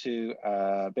to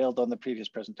build on the previous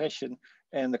presentation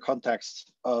in the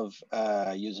context of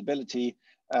usability.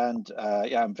 And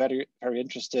yeah, I'm very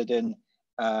interested in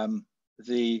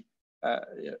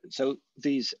so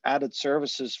these added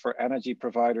services for energy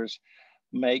providers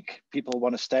make people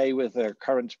want to stay with their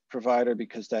current provider,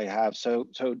 because they have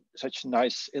such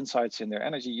nice insights in their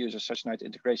energy users, such nice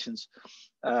integrations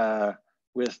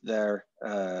with their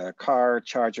car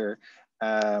charger.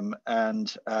 So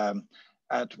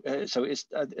I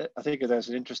think there's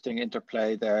an interesting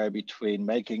interplay there between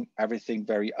making everything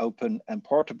very open and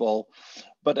portable,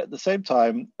 but at the same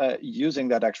time, using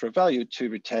that extra value to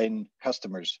retain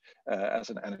customers as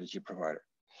an energy provider.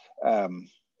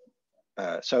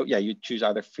 So yeah, you choose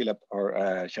either Philip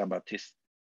or Jean-Baptiste.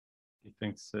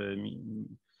 Thanks,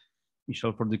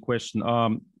 Michel, for the question.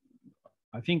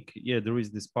 I think, yeah, there is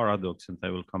this paradox, and I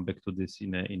will come back to this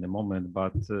in a moment,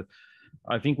 but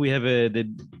I think we have the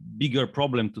bigger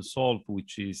problem to solve,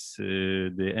 which is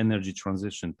the energy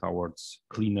transition towards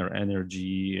cleaner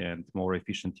energy and more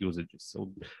efficient usages.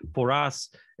 So for us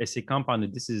as a company,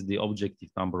 this is the objective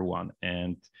number one.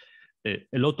 And a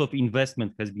lot of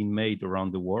investment has been made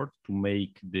around the world to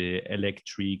make the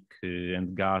electric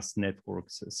and gas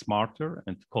networks smarter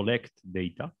and collect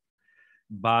data.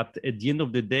 But at the end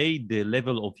of the day, the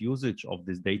level of usage of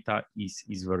this data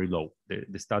is very low.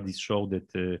 The studies show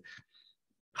that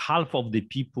half of the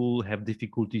people have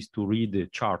difficulties to read the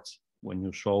charts when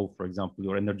you show, for example,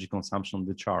 your energy consumption on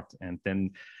the chart. And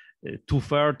then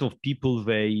 2/3 of people,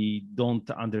 they don't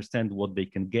understand what they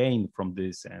can gain from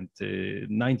this. And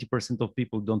 90% of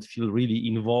people don't feel really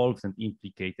involved and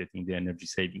implicated in the energy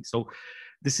savings. So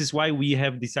this is why we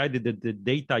have decided that the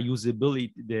data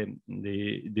usability,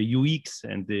 the UX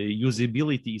and the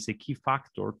usability is a key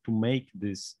factor to make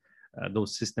this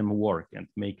those systems work and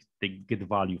they get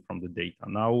value from the data.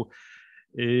 Now,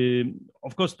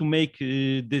 of course, to make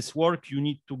this work, you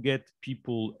need to get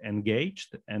people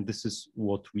engaged, and this is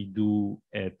what we do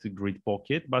at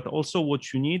Gridpocket. But also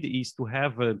what you need is to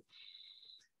have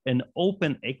an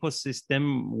open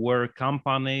ecosystem where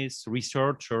companies,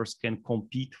 researchers can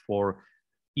compete for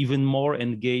even more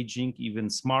engaging, even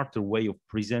smarter way of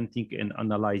presenting and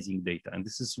analyzing data. And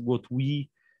this is what we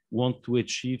want to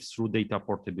achieve through data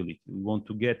portability. We want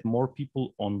to get more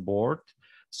people on board,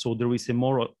 so there is a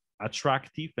more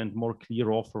attractive and more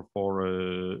clear offer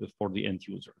for the end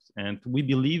users. And we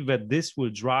believe that this will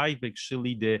drive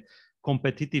actually the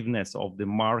competitiveness of the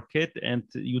market, and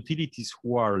utilities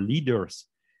who are leaders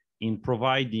in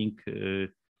providing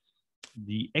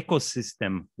the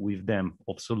ecosystem with them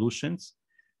of solutions,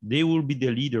 they will be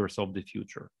the leaders of the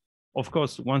future. Of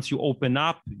course, once you open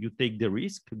up, you take the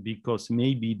risk, because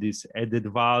maybe this added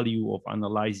value of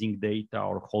analyzing data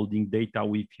or holding data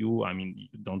with you, I mean,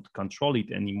 you don't control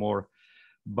it anymore.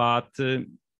 But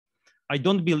I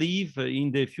don't believe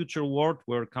in the future world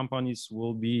where companies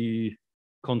will be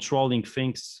controlling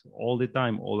things all the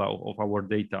time, all of our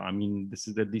data. I mean, this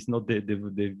is at least not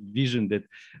the vision that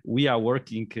we are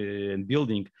working and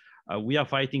building. We are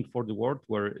fighting for the world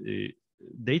where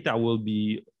data will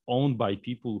be owned by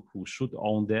people who should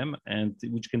own them, and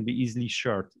which can be easily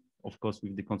shared, of course,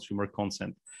 with the consumer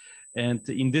consent. And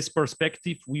in this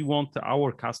perspective, we want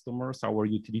our customers, our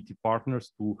utility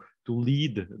partners to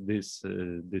lead this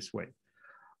way.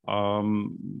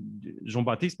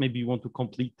 Jean-Baptiste, maybe you want to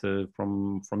complete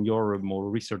from your more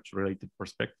research-related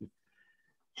perspective.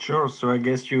 Sure. So I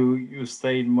guess you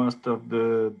said most of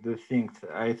the things.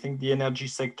 I think the energy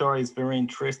sector is very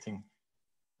interesting.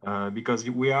 Because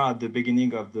we are at the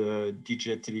beginning of the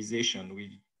digitalization.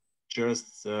 We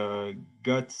just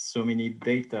got so many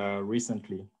data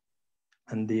recently.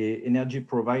 And the energy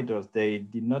providers, they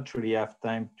did not really have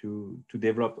time to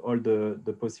develop all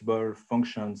the possible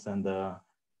functions and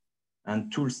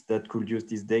tools that could use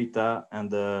this data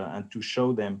and to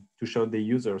show the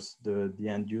users, the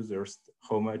end users,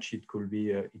 how much it could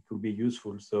be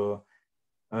useful. So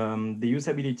the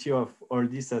usability of all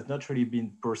this has not really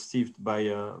been perceived by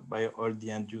all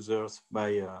the end users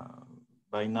by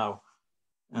now,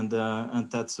 and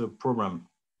that's a problem.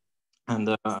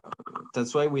 And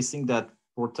that's why we think that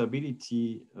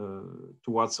portability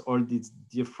towards all these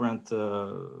different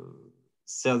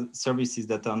services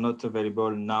that are not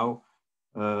available now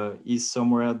is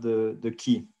somewhere the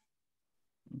key.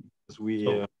 Because we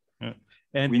know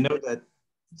that.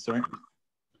 Sorry.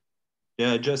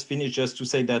 Yeah, I just finished just to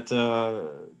say that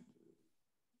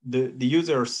the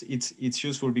users, it's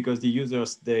useful because the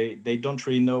users, they don't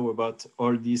really know about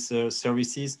all these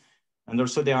services. And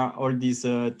also there are all these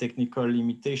technical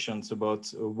limitations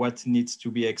about what needs to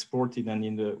be exported and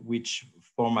in which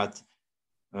format.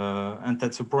 And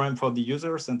that's a problem for the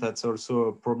users, and that's also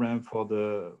a problem for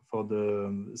the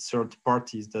third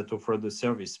parties that offer the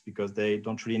service, because they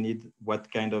don't really need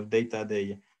what kind of data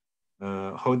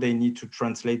how they need to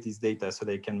translate this data so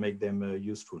they can make them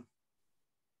useful.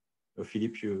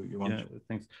 Philippe, you want to?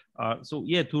 Thanks. So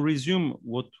yeah, to resume,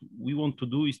 what we want to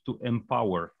do is to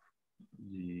empower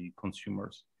the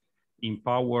consumers.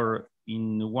 Empower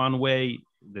in one way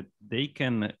that they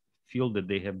can feel that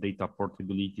they have data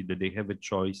portability, that they have a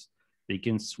choice, they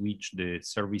can switch the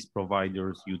service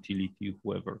providers, utility,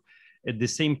 whoever. At the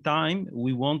same time,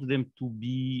 we want them to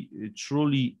be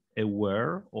truly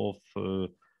aware of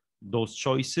those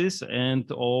choices and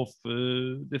of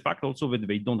the fact also that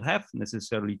they don't have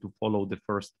necessarily to follow the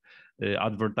first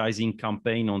advertising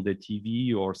campaign on the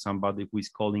TV or somebody who is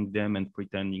calling them and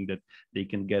pretending that they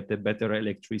can get a better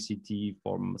electricity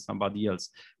from somebody else.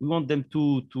 We want them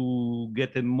to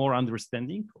get a more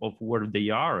understanding of where they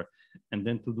are and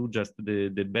then to do just the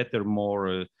better,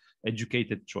 more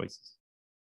educated choices.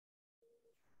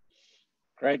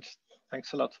 Great.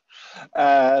 Thanks a lot.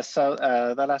 So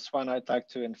the last one, I'd like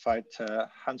to invite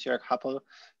Hans-Jörg Happel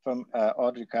from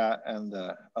Audrica and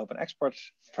the Open Export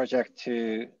project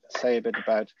to say a bit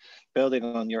about building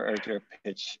on your earlier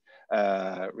pitch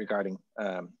regarding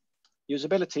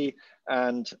usability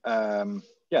and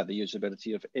yeah, the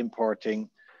usability of importing,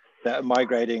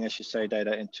 migrating, as you say,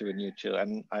 data into a new tool.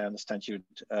 And I understand you'd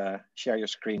share your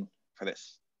screen for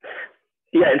this.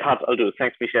 Yeah, in part I'll do.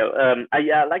 Thanks, Michel.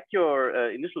 I like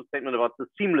your initial statement about the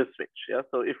seamless switch. Yeah,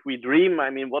 so if we dream, I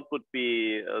mean, what would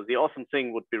be the awesome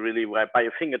thing would be really by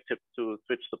your fingertips to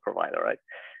switch the provider, right?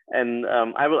 And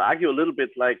I will argue a little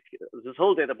bit like this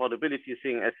whole data portability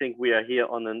thing. I think we are here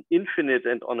on an infinite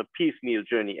and on a piecemeal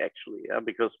journey, actually,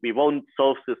 because we won't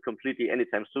solve this completely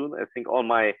anytime soon. I think all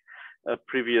my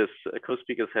previous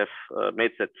co-speakers have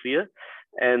made that clear.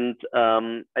 And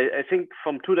I think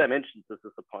from two dimensions, this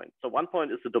is the point. So one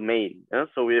point is the domain. Yeah?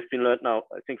 So we have been learned now,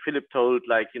 I think Philip told,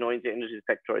 like, you know, in the energy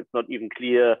sector, it's not even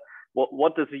clear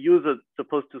what does the user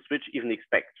supposed to switch even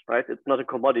expect, right? It's not a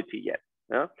commodity yet.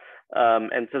 Yeah?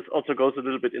 And this also goes a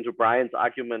little bit into Brian's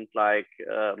argument, like,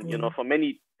 you know, for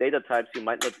many data types, you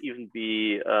might not even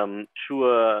be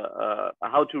sure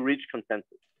how to reach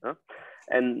consensus. Yeah?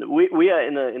 And we are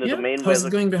in a domain where how's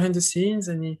it going behind the scenes?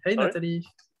 I mean, hey, sorry? Natalie.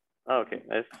 Oh, okay,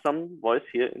 there's some voice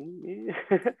here in me.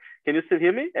 Can you still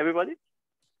hear me, everybody?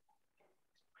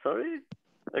 Sorry?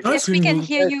 Okay. Yes, we can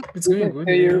hear you. It's going good.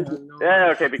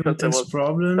 Yeah, okay, because there was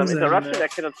problems some interruption. I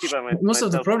cannot see by most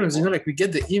of the problems, anymore. you know, like we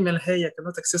get the email, hey, I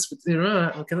cannot access with, you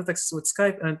know, I cannot access with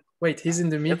Skype, and wait, he's in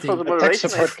the meeting. For the moderation,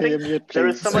 I think there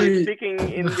is somebody speaking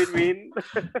in between.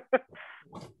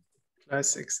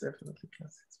 Classics, definitely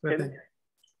classics.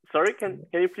 Sorry, can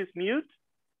you please mute?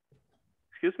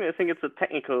 Excuse me, I think it's a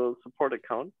technical support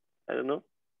account. I don't know.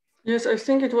 Yes, I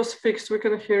think it was fixed. We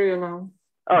can hear you now.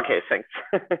 Okay, thanks.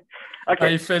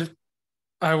 Okay.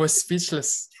 I was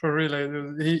speechless for real.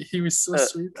 He was so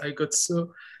sweet. I got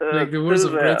so like the words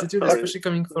of gratitude, especially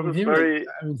coming from him. Like,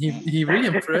 I mean, he really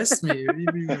impressed me.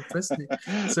 Really impressed me.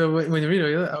 So when you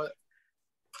really,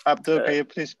 Abdul, can you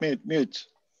please mute?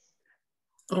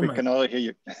 Oh we can all hear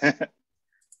you.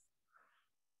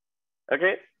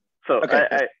 Okay, so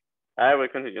okay. I will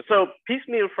continue. So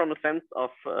piecemeal from a sense of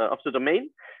the domain,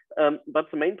 but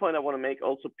the main point I want to make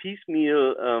also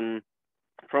piecemeal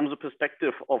from the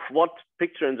perspective of what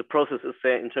picture in the process is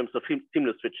there in terms of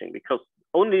seamless switching, because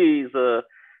only the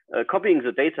copying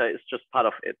the data is just part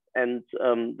of it. And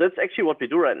that's actually what we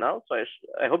do right now. So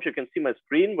I hope you can see my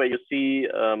screen where you see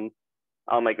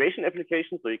our migration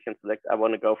application. So you can select, I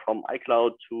want to go from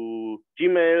iCloud to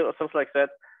Gmail or something like that.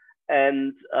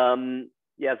 And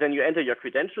yeah, then you enter your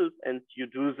credentials and you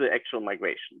do the actual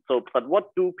migration. So, but what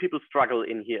do people struggle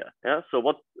in here? Yeah. So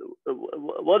what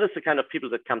is the kind of people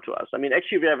that come to us? I mean,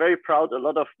 actually, we are very proud. A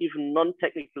lot of even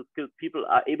non-technical skilled people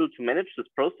are able to manage this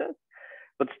process.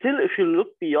 But still, if you look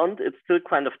beyond, it's still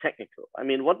kind of technical. I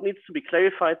mean, what needs to be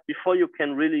clarified before you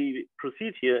can really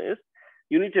proceed here is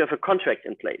you need to have a contract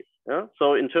in place. Yeah?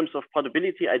 So in terms of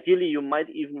portability, ideally, you might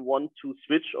even want to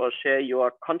switch or share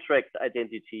your contract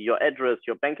identity, your address,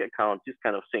 your bank account, these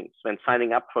kind of things when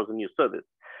signing up for the new service.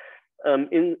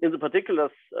 In the particular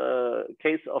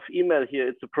case of email here,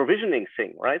 it's a provisioning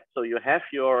thing, right? So you have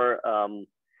your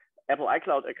Apple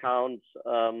iCloud account,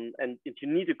 and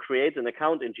you need to create an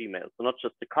account in Gmail. So not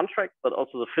just the contract, but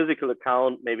also the physical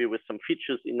account, maybe with some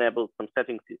features enabled, some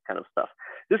settings, these kind of stuff.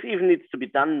 This even needs to be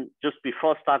done just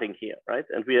before starting here, right?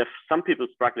 And we have some people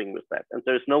struggling with that. And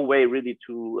there's no way really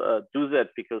to do that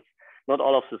because not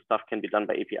all of this stuff can be done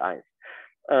by APIs.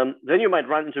 Then you might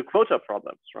run into quota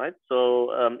problems, right?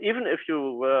 So even if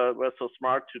you were so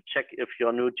smart to check if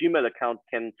your new Gmail account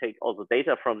can take all the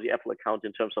data from the Apple account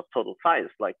in terms of total size,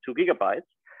 like 2 gigabytes,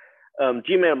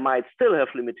 Gmail might still have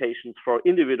limitations for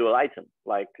individual items.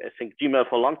 Like I think Gmail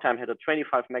for a long time had a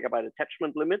 25 megabyte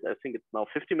attachment limit. I think it's now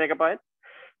 50 megabytes.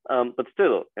 But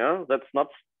still, yeah, that's not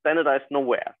standardized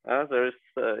nowhere. There is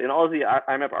in all the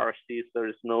IMAP RFCs, there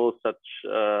is no such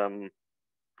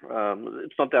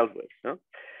it's not dealt with. Yeah?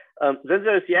 Then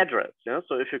there's the address.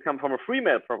 So if you come from a free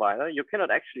mail provider, you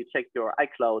cannot actually take your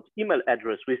iCloud email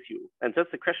address with you. And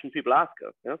that's the question people ask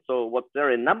us. So what's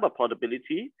there in number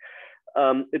portability?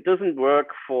 It doesn't work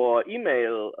for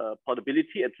email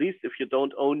portability, at least if you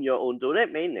don't own your own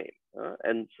domain name.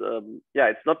 Yeah,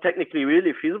 it's not technically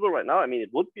really feasible right now. I mean, it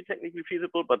would be technically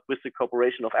feasible, but with the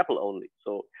cooperation of Apple only.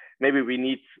 So maybe we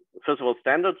need, first of all,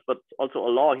 standards, but also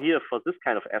a law here for this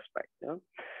kind of aspect.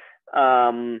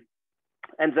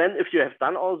 And then if you have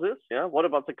done all this, what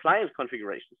about the client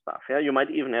configuration stuff? You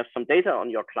might even have some data on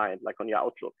your client, like on your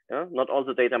Outlook. Not all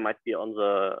the data might be on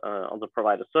the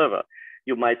provider server.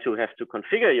 You might have to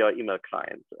configure your email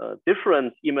client.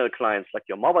 Different email clients, like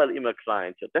your mobile email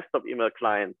client, your desktop email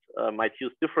client, might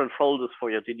use different folders for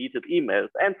your deleted emails,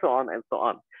 and so on and so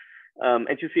on.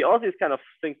 And you see all these kind of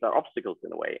things are obstacles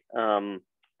in a way.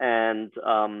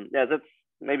 Yeah, that's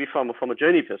maybe from a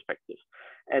journey perspective.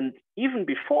 And even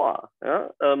before,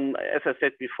 as I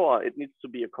said before, it needs to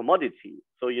be a commodity.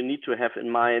 So you need to have in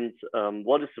mind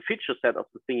what is the feature set of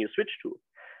the thing you switch to.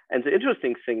 And the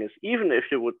interesting thing is, even if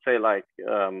you would say like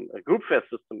a group fare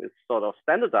system is sort of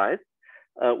standardized,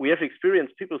 we have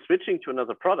experienced people switching to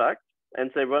another product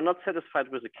and they were not satisfied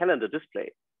with the calendar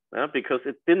display because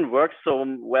it didn't work so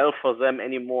well for them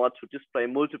anymore to display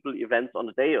multiple events on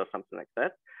a day or something like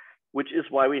that, which is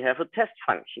why we have a test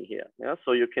function here.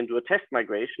 So you can do a test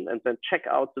migration and then check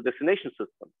out the destination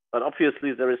system. But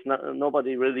obviously there is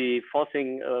nobody really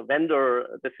forcing a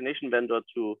destination vendor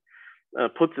to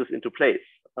put this into place.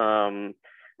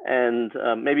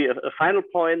 Maybe a final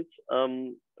point,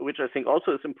 which I think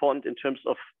also is important in terms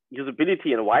of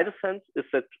usability in a wider sense, is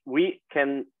that we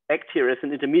can act here as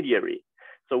an intermediary.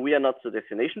 So we are not the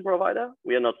destination provider,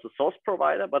 we are not the source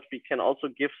provider, but we can also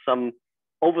give some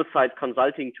oversight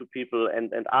consulting to people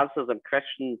and answer them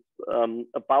questions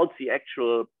about the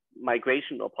actual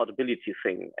migration or portability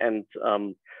thing. And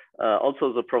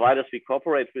also the providers we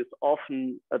cooperate with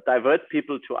often divert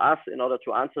people to us in order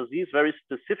to answer these very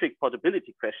specific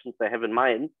portability questions they have in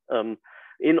mind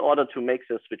in order to make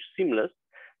the switch seamless.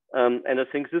 And I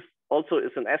think this also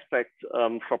is an aspect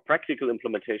for practical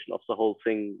implementation of the whole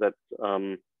thing that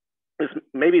is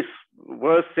maybe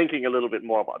worth thinking a little bit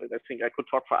more about it. I think I could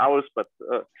talk for hours, but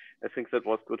I think that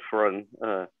was good for an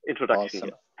introduction.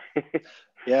 Awesome.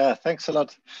 Yeah, thanks a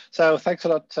lot. So thanks a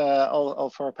lot, all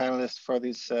four panelists for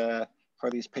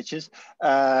these pitches.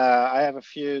 I have a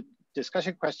few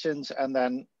discussion questions, and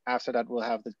then after that we'll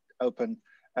have the open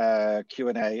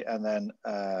Q&A, and then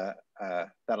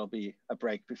that'll be a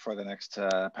break before the next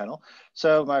panel.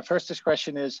 So my first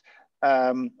question is,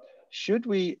 should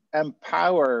we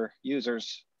empower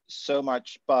users so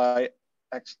much by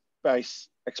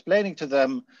explaining to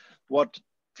them what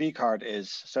vCard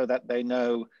is, so that they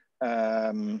know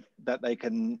that they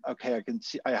can, okay, I can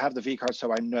see I have the vCard,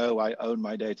 so I know I own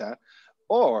my data?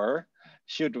 Or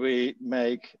should we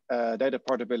make data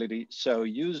portability so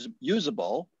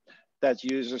usable that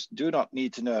users do not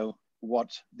need to know what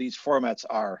these formats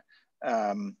are?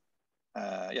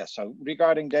 Yeah, so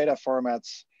regarding data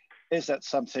formats, is that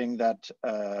something that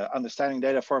understanding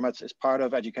data formats is part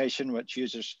of education, which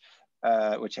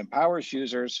empowers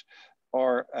users,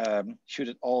 or should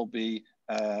it all be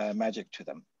magic to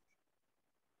them?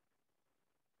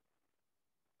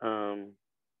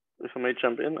 If I may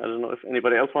jump in, I don't know if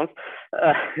anybody else wants.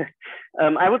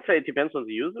 I would say it depends on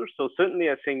the user. So certainly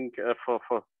I think for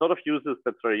sort of users,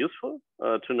 that's very useful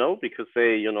to know, because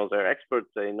they're experts,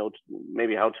 they know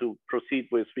maybe how to proceed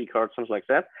with vCard, something like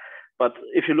that. But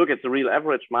if you look at the real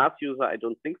average mass user, I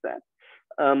don't think that.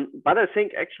 But I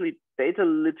think actually data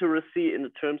literacy in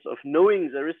the terms of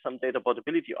knowing there is some data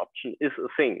portability option is a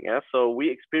thing. So we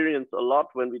experience a lot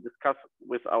when we discuss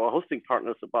with our hosting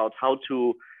partners about how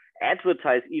to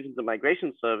advertise even the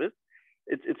migration service.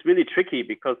 It's really tricky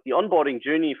because the onboarding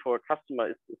journey for a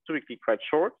customer is typically quite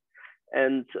short.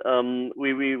 And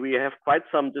we have quite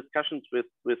some discussions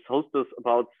with hosters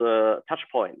about touch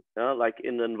points, like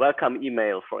in a welcome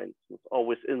email, for instance, or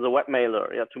within the web mailer,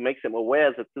 to make them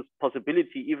aware that this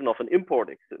possibility even of an import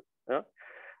exists.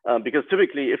 Because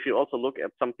typically, if you also look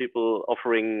at some people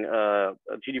offering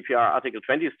GDPR Article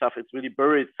 20 stuff, it's really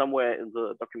buried somewhere in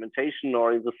the documentation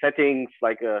or in the settings,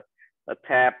 like a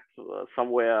tab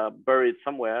somewhere, buried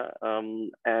somewhere.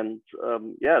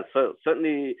 Yeah, so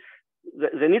certainly,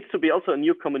 there needs to be also a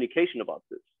new communication about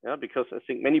this, because I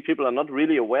think many people are not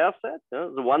really aware of that.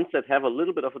 The ones that have a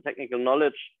little bit of a technical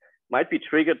knowledge might be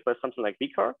triggered by something like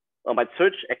vCard, or might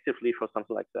search actively for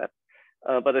something like that.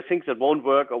 But I think that won't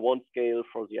work or won't scale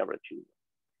for the average user.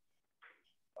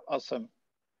 Awesome.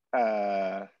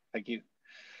 Thank you.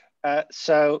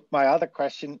 So my other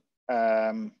question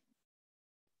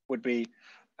would be,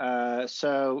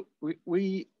 So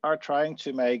we are trying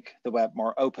to make the web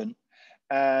more open,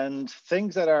 and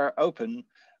things that are open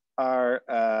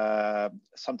are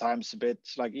sometimes a bit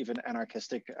like even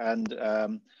anarchistic, and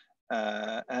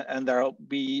there'll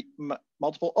be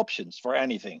multiple options for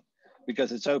anything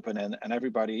because it's open, and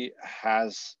everybody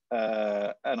has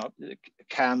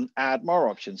can add more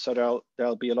options. So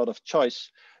there'll be a lot of choice,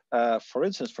 for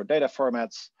instance, for data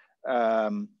formats,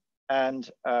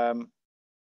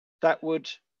 that would,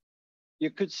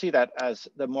 you could see that as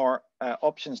the more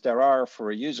options there are for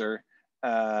a user,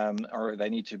 or they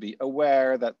need to be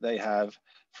aware that they have,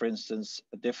 for instance,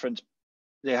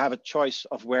 they have a choice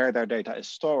of where their data is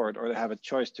stored, or they have a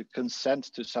choice to consent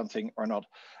to something or not.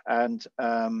 And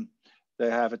they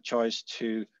have a choice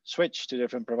to switch to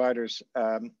different providers,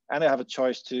 and they have a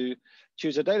choice to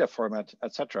choose a data format,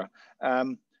 etc.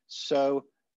 So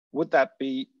would that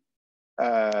be,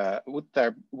 would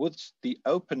the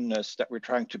openness that we're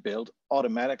trying to build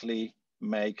automatically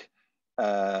make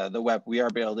the web we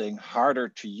are building harder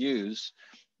to use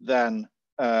than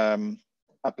a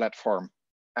platform?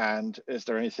 And is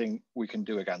there anything we can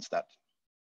do against that?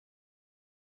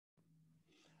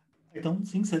 I don't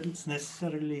think that it's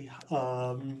necessarily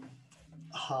harder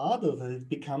that it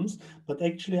becomes, but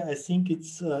actually I think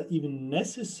it's even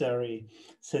necessary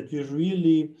that we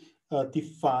really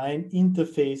define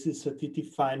interfaces, that we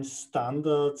define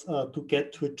standards to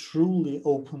get to a truly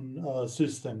open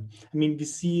system. I mean, we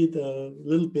see it a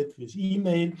little bit with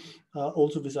email,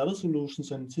 also with other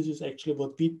solutions, and this is actually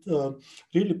what we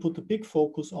really put a big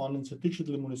focus on in the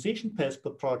Digital Immunization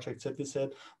Passport project, that we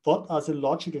said, what are the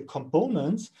logical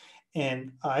components?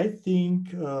 And I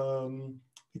think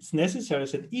it's necessary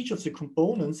that each of the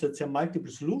components, that there are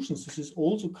multiple solutions. This is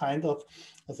also kind of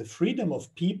the freedom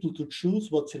of people to choose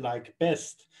what they like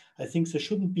best. I think there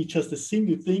shouldn't be just a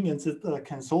single thing and that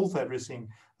can solve everything.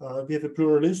 We have a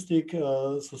pluralistic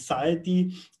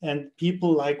society, and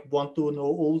people want to know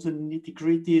all the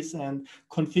nitty-gritties and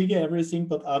configure everything,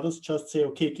 but others just say,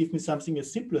 okay, give me something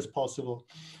as simple as possible.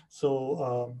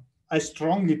 So I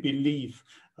strongly believe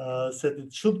that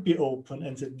it should be open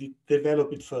and that we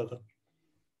develop it further.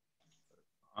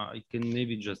 I can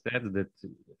maybe just add that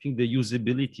I think the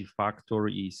usability factor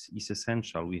is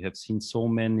essential. We have seen so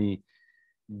many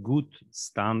good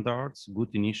standards, good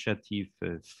initiative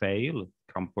fail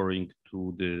comparing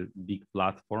to the big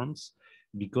platforms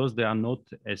because they are not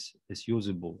as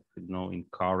usable. You know, in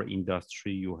car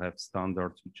industry, you have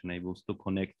standards which enables to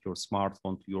connect your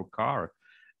smartphone to your car,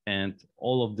 and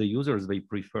all of the users, they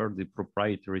prefer the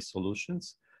proprietary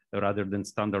solutions rather than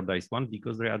standardized one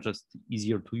because they are just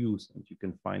easier to use, and you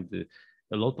can find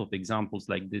a lot of examples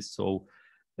like this. So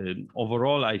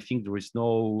overall, I think there is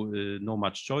no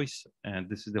much choice, and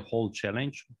this is the whole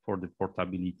challenge for the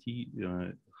portability,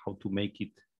 how to make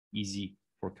it easy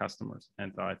for customers.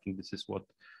 And I think this is what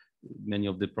many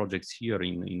of the projects here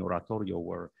in Oratorio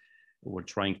were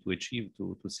trying to achieve,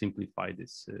 to simplify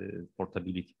this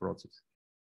portability process.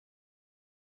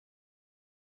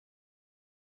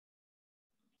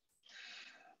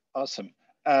 Awesome.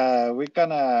 We're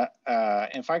gonna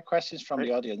invite questions from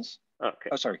the audience. Okay.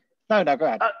 Oh, sorry. No, go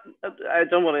ahead. I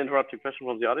don't want to interrupt your question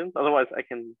from the audience. Otherwise, I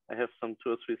have some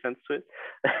 2 or 3 cents to it.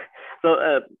 So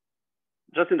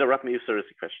just interrupt me if there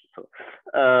is a question. So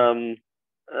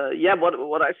yeah,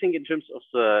 what I think in terms of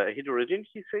the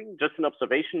heterogeneity thing, just an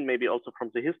observation, maybe also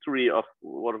from the history of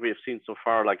what we have seen so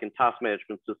far, like in task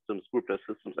management systems, group-based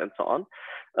systems, and so on.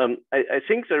 I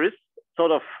think there is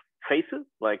sort of phases,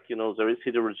 like, you know, there is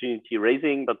heterogeneity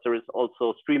raising, but there is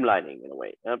also streamlining in a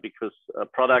way, because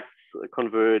products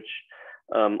converge,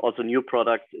 also new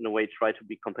products in a way try to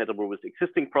be compatible with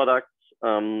existing products,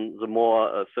 the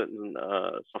more certain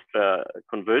software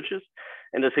converges.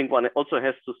 And I think one also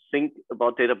has to think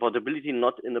about data portability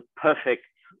not in a perfect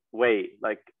way,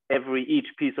 like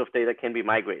each piece of data can be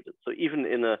migrated. So even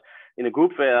in a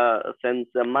groupware sense,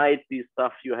 there might be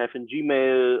stuff you have in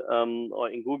Gmail or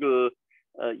in Google,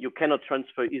 you cannot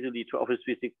transfer easily to Office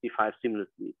 365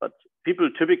 seamlessly. But people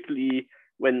typically,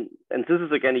 and this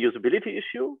is again a usability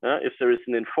issue, if there is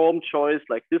an informed choice,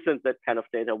 like this and that kind of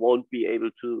data won't be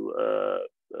able to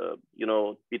you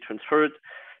know, be transferred,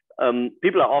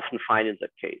 people are often fine in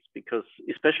that case, because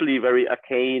especially very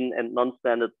arcane and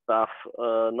non-standard stuff,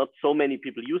 not so many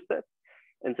people use that.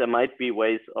 And there might be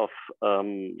ways of,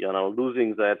 you know,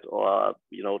 losing that or,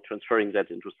 you know, transferring that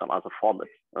into some other format.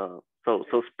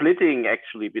 So splitting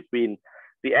actually between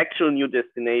the actual new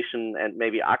destination and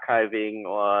maybe archiving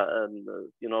or,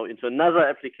 you know, into another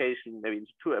application, maybe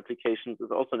into 2 applications,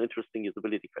 is also an interesting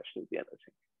usability question at the end, I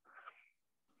think.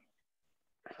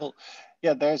 Well,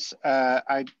 yeah, there's,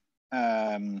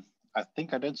 I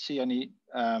think I don't see any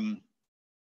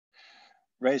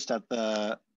raised at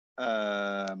the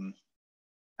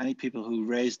any people who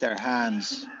raised their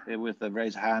hands with the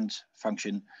raise hand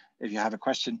function if you have a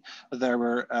question. But there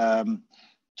were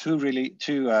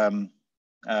two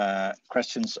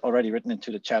questions already written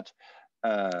into the chat.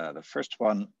 The first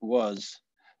one was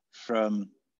from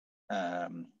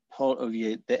Paul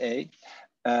Olivier de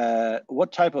A.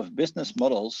 What type of business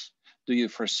models do you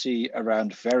foresee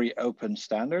around very open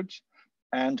standards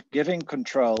and giving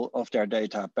control of their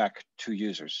data back to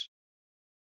users?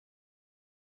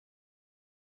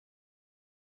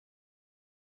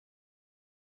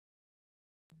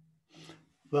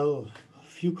 Well, a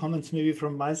few comments maybe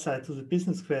from my side to the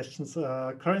business questions.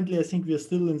 Currently, I think we are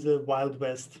still in the Wild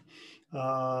West,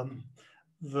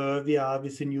 where we are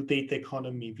with a new data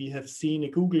economy. We have seen a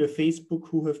Google, a Facebook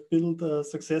who have built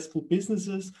successful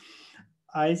businesses.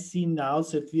 I see now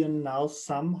that we are now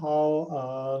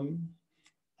somehow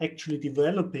actually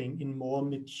developing in more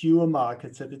mature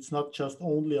markets, that it's not just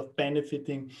only of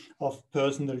benefiting of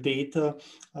personal data,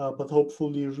 but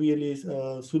hopefully really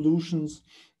solutions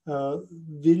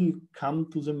will come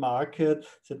to the market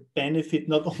that benefit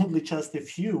not only just a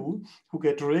few who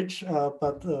get rich,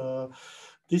 but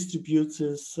distributes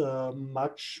this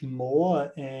much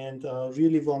more. And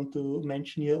really want to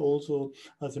mention here also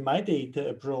the My Data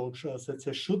approach, that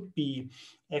there should be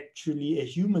actually a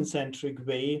human-centric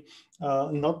way,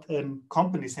 not a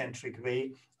company-centric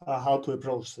way, how to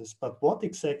approach this. But what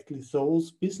exactly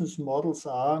those business models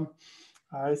are,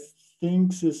 I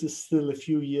think this is still a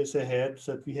few years ahead,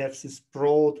 that we have this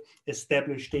broad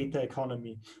established data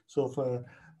economy. So for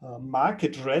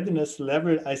market readiness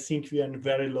level, I think we are in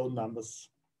very low numbers.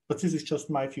 But this is just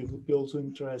my view. Would be also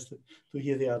interested to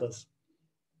hear the others.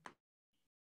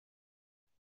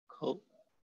 Cool.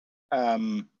 Yeah,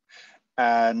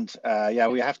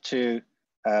 we have to,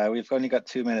 we've only got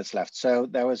 2 minutes left. So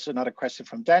there was another question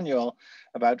from Daniel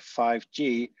about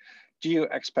 5G. Do you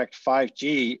expect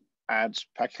 5G and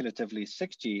speculatively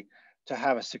 6G to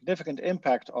have a significant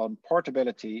impact on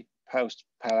portability,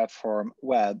 post-platform,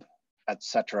 web,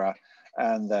 etc.?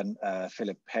 And then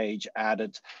Philip Page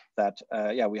added that,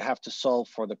 yeah, we have to solve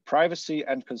for the privacy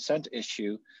and consent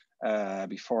issue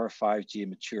before 5G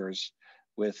matures,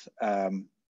 with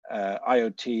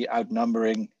IoT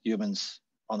outnumbering humans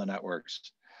on the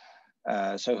networks.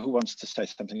 So who wants to say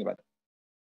something about that?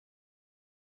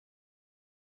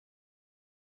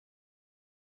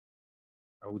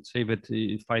 I would say that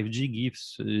 5G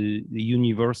gives the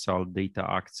universal data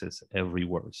access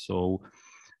everywhere. So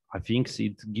I think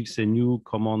it gives a new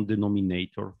common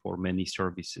denominator for many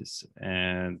services.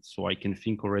 And so I can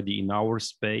think already in our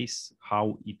space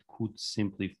how it could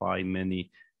simplify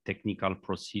many technical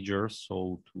procedures,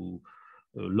 so to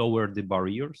lower the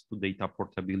barriers to data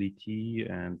portability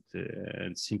and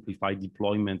simplify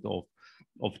deployment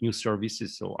of new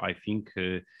services. So I think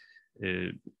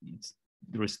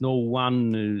there is no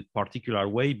one particular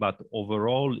way, but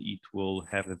overall it will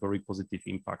have a very positive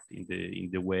impact in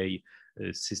the way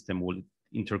system will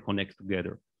interconnect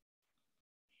together.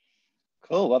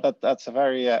 Cool. Well, that's a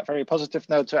very positive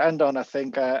note to end on, I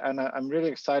think, and I'm really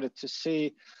excited to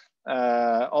see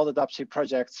all the DAPSI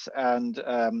projects and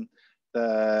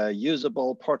the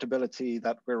usable portability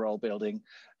that we're all building.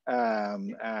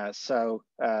 So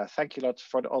thank you a lot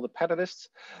for all the panelists.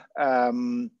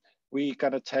 We're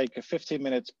going to take a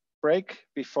 15-minute break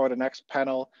before the next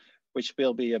panel, which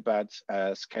will be about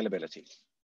scalability.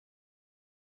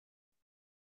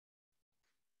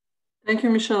 Thank you,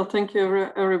 Michel. Thank you,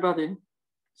 everybody.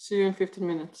 See you in 15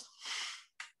 minutes.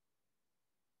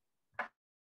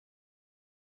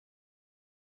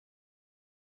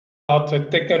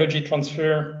 About technology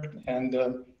transfer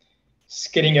and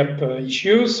scaling up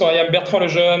issues. So I am Bertrand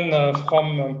Lejeune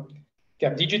from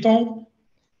Cap Digital.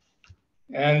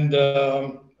 And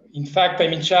in fact,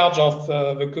 I'm in charge of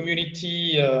the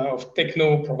community of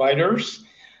techno providers.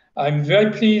 I'm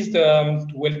very pleased to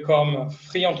welcome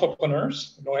 3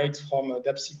 entrepreneurs, laureates from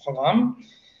DAPSI program.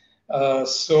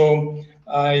 So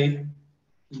I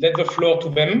let the floor to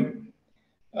them.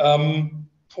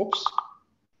 Oops,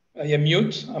 I am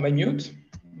mute. Am I mute?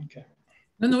 Okay.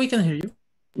 No, we can hear you.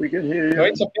 We can hear you. No,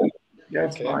 it's okay. Yeah,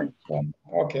 it's fine.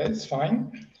 Okay, it's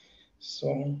fine.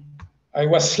 So I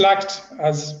was slacked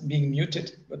as being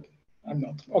muted, but I'm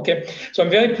not. Okay, so I'm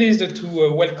very pleased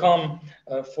to welcome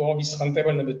for this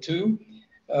roundtable number 2,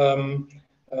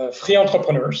 3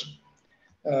 entrepreneurs.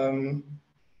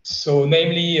 So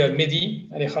namely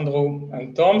Mehdi, Alejandro,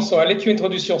 and Tom. So I'll let you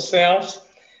introduce yourselves,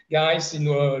 guys, in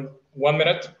 1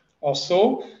 minute or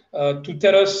so, to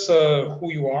tell us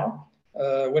who you are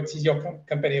What is your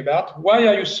company about? Why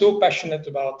are you so passionate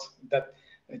about that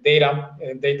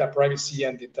data privacy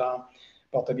and data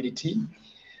portability?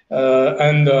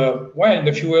 Why, in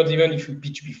a few words, even if you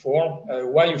pitch before,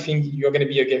 why you think you're going to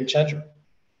be a game changer?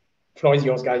 Floor is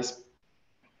yours, guys.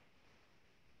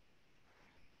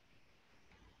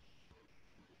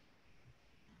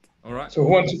 All right. So who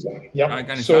wants to start? Yeah. I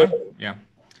can start. Yeah.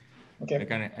 Okay.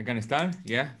 I can start.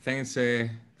 Yeah. Thanks.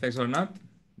 Thanks or not,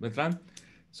 Bertrand.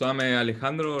 So I'm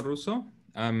Alejandro Russo.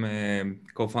 I'm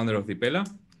co-founder of Dipela,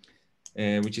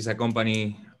 which is a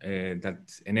company that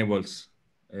enables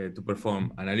to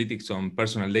perform analytics on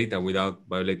personal data without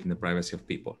violating the privacy of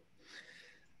people.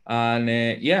 And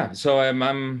yeah, so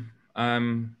I'm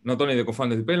not only the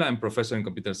co-founder of Dipela, I'm professor in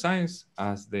computer science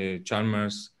at the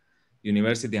Chalmers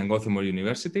University and Gothenburg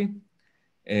University,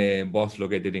 both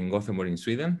located in Gothenburg in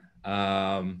Sweden.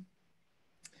 Yeah,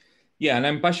 and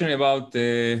I'm passionate about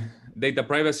data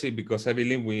privacy because I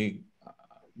believe we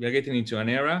are getting into an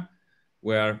era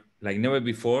where, like never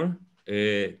before,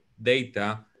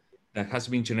 data that has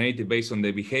been generated based on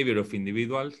the behavior of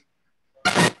individuals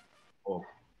or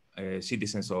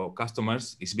citizens or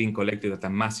customers is being collected at a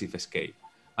massive scale.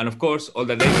 And of course, all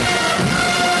the data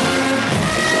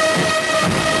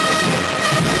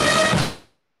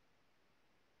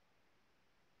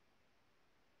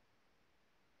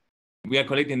we are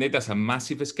collecting data at a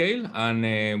massive scale,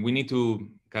 and we need to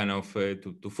kind of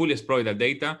to fully exploit that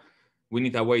data. We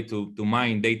need a way to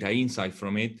mine data insight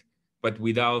from it, but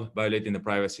without violating the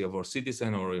privacy of our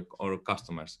citizens or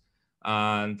customers.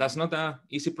 And that's not an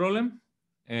easy problem.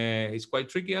 It's quite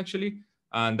tricky actually,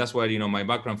 and that's where my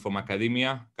background from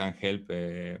academia can help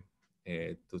to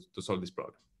solve this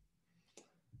problem.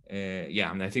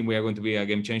 Yeah, and I think we are going to be a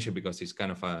game changer because it's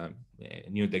kind of a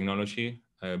new technology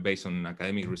based on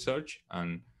academic research,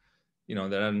 and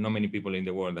there are not many people in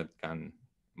the world that can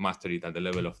master it at the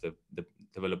level of the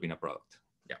developing a product.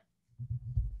 Yeah,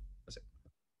 that's it.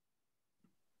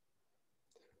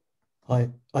 Hi,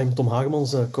 I'm Tom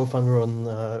Hagemans, co-founder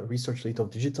and research lead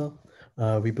of Digita.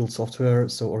 We build software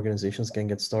so organizations can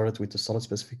get started with the solid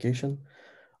specification.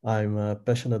 I'm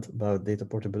passionate about data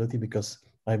portability because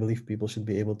I believe people should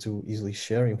be able to easily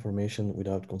share information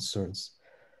without concerns.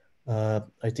 I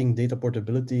think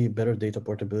better data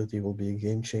portability will be a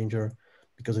game changer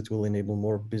because it will enable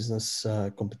more business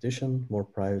competition, more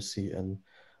privacy, and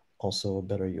also a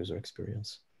better user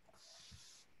experience.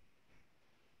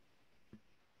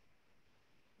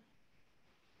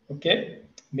 Okay,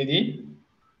 Mehdi.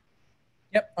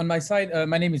 Yep, on my side,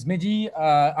 my name is Mehdi.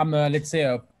 I'm, let's say,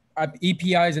 an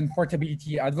APIs and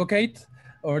portability advocate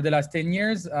over the last 10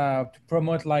 years to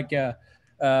promote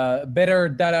better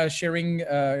data sharing,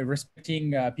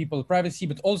 respecting people's privacy,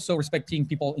 but also respecting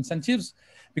people's incentives,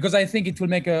 because I think it will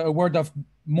make a world of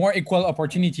more equal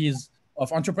opportunities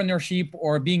of entrepreneurship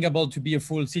or being able to be a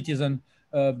full citizen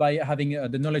by having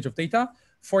the knowledge of data.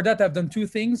 For that, I've done two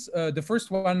things. The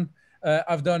first one,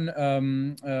 I've done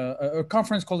a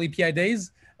conference called API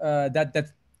Days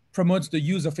that promotes the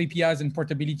use of APIs and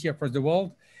portability across the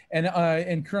world.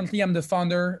 And currently I'm the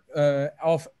founder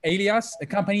of Alias, a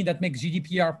company that makes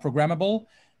GDPR programmable,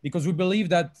 because we believe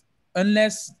that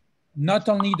unless not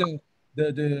only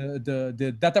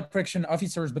the data protection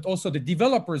officers, but also the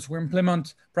developers who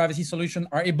implement privacy solutions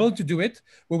are able to do it,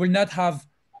 we will not have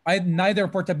neither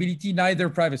portability, neither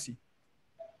privacy.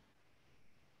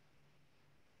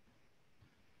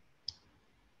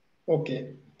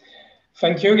 Okay.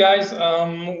 Thank you, guys.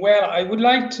 Well, I would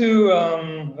like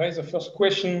to raise the first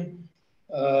question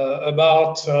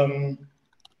about the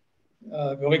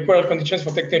required conditions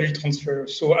for technology transfer.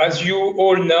 So as you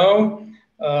all know,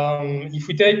 if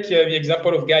we take the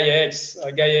example of Gaia-X,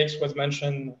 Gaia-X was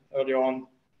mentioned earlier on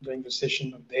during the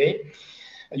session today.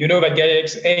 You know that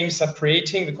Gaia-X aims at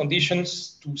creating the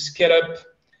conditions to scale up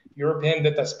European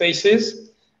data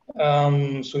spaces.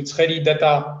 So it's really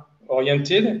data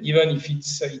oriented, even if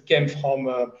it came from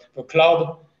the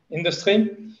cloud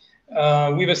industry,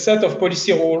 with a set of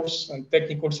policy rules and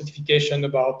technical certification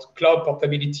about cloud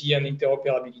portability and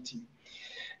interoperability.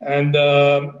 And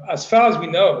as far as we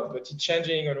know, but it's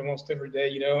changing almost every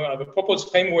day, the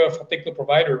proposed framework for techno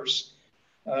providers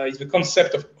is the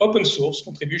concept of open source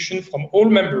contribution from all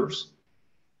members,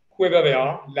 whoever they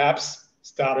are, labs,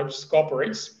 startups,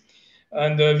 corporates.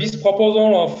 And this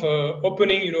proposal of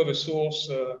opening, the source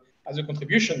as a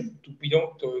contribution to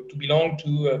belong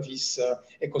to this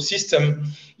ecosystem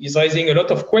is raising a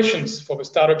lot of questions for the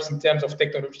startups in terms of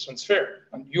technology transfer.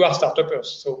 And you are startuppers,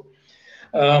 so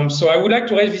I would like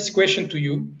to raise this question to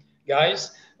you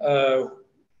guys.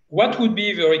 What would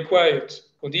be the required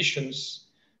conditions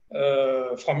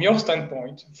from your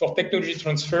standpoint for technology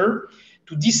transfer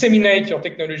to disseminate your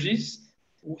technologies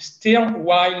still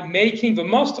while making the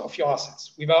most of your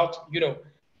assets without,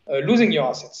 losing your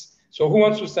assets? So who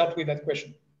wants to start with that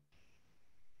question?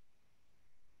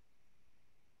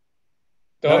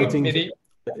 Tom, I think, maybe?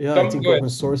 yeah, Tom, I think go ahead. open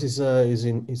source is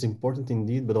important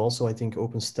indeed, but also I think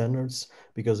open standards,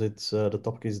 because it's the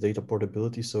topic is data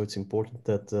portability. So it's important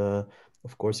that,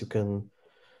 of course, you can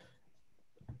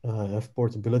have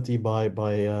portability by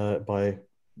the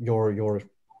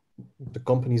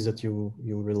companies that you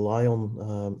rely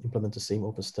on implement the same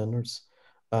open standards.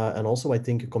 And also I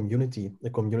think a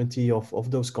community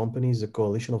of those companies, a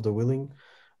coalition of the willing,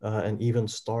 and even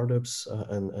startups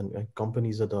and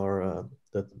companies that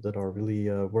are really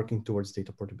working towards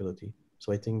data portability.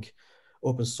 So I think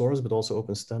open source, but also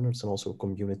open standards, and also a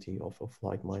community of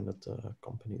like-minded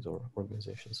companies or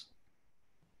organizations.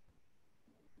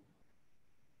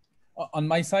 On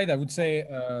my side, I would say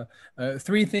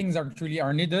three things actually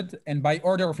are needed, and by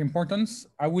order of importance,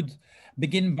 I would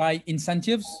begin by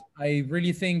incentives. I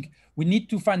really think we need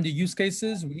to find the use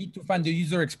cases, we need to find the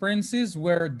user experiences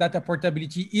where data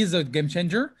portability is a game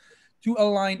changer, to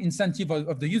align incentive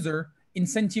of the user,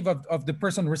 incentive of the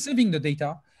person receiving the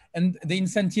data, and the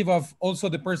incentive of also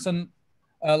the person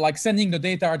like sending the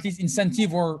data, at least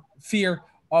incentive or fear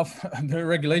of the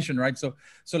regulation, right? So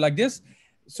like this.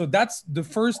 So that's the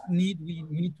first need we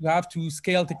need to have to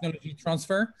scale technology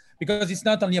transfer, because it's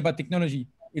not only about technology,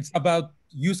 it's about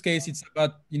use case, it's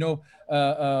about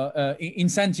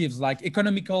incentives like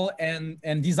economical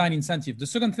and design incentive. The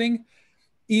second thing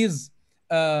is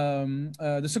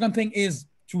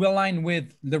to align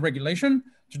with the regulation.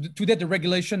 Today the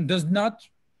regulation does not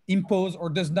impose or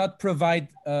does not provide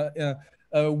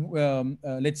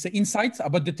let's say insights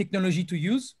about the technology to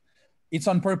use. It's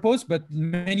on purpose, but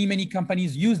many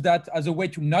companies use that as a way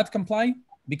to not comply,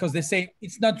 because they say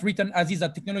it's not written as is a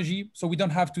technology, so we don't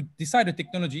have to decide a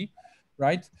technology,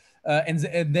 right? And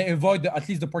they avoid at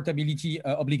least the portability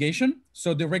obligation.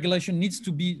 So the regulation needs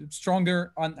to be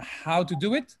stronger on how to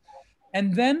do it.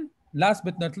 And then last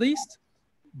but not least,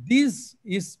 this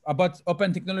is about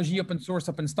open technology, open source,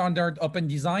 open standard, open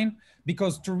design,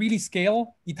 because to really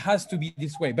scale, it has to be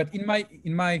this way. But in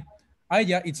my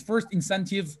idea, it's first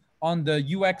incentive on the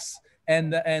UX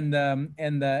and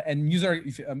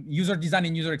user design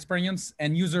and user experience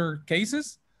and user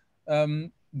cases.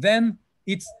 Then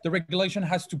it's the regulation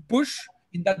has to push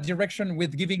in that direction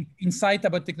with giving insight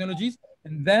about technologies,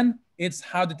 and then it's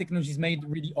how the technology is made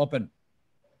really open.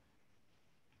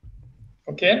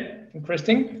 Okay,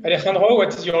 interesting. Alejandro,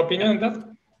 what is your opinion on that?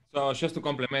 So just to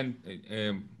complement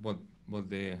what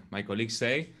my colleagues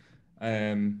say,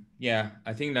 yeah,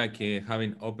 I think like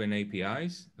having open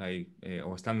APIs, like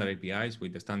or standard APIs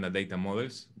with the standard data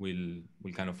models will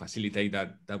kind of facilitate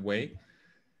that way.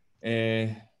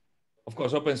 Of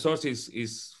course, open source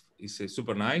is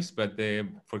super nice, but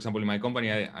for example, in my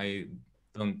company, I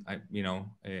don't,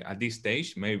 at this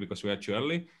stage, maybe because we are too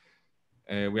early,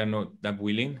 we are not that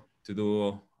willing to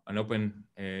do an open,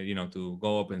 to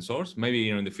go open source. Maybe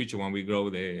in the future when we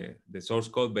grow the source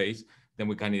code base, then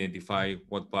we can identify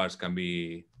what parts can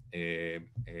be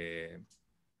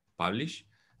published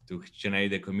to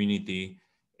generate the community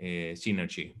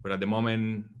synergy. But at the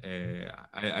moment,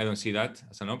 I don't see that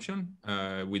as an option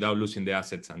without losing the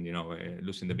assets and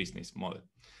losing the business model.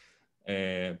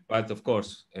 But of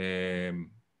course,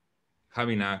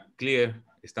 having a clear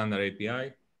standard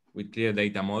API with clear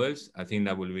data models, I think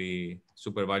that will be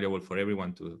super valuable for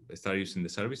everyone to start using the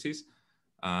services.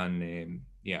 And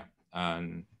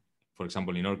and for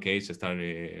example, in our case, start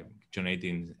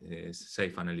generating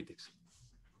safe analytics.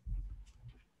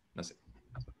 That's it.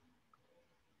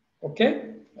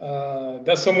 Okay.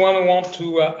 Does someone want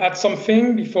to add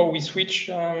something before we switch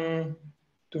to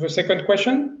the second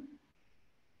question?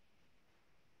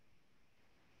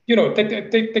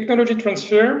 Technology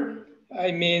transfer.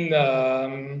 I mean,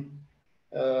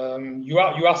 you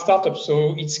are startup,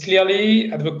 so it's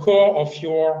clearly at the core of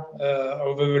your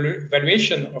of the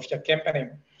valuation of your company.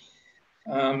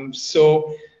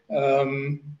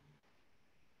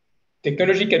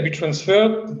 Technology can be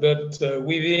transferred, but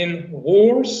within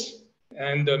rules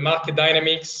and market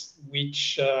dynamics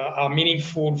which are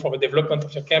meaningful for the development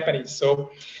of your company.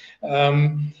 So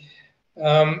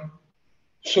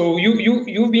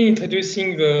you've been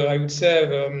introducing I would say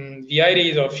the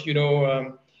ideas of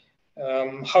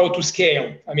how to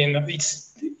scale. I mean,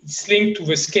 it's linked to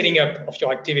the scaling up of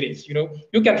your activities. You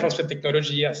can transfer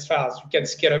technology as far as you can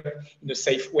scale up in a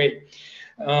safe way.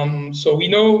 So we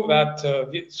know that.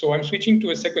 So I'm switching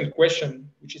to a second question,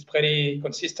 which is pretty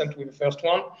consistent with the first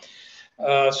one.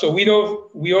 So we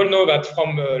all know that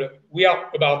we are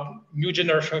about new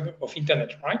generation of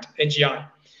internet, right? NGI.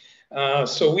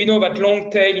 So we know that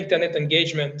long tail internet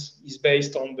engagement is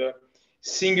based on the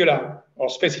singular or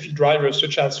specific drivers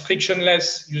such as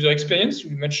frictionless user experience.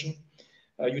 You mentioned,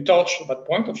 you touched that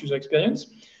point of user experience,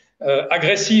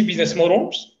 aggressive business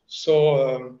models.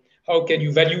 So how can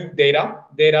you value data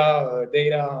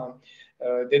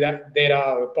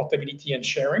portability and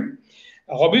sharing,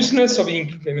 robustness of the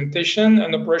implementation,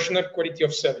 and operational quality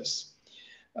of service.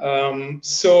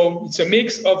 So it's a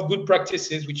mix of good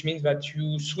practices, which means that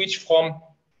you switch from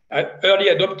early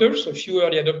adopters, a few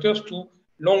early adopters, to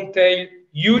long tail,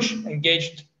 huge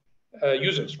engaged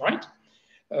users, right?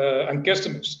 And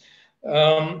customers.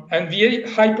 And the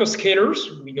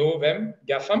hyperscalers, we know them,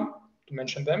 GAFAM, to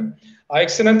mention them, are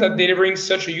excellent at delivering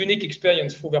such a unique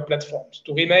experience through their platforms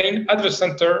to remain at the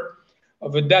center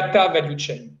of a data value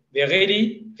chain. They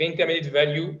really intermediate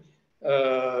value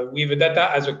with the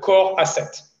data as a core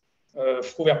asset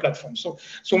through their platform. So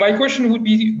my question would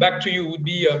be, back to you, would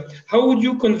be, how would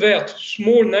you convert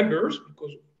small numbers,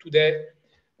 because today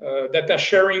data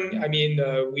sharing, I mean,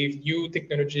 with new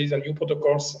technologies and new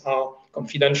protocols are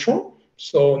confidential,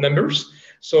 so numbers.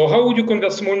 So how would you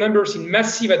convert small numbers in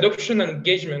massive adoption and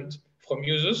engagement from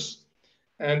users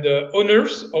and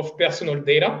owners of personal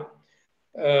data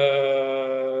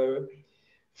with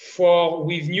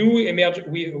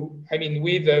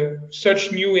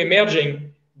such new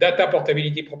emerging data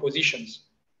portability propositions?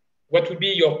 What would be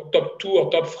your top 2 or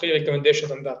top 3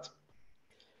 recommendations on that?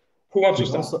 Who wants to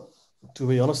start? To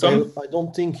be honest, I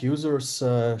don't think users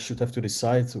should have to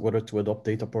decide whether to adopt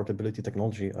data portability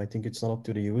technology. I think it's not up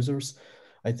to the users.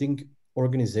 I think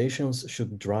organizations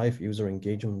should drive user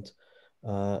engagement.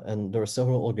 And there are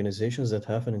several organizations that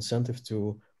have an incentive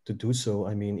to do so.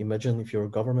 I mean, imagine if your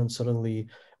government suddenly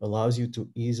allows you to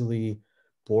easily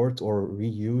port or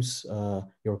reuse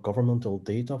your governmental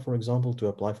data, for example, to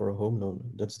apply for a home loan.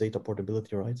 That's data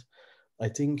portability, right? I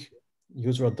think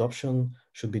user adoption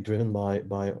should be driven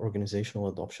by organizational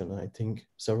adoption. I think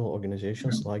several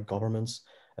organizations like governments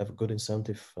have a good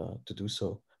incentive to do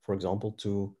so. For example,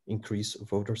 to increase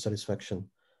voter satisfaction.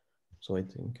 So I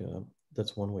think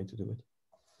that's one way to do it.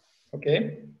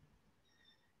 Okay.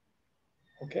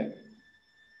 Okay.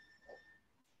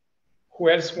 Who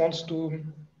else wants to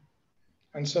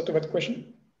answer to that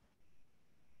question?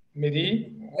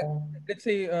 Mehdi? Let's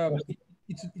say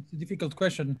it's a difficult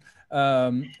question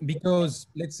because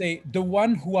let's say the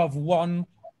one who have won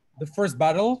the first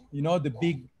battle, you know, the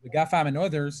GAFAM and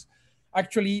others,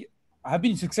 actually have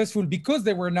been successful because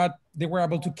they were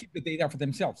able to keep the data for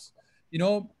themselves. You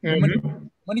know,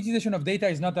 monetization of data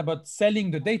is not about selling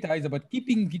the data, it's about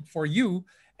keeping it for you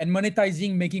and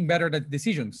monetizing, making better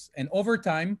decisions. And over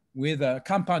time, with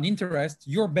compound interest,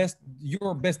 when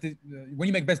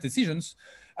you make best decisions,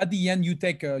 at the end, you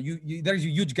take there's a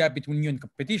huge gap between you and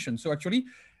competition. So actually,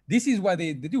 this is what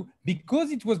they do. Because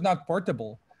it was not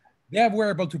portable, they were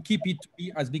able to keep it to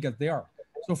be as big as they are.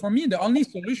 So for me, the only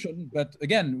solution, but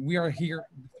again, we are here,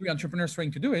 3 entrepreneurs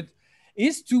trying to do it,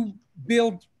 is to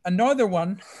build another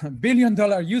one, a billion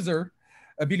users,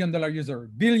 a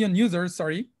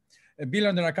 $1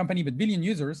 billion company, but billion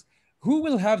users, who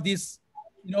will have this,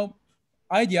 you know,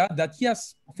 idea that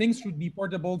yes, things should be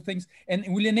portable, things, and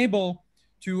will enable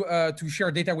to share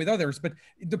data with others. But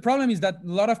the problem is that a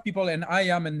lot of people, and I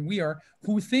am, and we are,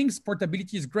 who thinks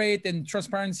portability is great and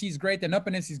transparency is great and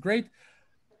openness is great.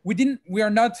 We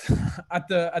are not at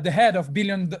the head of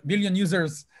billion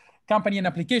users company and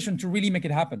application to really make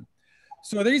it happen.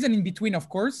 So there is an in-between, of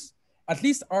course. At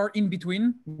least our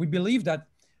in-between, we believe that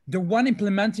the one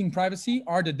implementing privacy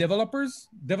are the developers.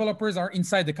 Developers are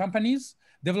inside the companies.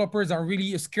 Developers are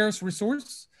really a scarce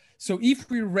resource. So if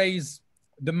we raise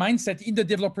the mindset in the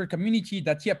developer community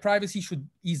that yeah, privacy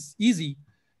is easy,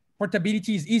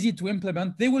 portability is easy to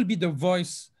implement, they will be the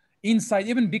voice inside.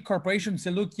 Even big corporations say,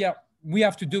 look, yeah, we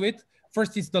have to do it.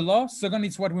 First, it's the law. Second,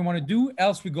 it's what we want to do.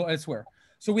 Else we go elsewhere.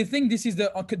 So we think this is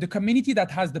the community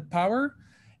that has the power.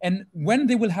 And when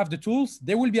they will have the tools,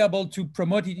 they will be able to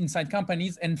promote it inside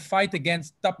companies and fight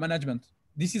against top management.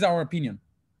 This is our opinion.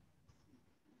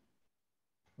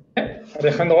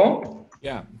 Alejandro?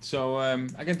 Yeah, so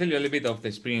I can tell you a little bit of the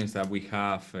experience that we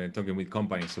have talking with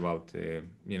companies about,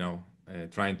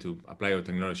 trying to apply our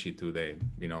technology to the,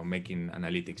 making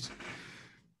analytics.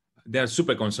 They are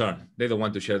super concerned. They don't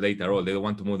want to share data at all. They don't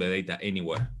want to move the data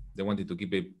anywhere. They wanted to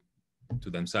keep it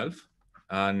to themselves.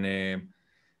 And it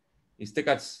takes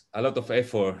us a lot of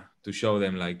effort to show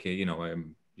them, like,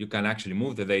 you can actually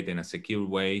move the data in a secure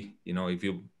way. If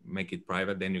you make it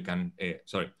private, then you can, if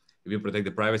you protect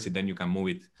the privacy, then you can move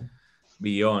it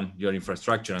beyond your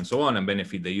infrastructure and so on, and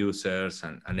benefit the users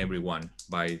and everyone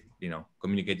by, you know,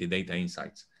 communicating data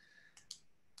insights.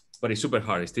 But it's super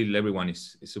hard. Still, everyone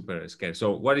is super scared.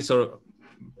 So what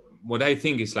I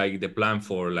think is like the plan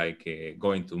for like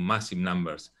going to massive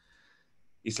numbers.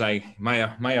 It's like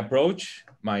my approach,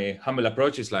 my humble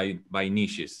approach is like by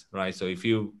niches, right? So if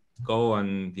you go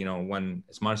and, you know, one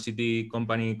smart city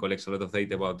company collects a lot of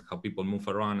data about how people move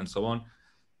around and so on,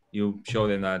 you show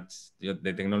them that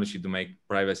the technology to make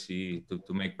privacy,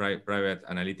 to make private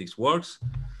analytics works,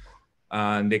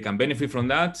 and they can benefit from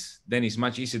that, then it's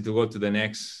much easier to go to the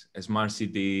next smart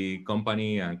city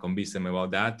company and convince them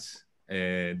about that.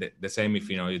 The same if,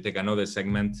 you know, you take another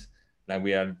segment like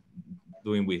we are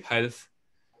doing with health,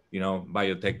 you know,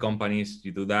 biotech companies,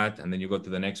 you do that, and then you go to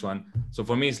the next one. So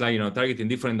for me, it's like, you know, targeting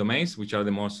different domains, which are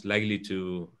the most likely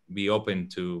to be open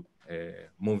to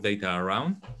move data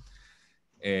around.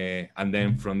 And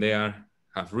then from there,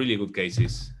 have really good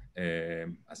cases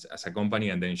as a company,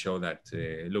 and then show that,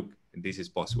 look, this is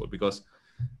possible. Because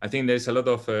I think there's a lot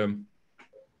of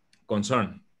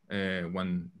concern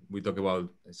when we talk about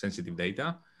sensitive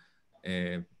data.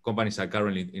 Companies are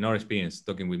currently, in our experience,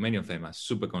 talking with many of them, are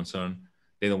super concerned.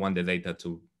 They don't want the data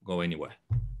to go anywhere,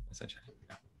 essentially.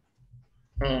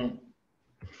 Yeah.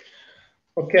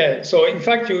 Okay, so in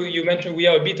fact, you mentioned we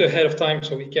are a bit ahead of time,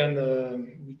 so we can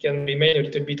remain a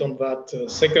little bit on that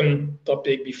second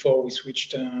topic before we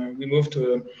switched. We move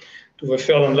to the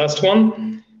third and last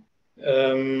one.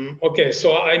 Okay,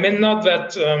 so I meant not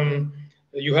that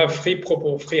you have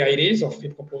three ideas or three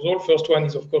proposals. First one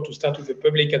is, of course, to start with the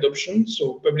public adoption.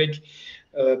 So public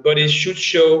bodies should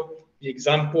show the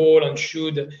example and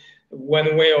should,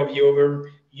 one way or the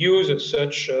other, use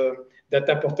such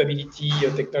data portability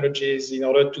technologies in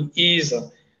order to ease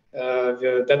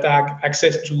the data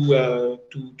access to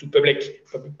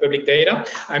public data.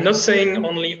 I'm not saying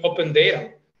only open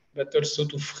data, but also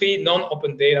to free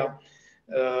non-open data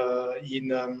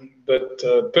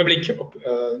public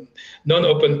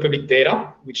non-open public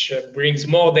data, which brings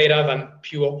more data than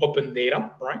pure open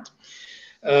data, right?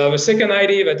 The second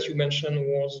idea that you mentioned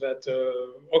was that,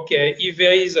 okay, if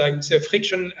there is, I would say,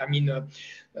 friction, I mean,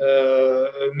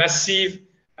 massive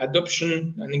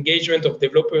adoption and engagement of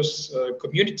developers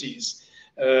communities,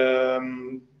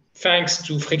 thanks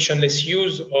to frictionless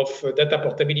use of data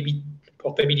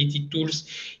portability tools,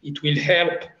 it will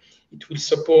help, it will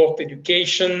support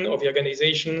education of the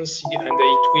organizations, and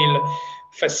it will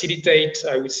facilitate,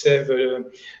 I would say,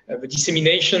 the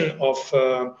dissemination of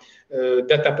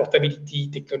data portability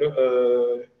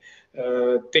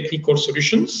technical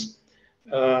solutions.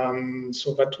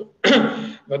 So that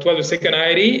was the second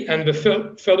idea. And the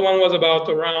third one was about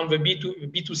around the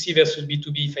B2C versus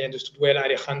B2B, if I understood well,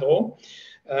 Alejandro.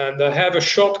 And I have a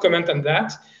short comment on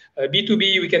that.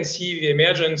 B2B, we can see the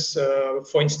emergence,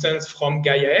 for instance, from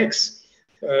Gaia X.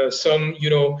 Some,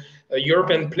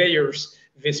 European players,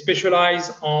 they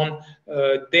specialize on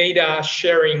data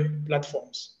sharing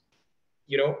platforms,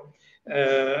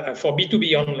 for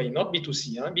B2B only, not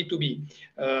B2C,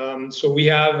 B2B. So we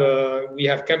have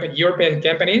European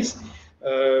companies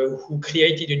who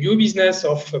created a new business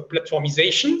of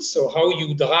platformization. So how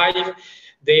you drive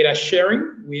data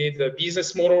sharing with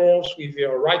business models, with the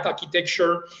right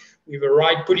architecture, with the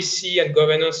right policy and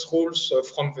governance rules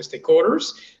from the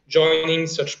stakeholders joining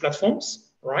such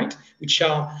platforms, right? Which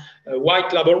are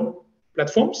white label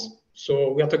platforms.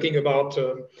 So we are talking about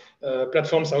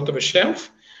platforms out of a shelf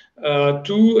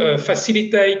to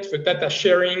facilitate the data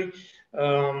sharing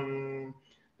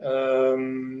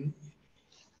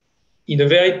in a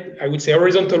very, I would say,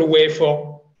 horizontal way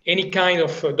for any kind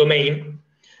of domain.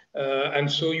 And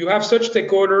so you have such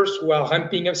stakeholders who are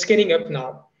ramping up, scaling up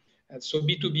now. And so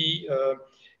B2B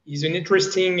is an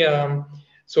interesting,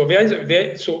 so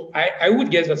I would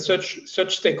guess that such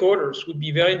stakeholders would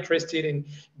be very interested in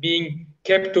being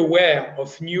kept aware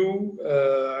of new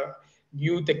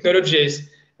technologies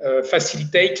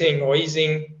facilitating or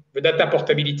easing the data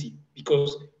portability,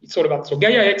 because it's all about, so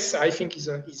Gaia X, I think, is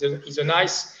a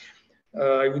nice,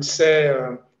 I would say,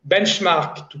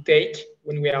 benchmark to take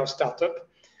when we are a startup.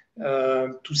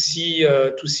 To see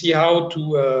how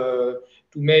to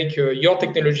make your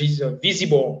technologies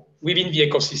visible within the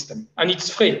ecosystem, and it's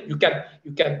free. You can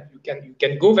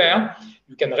go there,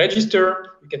 you can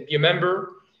register, you can be a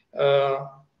member.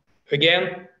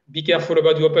 Again, be careful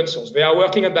about the open source. They are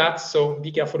working on that, so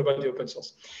be careful about the open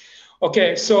source.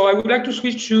 Okay, so I would like to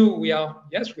switch to, we are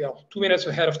 2 minutes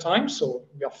ahead of time, so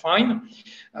we are fine.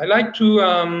 I'd like to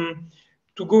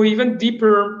go even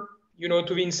deeper,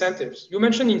 to the incentives. You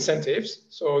mentioned incentives.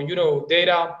 So,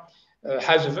 data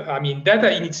data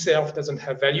in itself doesn't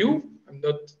have value. I'm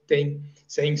not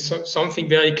saying something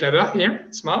very clever here,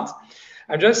 smart.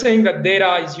 I'm just saying that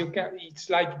data is it's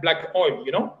like black oil,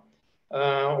 you know,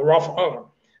 rough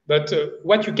oil. But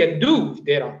what you can do with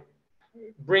data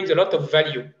brings a lot of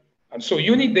value, and so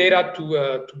you need data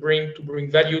to bring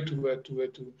value to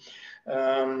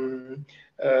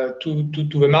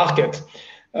the market.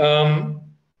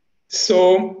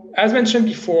 So as mentioned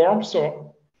before,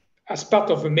 so as part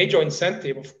of a major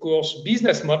incentive, of course,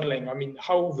 business modeling. I mean,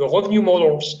 how the revenue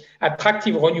models,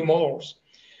 attractive revenue models,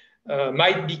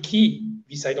 might be key.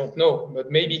 This I don't know, but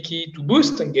maybe key to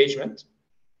boost engagement.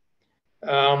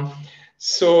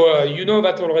 So you know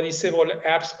that already several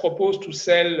apps propose to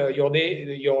sell your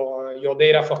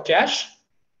data for cash,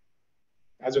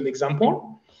 as an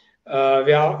example.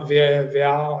 There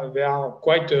are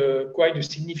quite a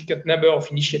significant number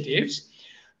of initiatives.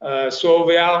 So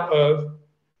they are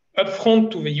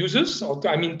upfront to the users, or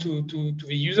I mean to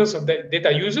the users of the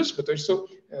data users, but also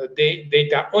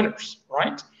data owners,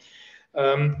 right?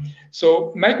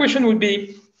 So my question would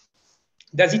be,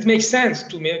 does it make sense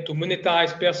to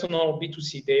monetize personal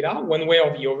B2C data one way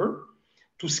or the other,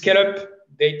 to scale up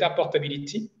data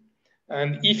portability?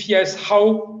 And if yes,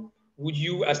 how would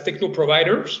you, as techno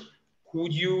providers,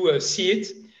 would you see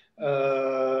it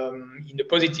in a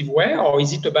positive way, or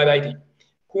is it a bad idea?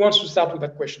 Who wants to start with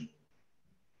that question?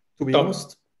 To be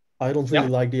honest, I don't really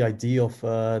like the idea of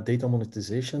data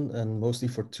monetization, and mostly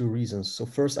for two reasons. So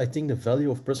first, I think the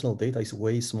value of personal data is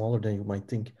way smaller than you might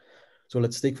think. So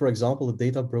let's take, for example, a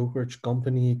data brokerage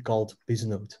company called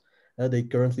Bisnode. They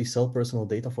currently sell personal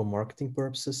data for marketing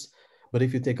purposes. But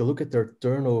if you take a look at their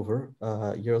turnover,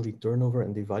 yearly turnover,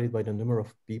 and divide it by the number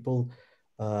of people,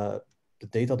 the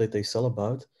data that they sell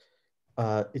about,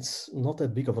 it's not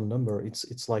that big of a number.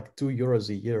 It's like €2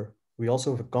 a year. We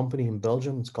also have a company in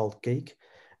Belgium, it's called Cake,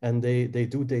 and they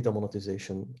do data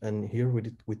monetization. And here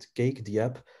with Cake, the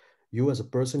app, you as a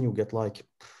person, you get like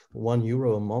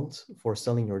 €1 a month for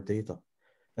selling your data.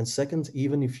 And second,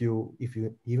 even if you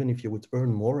would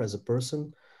earn more as a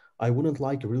person, I wouldn't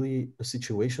like really a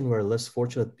situation where less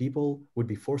fortunate people would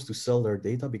be forced to sell their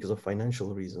data because of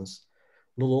financial reasons.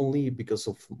 Not only because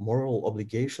of moral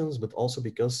obligations, but also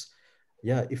because,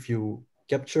 yeah, if you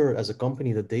capture as a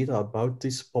company the data about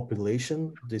this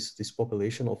population, this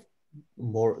population of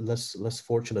less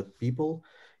fortunate people,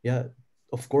 yeah,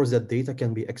 of course that data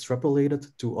can be extrapolated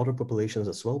to other populations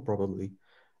as well, probably,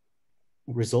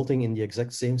 resulting in the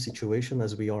exact same situation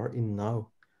as we are in now,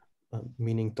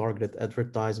 meaning targeted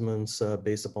advertisements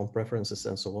based upon preferences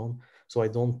and so on. So I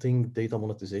don't think data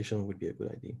monetization would be a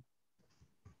good idea.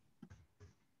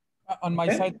 On my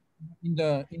side, in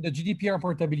the GDPR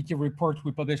portability report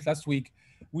we published last week,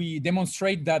 we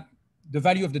demonstrate that the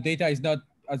value of the data is not,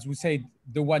 as we said,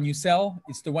 the one you sell,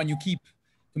 it's the one you keep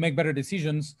to make better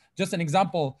decisions. Just an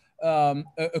example,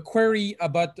 a query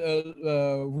about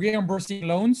reimbursing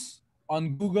loans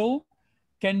on Google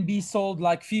can be sold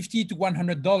like $50 to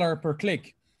 $100 per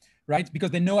click, right?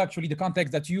 Because they know actually the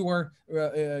context that you are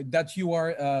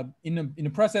in a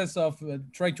process of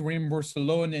trying to reimburse a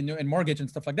loan and mortgage and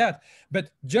stuff like that.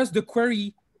 But just the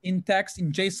query in text,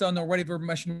 in JSON or whatever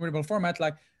machine readable format,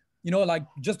 like, you know, like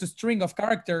just a string of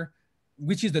character,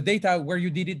 which is the data, where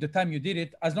you did it, the time you did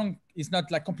it, as long as it's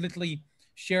not like completely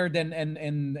shared and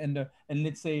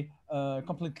let's say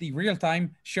completely real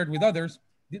time shared with others,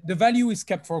 the value is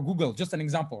kept for Google, just an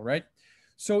example, right?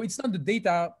 So it's not the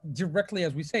data directly,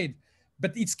 as we said,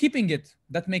 but it's keeping it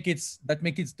that make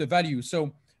it the value.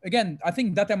 So again, I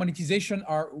think data monetization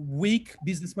are weak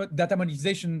business, data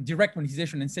monetization, direct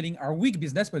monetization and selling are weak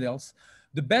business models.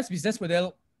 The best business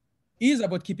model is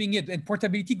about keeping it, and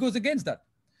portability goes against that.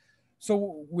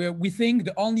 So we think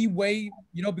the only way,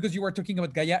 you know, because you were talking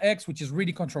about Gaia X, which is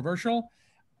really controversial.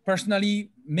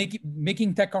 Personally,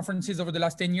 making tech conferences over the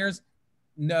last 10 years,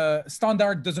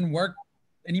 standard doesn't work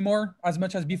anymore as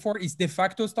much as before. It's de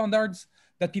facto standards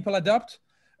that people adopt.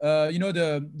 You know,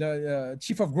 the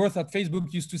chief of growth at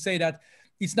Facebook used to say that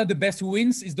it's not the best who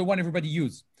wins, it's the one everybody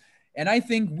uses. And I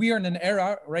think we are in an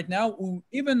era right now who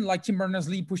even like Tim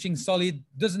Berners-Lee pushing solid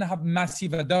doesn't have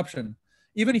massive adoption,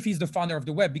 even if he's the founder of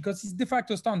the web, because it's de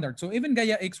facto standard. So even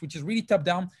Gaia X, which is really top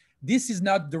down, this is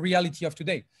not the reality of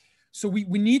today. So we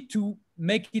need to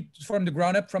make it from the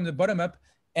ground up, from the bottom up.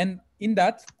 And in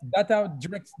that,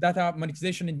 direct data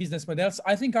monetization and business models,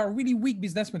 I think are really weak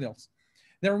business models.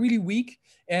 They're really weak.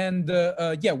 And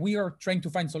yeah, we are trying to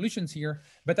find solutions here.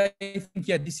 But I think,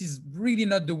 yeah, this is really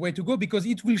not the way to go, because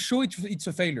it will show it's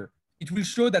a failure. It will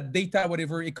show that data,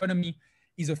 whatever economy,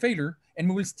 is a failure. And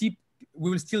we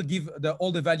will still give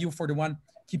all the value for the one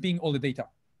keeping all the data.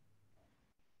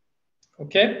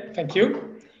 Okay, thank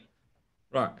you.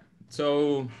 Right.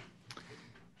 So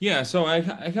Yeah, so I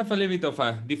have a little bit of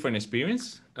a different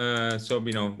experience. So,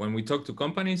 when we talk to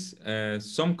companies,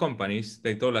 some companies,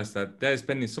 they told us that they're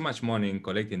spending so much money in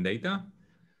collecting data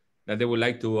that they would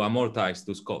like to amortize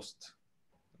those costs,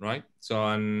 right? So,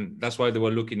 and that's why they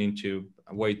were looking into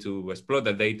a way to exploit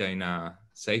the data in a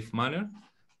safe manner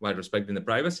while respecting the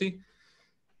privacy.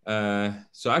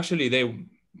 So actually,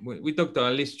 we talked to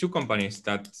at least 2 companies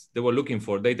that they were looking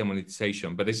for data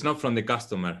monetization, but it's not from the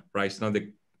customer, right? It's not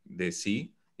the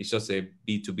C. It's just a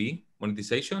B2B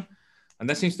monetization. And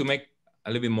that seems to make a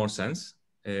little bit more sense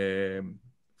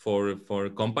for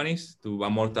companies to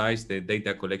amortize the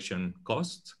data collection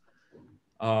costs.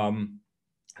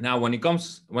 Now, when it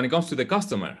comes to the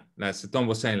customer, as Tom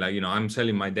was saying, like, I'm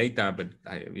selling my data, but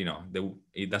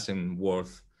it doesn't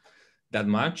worth that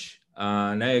much.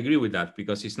 And I agree with that,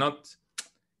 because it's not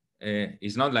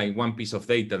like one piece of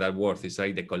data that worth. It's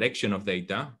like the collection of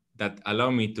data that allow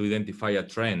me to identify a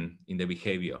trend in the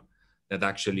behavior that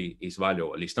actually is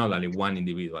valuable. It's not only one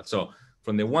individual. So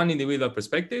from the one individual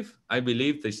perspective, I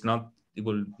believe it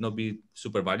will not be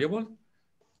super valuable,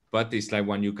 but it's like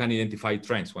when you can identify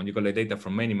trends, when you collect data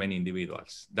from many, many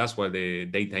individuals, that's where the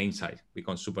data insight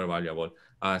becomes super valuable.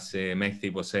 As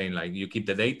Mehdi was saying, like, you keep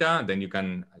the data, then you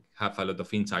can have a lot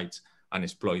of insights and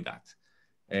exploit that.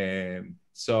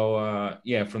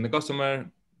 Yeah, from the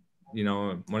customer,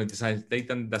 monetize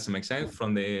data doesn't make sense.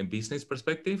 From the business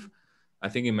perspective, I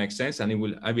think it makes sense, and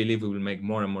I believe it will make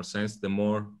more and more sense the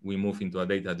more we move into a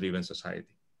data-driven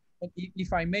society.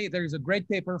 If I may, there is a great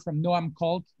paper from Noam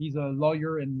Kalk. He's a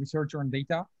lawyer and researcher on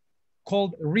data,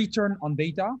 called Return on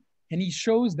Data. And he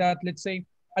shows that, let's say,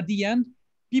 at the end,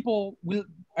 people will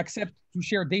accept to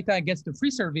share data against a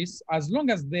free service as long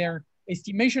as their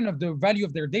estimation of the value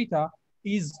of their data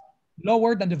is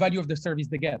lower than the value of the service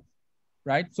they get,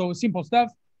 right? So simple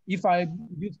stuff. If I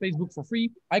use Facebook for free,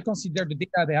 I consider the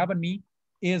data they have on me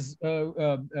is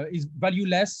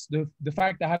valueless, the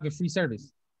fact I have a free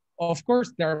service. Of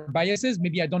course, there are biases.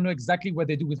 Maybe I don't know exactly what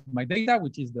they do with my data,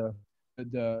 which is the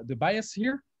bias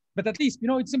here. But at least,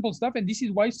 it's simple stuff. And this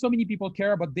is why so many people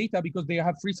care about data, because they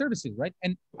have free services, right?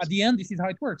 And at the end, this is how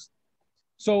it works.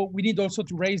 So we need also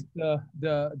to raise the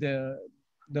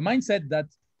mindset that,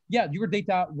 yeah, your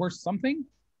data worth something.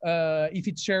 If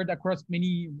it's shared across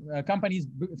many companies,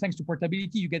 thanks to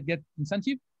portability, you get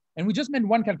incentive. And we just made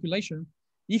one calculation.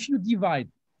 If you divide,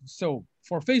 so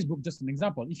for Facebook, just an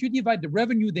example, if you divide the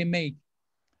revenue they make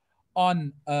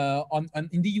on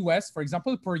in the US, for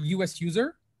example, per US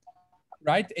user,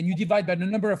 right? And you divide by the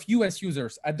number of US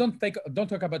users. I don't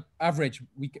talk about average.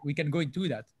 We can go into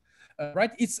that,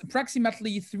 right? It's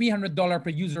approximately $300 per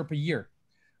user per year.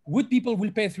 Would people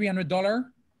will pay $300,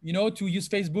 to use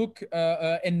Facebook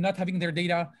and not having their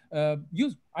data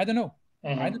used? I don't know.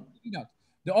 I don't know.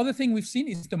 The other thing we've seen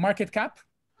is the market cap.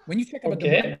 When you check about the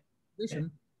market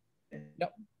capitalization,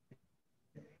 yep.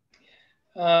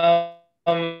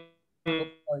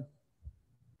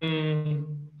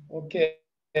 Okay.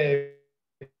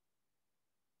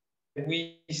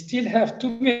 We still have 2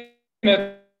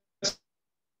 minutes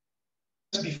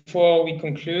before we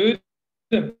conclude.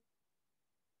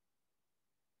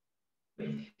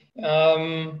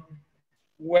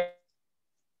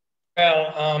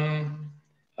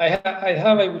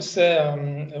 I would say,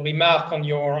 a remark on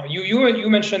your, you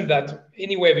mentioned that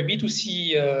anyway, the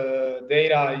B2C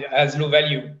data has low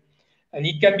value, and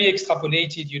it can be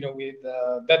extrapolated, with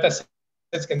data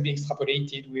sets can be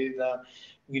extrapolated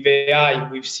with AI,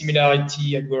 with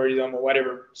similarity algorithm or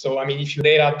whatever. So, I mean, if you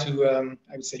data to,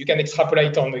 I would say you can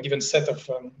extrapolate on a given set of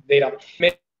data.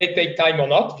 May take time or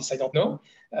not, this I don't know.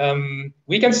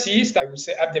 We can see, I would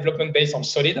say, app development based on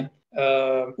solid.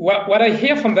 What I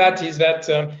hear from that is that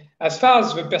as far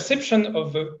as the perception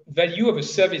of the value of a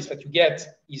service that you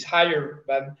get is higher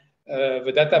than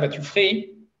the data that you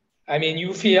free, I mean,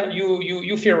 you feel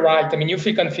right. I mean, you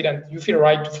feel confident. You feel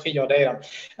right to free your data,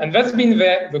 and that's been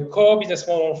the core business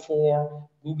model for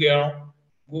Google,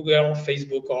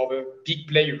 Facebook, or the big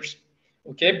players.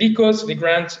 Okay, because they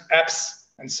grant apps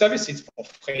and services for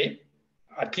free,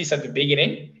 at least at the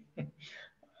beginning.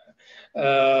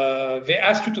 They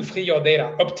ask you to free your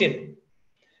data, opt-in.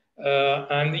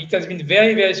 And it has been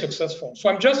very, very successful. So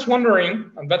I'm just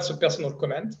wondering, and that's a personal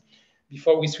comment,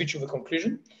 before we switch to the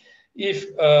conclusion,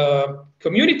 if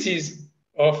communities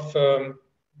of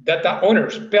data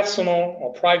owners, personal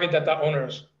or private data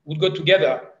owners, would go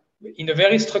together in a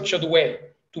very structured way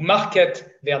to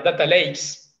market their data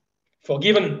lakes for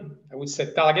given, I would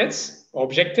say, targets or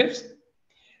objectives,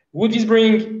 would this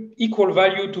bring equal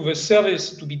value to the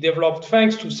service to be developed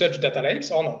thanks to such data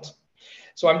lakes or not?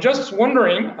 So I'm just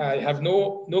wondering, I have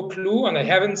no clue, and I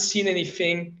haven't seen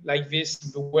anything like this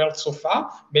in the world so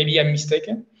far. Maybe I'm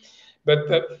mistaken, but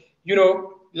you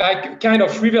know, like kind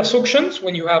of reverse auctions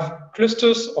when you have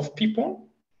clusters of people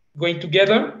going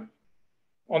together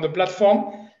on the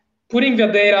platform, putting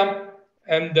their data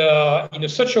and in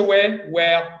such a way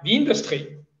where the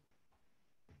industry,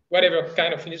 whatever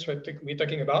kind of industry we're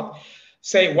talking about,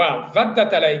 say, wow, that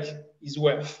data lake is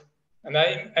worth, and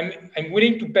I'm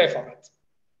willing to pay for it.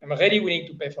 I'm really willing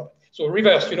to pay for it. So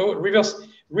reverse, you know,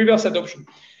 reverse adoption.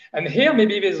 And here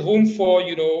maybe there's room for,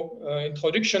 you know,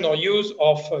 introduction or use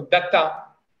of data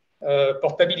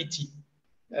portability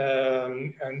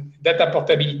and data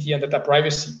portability and data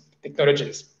privacy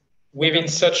technologies within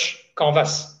such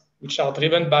canvas, which are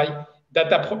driven by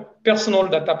personal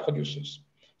data producers.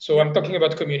 So I'm talking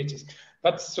about communities.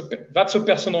 That's a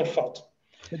personal thought.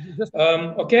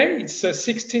 Okay, it's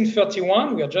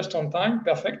 16:31. We are just on time.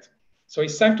 Perfect. So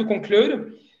it's time to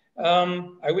conclude.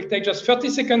 I will take just 30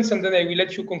 seconds, and then I will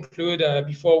let you conclude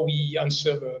before we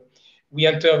enter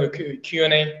the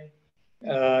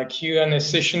Q&A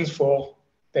sessions for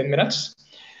 10 minutes.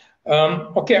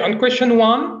 Okay, on question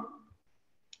 1,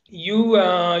 you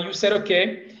said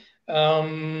okay.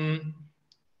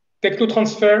 Techno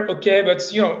transfer, okay,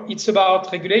 but you know, it's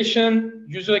about regulation,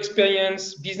 user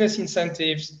experience, business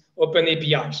incentives, open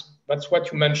APIs. That's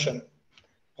what you mentioned,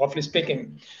 roughly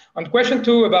speaking. On question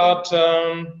 2 about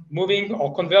moving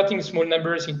or converting small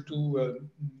numbers into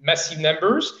massive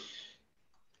numbers,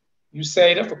 you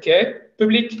said, okay,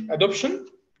 public adoption,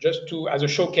 just as a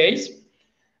showcase.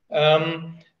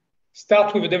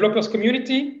 Start with the developers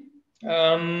community,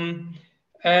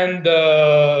 and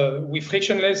with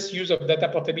frictionless use of data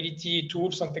portability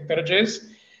tools and technologies,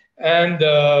 and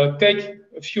take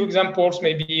a few examples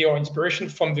maybe or inspiration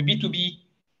from the B2B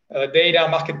data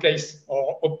marketplace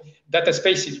or data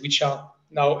spaces, which are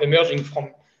now emerging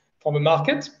from the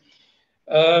market.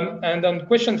 And on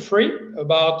question 3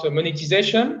 about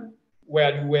monetization,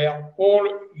 where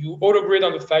you all agreed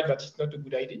on the fact that it's not a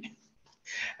good idea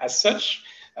as such,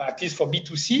 at least for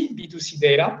B2C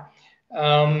data.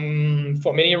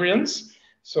 For many reasons.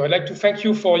 So I'd like to thank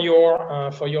you for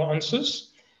your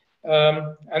answers.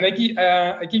 And I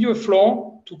give you a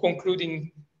floor to conclude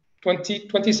in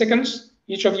 20 seconds,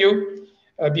 each of you,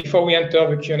 before we enter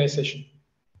the Q&A session.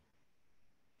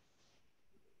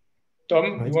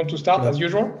 Tom, you want to start as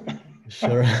usual?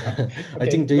 Sure. Okay, I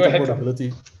think data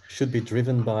portability should be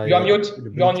driven by... You're on mute.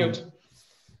 You're on mute.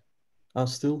 Ah,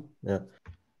 still? Yeah.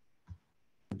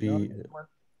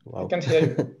 Wow. I can't hear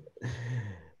you.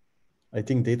 I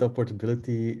think data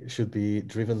portability should be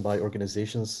driven by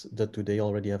organizations that today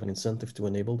already have an incentive to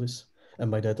enable this.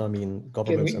 And by that, I mean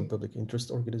governments and public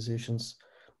interest organizations.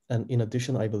 And in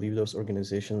addition, I believe those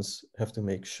organizations have to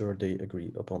make sure they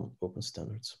agree upon open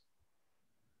standards.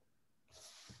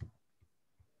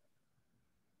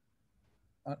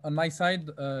 On my side,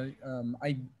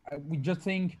 we just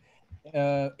think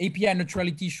API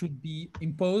neutrality should be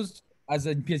imposed as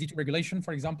a PSD2 regulation,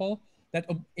 for example, that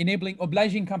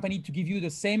obliging company to give you the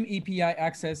same API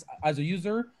access as a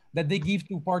user that they give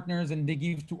to partners and they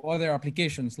give to other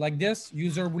applications. Like this,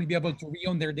 user will be able to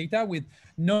re-own their data with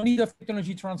no need of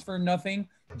technology transfer, nothing,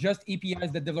 just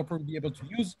APIs that developer will be able to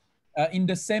use in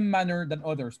the same manner than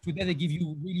others. Today, they give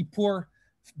you really poor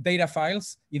data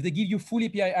files. If they give you full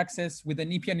API access with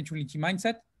an API neutrality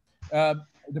mindset,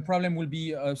 the problem will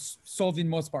be solved in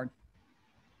most part.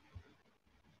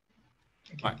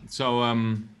 Right. So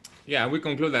yeah, we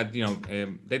conclude that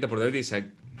data portability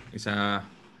is a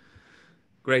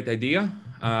great idea,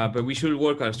 but we should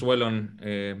work as well on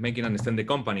making understand the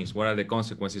companies what are the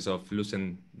consequences of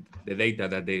losing the data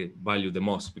that they value the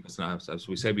most. Because as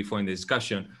we said before in the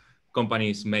discussion,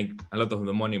 companies make a lot of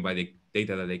the money by the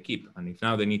data that they keep, and if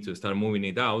now they need to start moving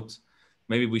it out,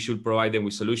 maybe we should provide them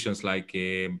with solutions like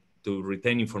to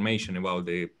retain information about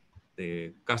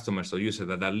the customers or users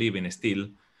that are living still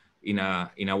in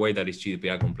a way that is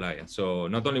GDPR compliant. So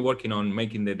not only working on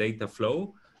making the data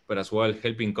flow, but as well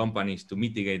helping companies to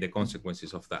mitigate the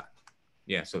consequences of that.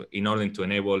 Yeah, so in order to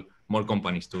enable more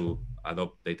companies to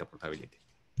adopt data portability.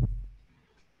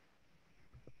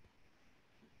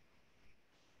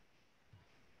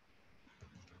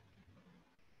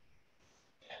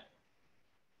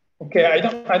 Okay,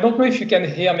 I don't know if you can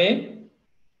hear me.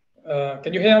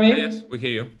 Can you hear me? Yes, we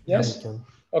hear you. Yes. Yeah,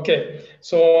 Okay.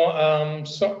 So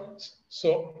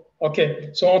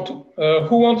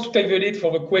who wants to take the lead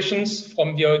for the questions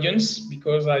from the audience,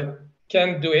 because I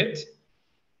can't do it,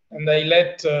 and I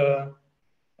let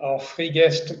our three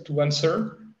guests to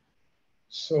answer.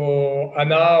 So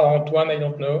Anna or Antoine, I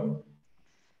don't know.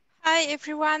 Hi,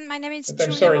 everyone. My name is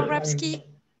Julia Moravsky.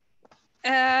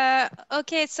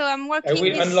 Okay, so I'm working I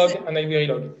will unlog and I will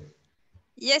relog.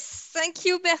 Yes, thank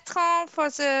you, Bertrand,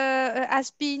 for the has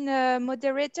been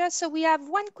moderator. So we have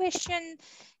one question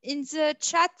in the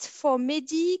chat for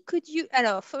Mehdi. Could you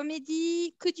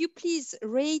please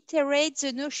reiterate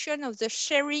the notion of the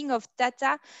sharing of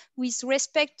data with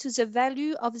respect to the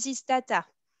value of this data?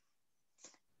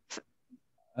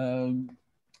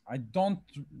 I don't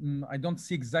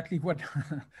see exactly what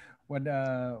what.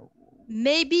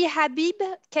 Maybe Habib,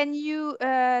 can you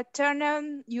turn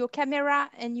on your camera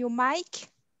and your mic?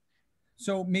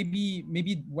 So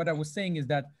maybe what I was saying is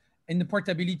that in the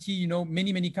portability, you know,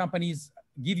 many companies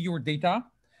give your data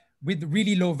with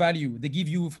really low value. They give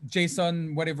you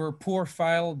JSON, whatever, poor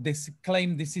file. They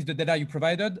claim this is the data you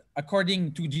provided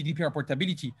according to GDPR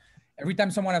portability. Every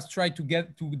time someone has tried to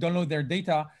download their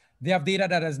data, they have data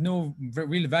that has no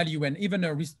real value. And even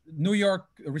New York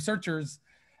researchers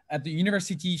at the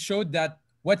university showed that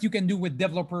what you can do with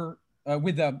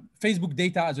Facebook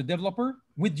data as a developer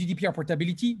with GDPR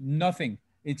portability, nothing.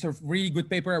 It's a really good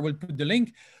paper. I will put the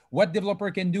link. What developer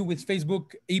can do with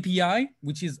Facebook API,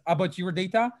 which is about your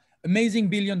data, amazing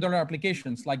billion-dollar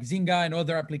applications like Zynga and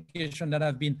other applications that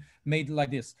have been made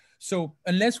like this. So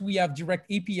unless we have direct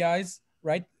APIs,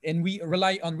 right, and we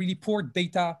rely on really poor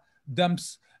data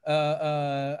dumps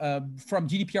from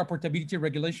GDPR portability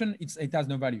regulation, it has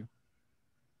no value.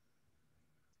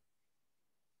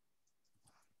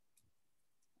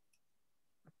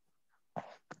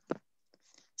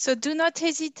 So do not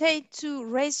hesitate to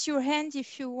raise your hand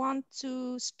if you want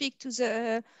to speak to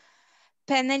the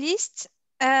panelists.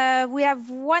 We have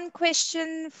one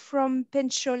question from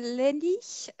Pencholelli.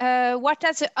 What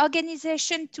are the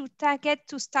organization to target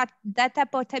to start data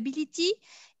portability?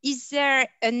 Is there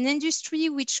an industry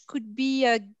which could be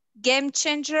a game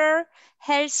changer,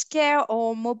 healthcare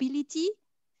or mobility?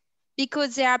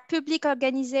 Because there are public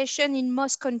organizations in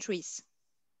most countries.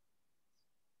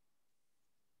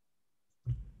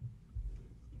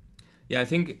 Yeah, I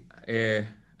think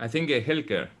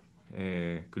healthcare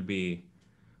could be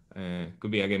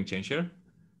a game changer.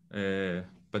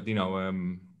 But you know,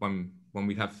 when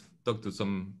we have talked to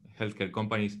some healthcare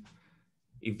companies,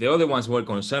 if the other ones were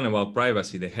concerned about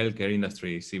privacy, the healthcare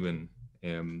industry is even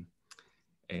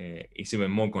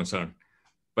more concerned.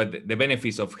 But the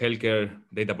benefits of healthcare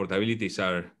data portabilities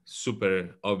are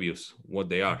super obvious. What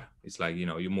they are, it's like, you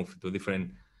know, you move to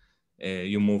different.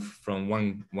 You move from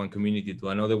one community to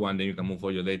another one, then you can move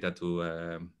all your data to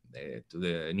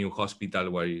the new hospital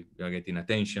where you are getting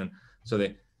attention. So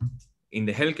in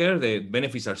the healthcare, the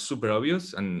benefits are super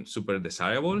obvious and super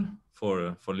desirable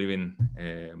for living,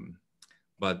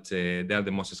 but they are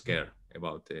the most scared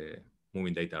about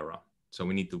moving data around. So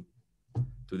we need to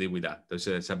deal with that.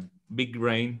 There's a big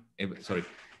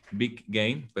big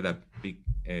gain, but a big,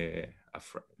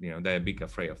 they're big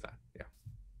afraid of that. Yeah.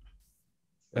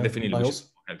 But definitely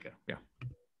healthcare. Yeah.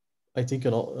 I think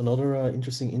another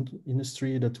interesting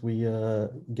industry that we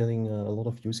getting a lot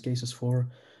of use cases for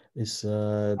is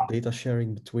data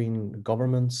sharing between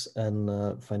governments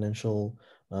and financial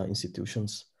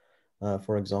institutions.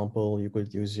 For example, you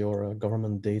could use your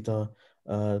government data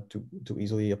to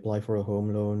easily apply for a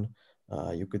home loan.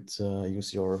 You could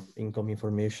use your income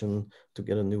information to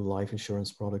get a new life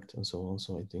insurance product and so on.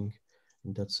 So I think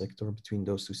in that sector, between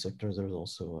those two sectors, there's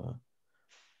also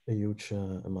a huge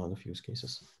amount of use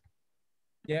cases.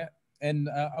 Yeah, and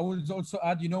I would also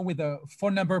add, you know, with the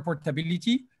phone number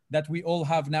portability that we all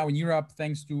have now in Europe,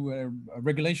 thanks to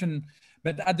regulation.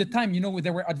 But at the time, you know,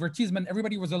 there were advertisements,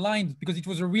 everybody was aligned because it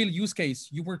was a real use case.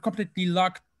 You were completely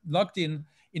locked in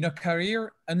a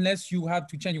carrier unless you had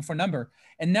to change your phone number.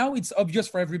 And now it's obvious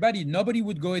for everybody. Nobody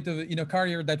would go in a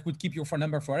carrier that would keep your phone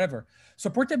number forever.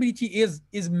 So portability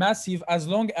is massive as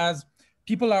long as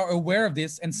people are aware of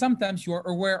this, and sometimes you are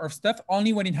aware of stuff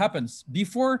only when it happens.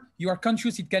 Before you are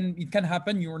conscious it can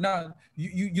happen, you're not,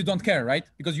 you don't care, right?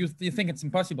 Because you think it's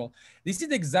impossible. This is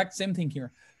the exact same thing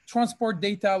here. Transport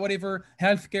data, whatever,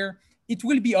 healthcare, it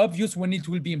will be obvious when it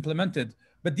will be implemented.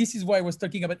 But this is why I was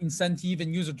talking about incentive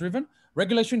and user-driven.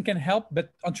 Regulation can help,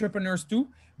 but entrepreneurs too.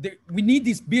 We need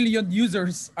these billion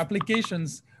users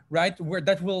applications, right, where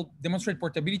that will demonstrate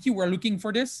portability. We're looking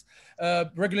for this.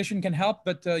 Regulation can help,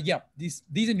 but yeah, these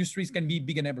industries can be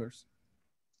big enablers.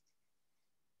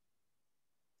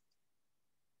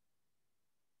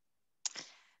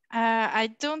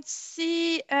 I don't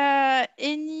see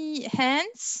any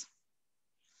hands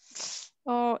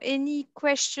or any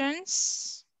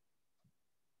questions.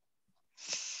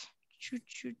 I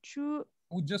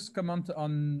would just comment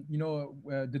on, you know,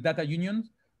 the data union.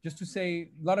 just to say,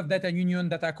 a lot of data union,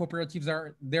 data cooperatives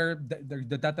are there,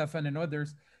 the Data Fund and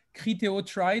others. Criteo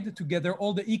tried to gather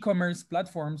all the e-commerce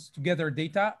platforms to gather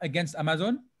data against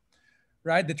Amazon,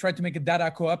 right? They tried to make a data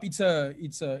co-op. It's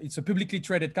a publicly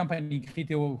traded company,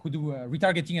 Criteo, who do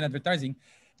retargeting and advertising.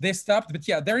 They stopped, but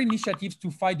yeah, their initiatives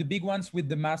to fight the big ones with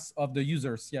the mass of the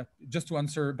users. Yeah, just to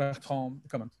answer Bertrand's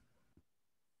comment.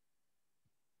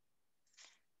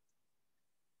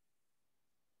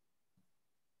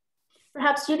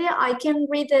 Perhaps, Julia, I can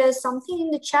read something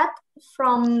in the chat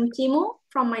from Timo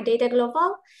from My Data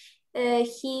Global.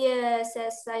 He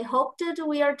says, I hope that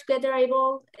we are together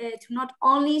able to not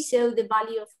only show the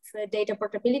value of data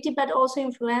portability, but also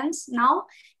influence now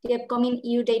the upcoming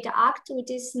EU Data Act, which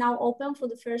is now open for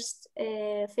the first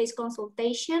phase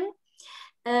consultation.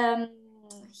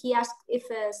 He asked if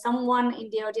someone in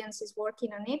the audience is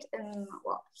working on it, and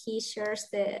well, he shares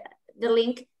the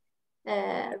link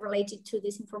related to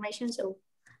this information. So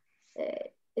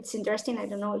it's interesting. I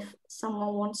don't know if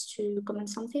someone wants to comment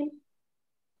something.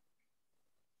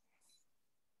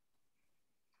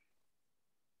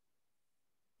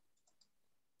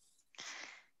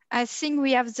 I think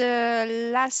we have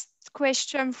the last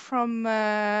question from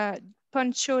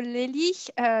Pancho Lely.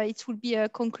 It will be a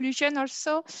conclusion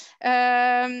also.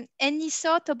 Any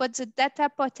thought about the data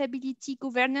portability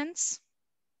governance?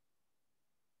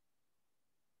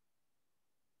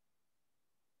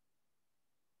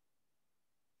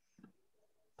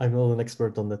 I'm not an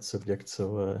expert on that subject,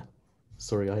 so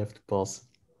sorry, I have to pass.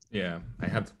 Yeah, I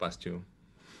have to pass too.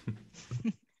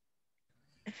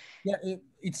 Yeah,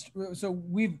 it's so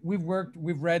we've worked,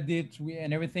 we've read it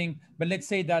and everything, but let's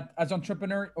say that as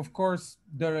entrepreneur, of course,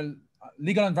 the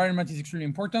legal environment is extremely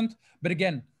important. But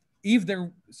again, if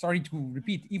they're, sorry to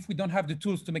repeat, if we don't have the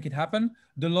tools to make it happen,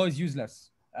 the law is useless.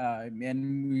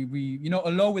 And we you know,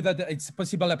 a law without its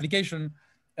possible application,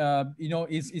 you know,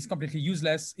 is completely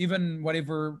useless, even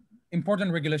whatever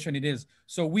important regulation it is.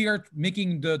 So we are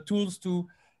making the tools to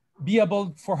be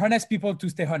able for honest people to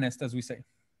stay honest, as we say,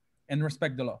 and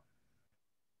respect the law.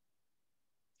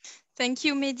 Thank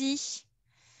you, Mehdi.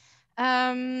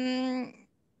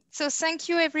 So thank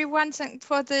you, everyone,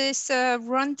 for this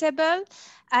roundtable.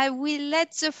 I will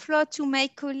let the floor to my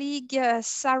colleague,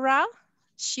 Sarah.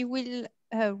 She will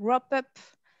wrap up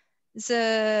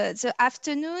the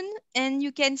afternoon. And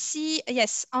you can see,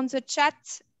 yes, on the chat,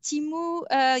 Timo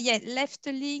left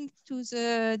a link to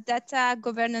the Data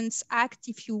Governance Act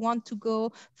if you want to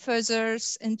go further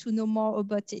and to know more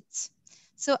about it.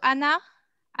 So Anna,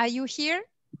 are you here?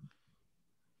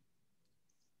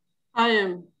 I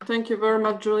am. Thank you very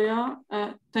much, Julia.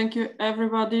 Thank you,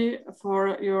 everybody,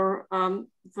 for your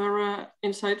very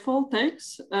insightful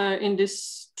takes in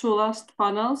these two last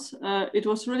panels. It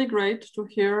was really great to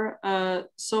hear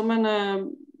so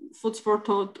many food for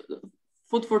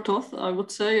thought, I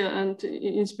would say, and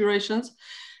inspirations.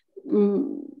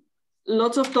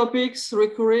 Lots of topics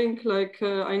recurring, like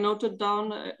I noted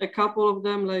down a couple of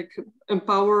them, like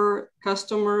empower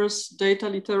customers, data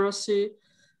literacy,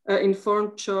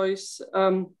 informed choice,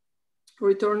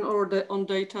 return on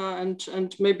data,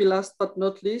 and maybe last but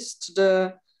not least,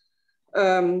 the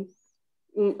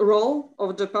role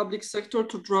of the public sector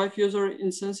to drive user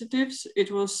incentives.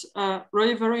 It was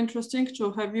really very interesting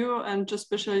to have you, and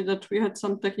especially that we had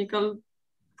some technical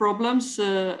problems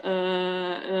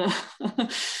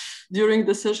during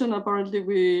the session. Apparently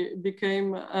we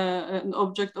became an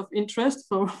object of interest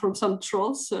from some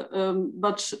trolls,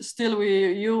 but still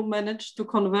you managed to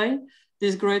convey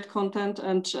this great content,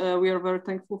 and we are very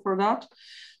thankful for that.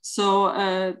 So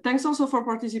thanks also for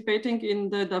participating in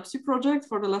the DAPSI project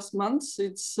for the last months.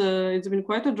 It's been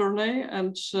quite a journey,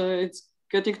 and it's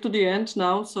getting to the end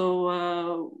now.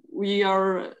 So we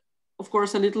are, of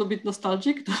course, a little bit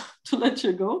nostalgic to let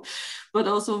you go, but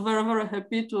also very, very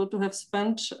happy to have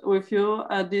spent with you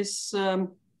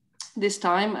this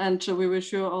time, and we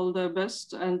wish you all the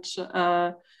best. And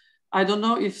I don't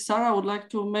know if Sarah would like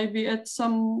to maybe add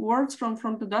some words from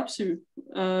the DAPSI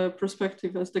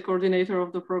perspective as the coordinator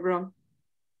of the program.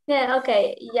 Yeah,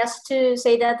 okay. Just to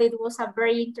say that it was a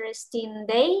very interesting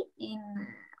day,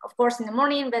 of course in the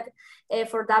morning, but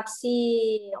for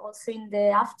DAPSI also in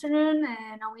the afternoon,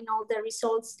 knowing all the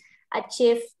results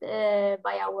achieved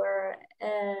by our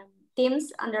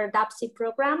teams under DAPSI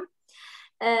program.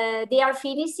 They are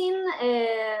finishing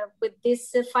with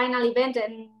this final event,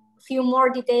 and few more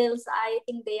details. I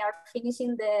think they are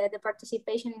finishing the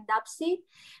participation in DAPSI,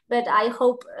 but I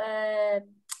hope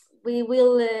we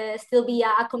will still be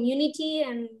a community,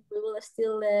 and we will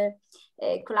still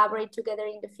collaborate together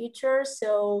in the future.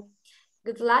 So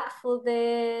good luck for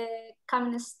the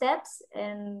coming steps,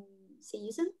 and see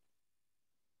you soon.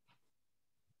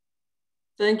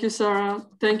 Thank you, Sarah.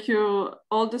 Thank you,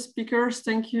 all the speakers.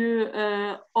 Thank you,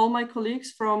 all my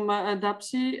colleagues from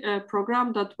DAPSI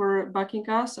program that were backing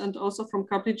us, and also from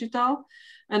Cap Digital.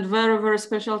 And very, very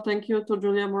special thank you to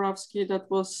Julia Morawski that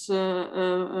was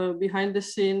behind the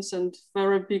scenes, and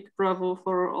very big bravo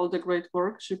for all the great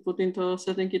work she put into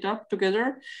setting it up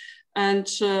together. And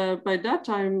by that,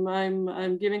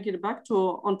 I'm giving it back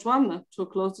to Antoine to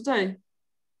close the day.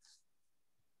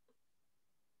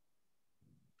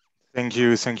 Thank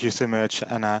you so much,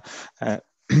 Anna.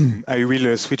 I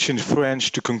will switch in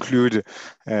French to conclude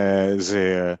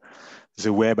the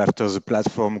web after the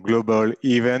platform global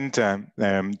event.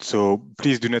 So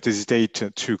please do not hesitate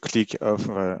to click off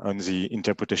on the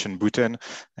interpretation button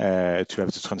to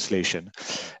have the translation.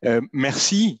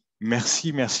 Merci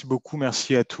beaucoup,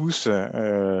 merci à tous.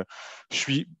 Je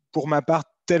suis pour ma part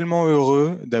tellement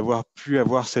heureux d'avoir pu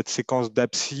avoir cette séquence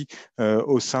DAPSI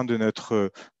au sein de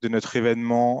notre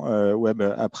événement web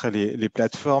après les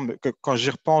plateformes. Quand j'y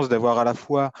repense, d'avoir à la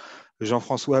fois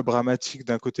Jean-François Bramatic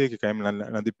d'un côté, qui est quand même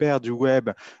l'un des pères du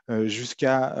web,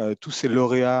 jusqu'à tous ces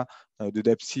lauréats de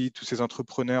DAPSI, tous ces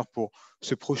entrepreneurs pour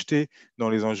se projeter dans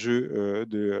les enjeux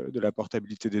de la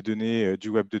portabilité des données du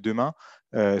web de demain,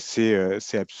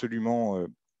 c'est absolument,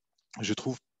 je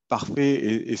trouve, parfait,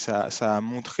 et ça a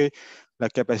montré la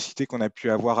capacité qu'on a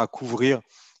pu avoir à couvrir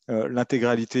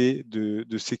l'intégralité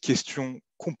de ces questions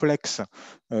complexes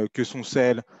que sont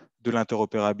celles de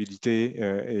l'interopérabilité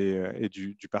et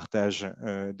du partage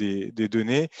des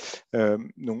données.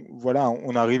 Donc voilà,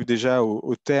 on arrive déjà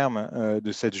au terme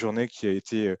de cette journée qui a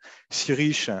été si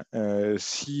riche,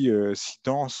 si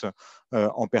dense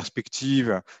en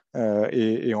perspective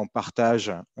et en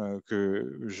partage,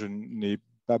 que je n'ai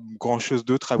pas grand-chose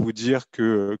d'autre à vous dire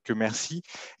que merci.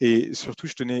 Et surtout,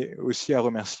 je tenais aussi à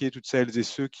remercier toutes celles et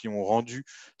ceux qui ont rendu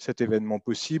cet événement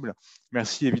possible.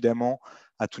 Merci évidemment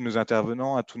à tous nos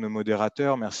intervenants, à tous nos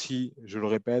modérateurs. Merci, je le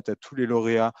répète, à tous les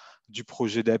lauréats du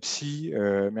projet DAPSI.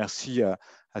 Merci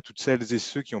à toutes celles et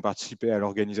ceux qui ont participé à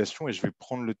l'organisation, et je vais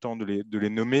prendre le temps de les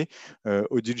nommer.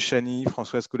 Odile Chani,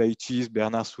 Françoise Colaitis,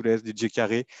 Bernard Soulès, DJ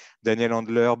Carré, Daniel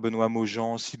Handler, Benoît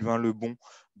Maujean, Sylvain Lebon,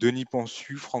 Denis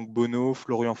Pensu, Franck Bonneau,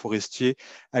 Florian Forestier,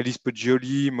 Alice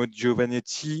Poggioli, Maud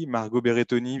Giovannetti, Margot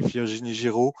Berrettoni, Virginie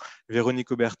Giraud,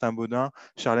 Véronique Aubertin-Baudin,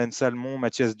 Charlène Salmon,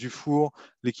 Mathias Dufour,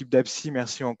 l'équipe DAPSI,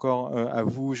 merci encore à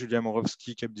vous, Julia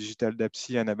Morowski, Cap Digital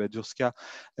DAPSI, Anna Badurska,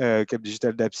 Cap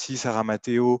Digital DAPSI, Sarah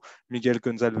Matteo, Miguel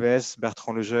Gonçalves,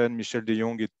 Bertrand Lejeune, Michiel de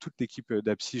Jong et toute l'équipe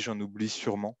DAPSI, j'en oublie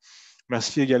sûrement.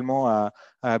 Merci également à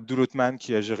Abdul Othman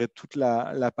qui a géré toute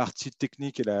la partie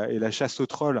technique et la chasse aux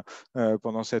trolls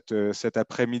pendant cet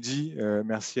après-midi.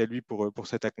 Merci à lui pour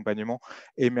cet accompagnement.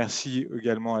 Et merci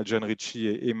également à John Ritchie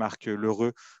et Marc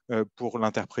Lheureux pour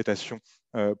l'interprétation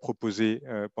proposée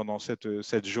pendant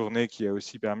cette journée, qui a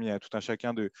aussi permis à tout un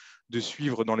chacun de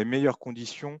suivre dans les meilleures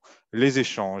conditions les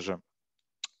échanges.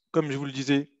 Comme je vous le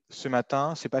disais ce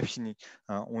matin, ce n'est pas fini.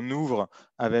 On ouvre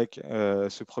avec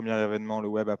ce premier événement, le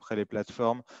web après les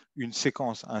plateformes, une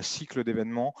séquence, un cycle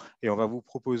d'événements, et on va vous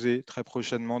proposer très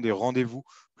prochainement des rendez-vous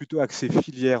plutôt axés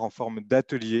filières en forme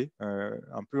d'atelier,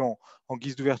 un peu en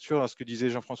guise d'ouverture à ce que disait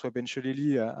Jean-François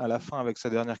Penchelelli à la fin avec sa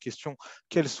dernière question.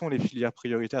 Quelles sont les filières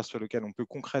prioritaires sur lesquelles on peut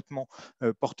concrètement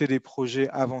porter des projets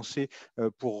avancés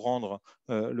pour rendre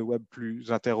le web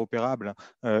plus interopérable?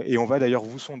 Et on va d'ailleurs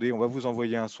vous sonder, on va vous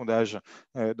envoyer un sondage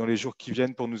dans les jours qui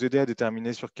viennent pour nous aider à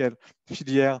déterminer sur quelle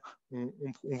filière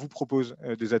on vous propose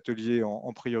des ateliers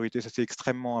en priorité. Ça, c'est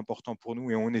extrêmement important pour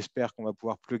nous, et on espère qu'on va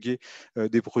pouvoir plugger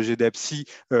des projets d'APSI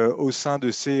au sein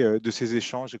de ces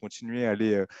échanges et continuer à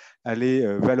les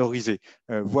valoriser.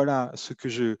 Voilà ce que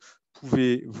je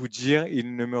pouvais vous dire.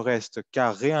 Il ne me reste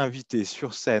qu'à réinviter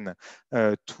sur scène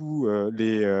tous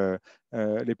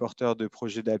les porteurs de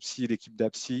projets d'APSI, l'équipe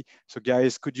d'APSI. So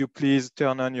guys, could you please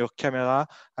turn on your camera?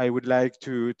 I would like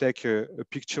to take a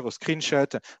picture, a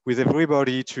screenshot with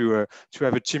everybody to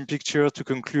have a team picture to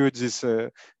conclude this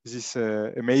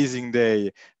amazing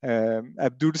day.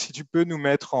 Abdul, si tu peux nous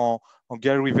mettre en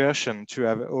gallery version to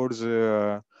have all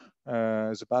the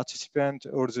participants,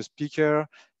 all the speakers,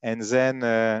 and then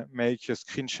make a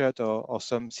screenshot or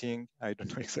something. I don't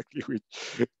know exactly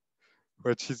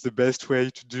what is the best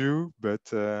way to do, but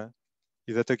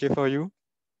is that okay for you?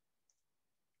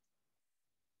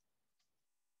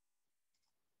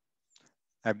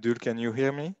 Abdul, can you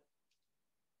hear me?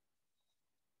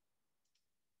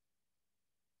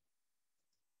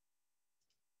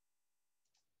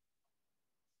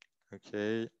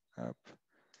 Okay, up.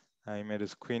 I made a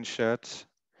screenshot.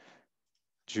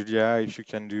 Julia, if you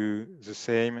can do the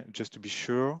same, just to be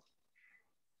sure.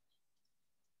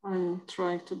 I'm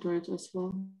trying to do it as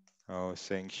well. Oh,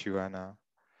 thank you, Anna.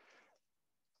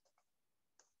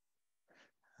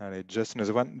 Allez, just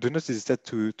another one. Do not hesitate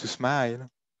to smile.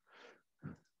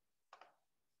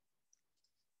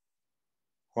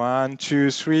 1, 2,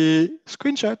 3,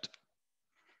 screenshot.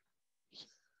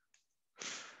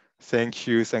 Thank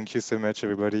you so much,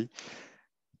 everybody.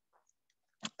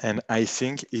 And I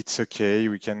think it's okay.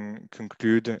 We can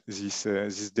conclude this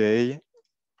this day.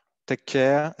 Take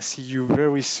care. See you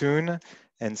very soon.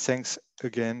 And thanks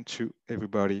again to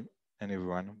everybody and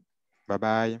everyone.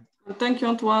 Bye-bye. Thank you,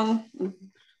 Antoine.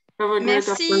 Have a great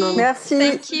Merci. afternoon. Merci.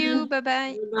 Thank you.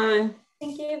 Bye-bye. Bye.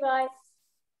 Thank you. Bye.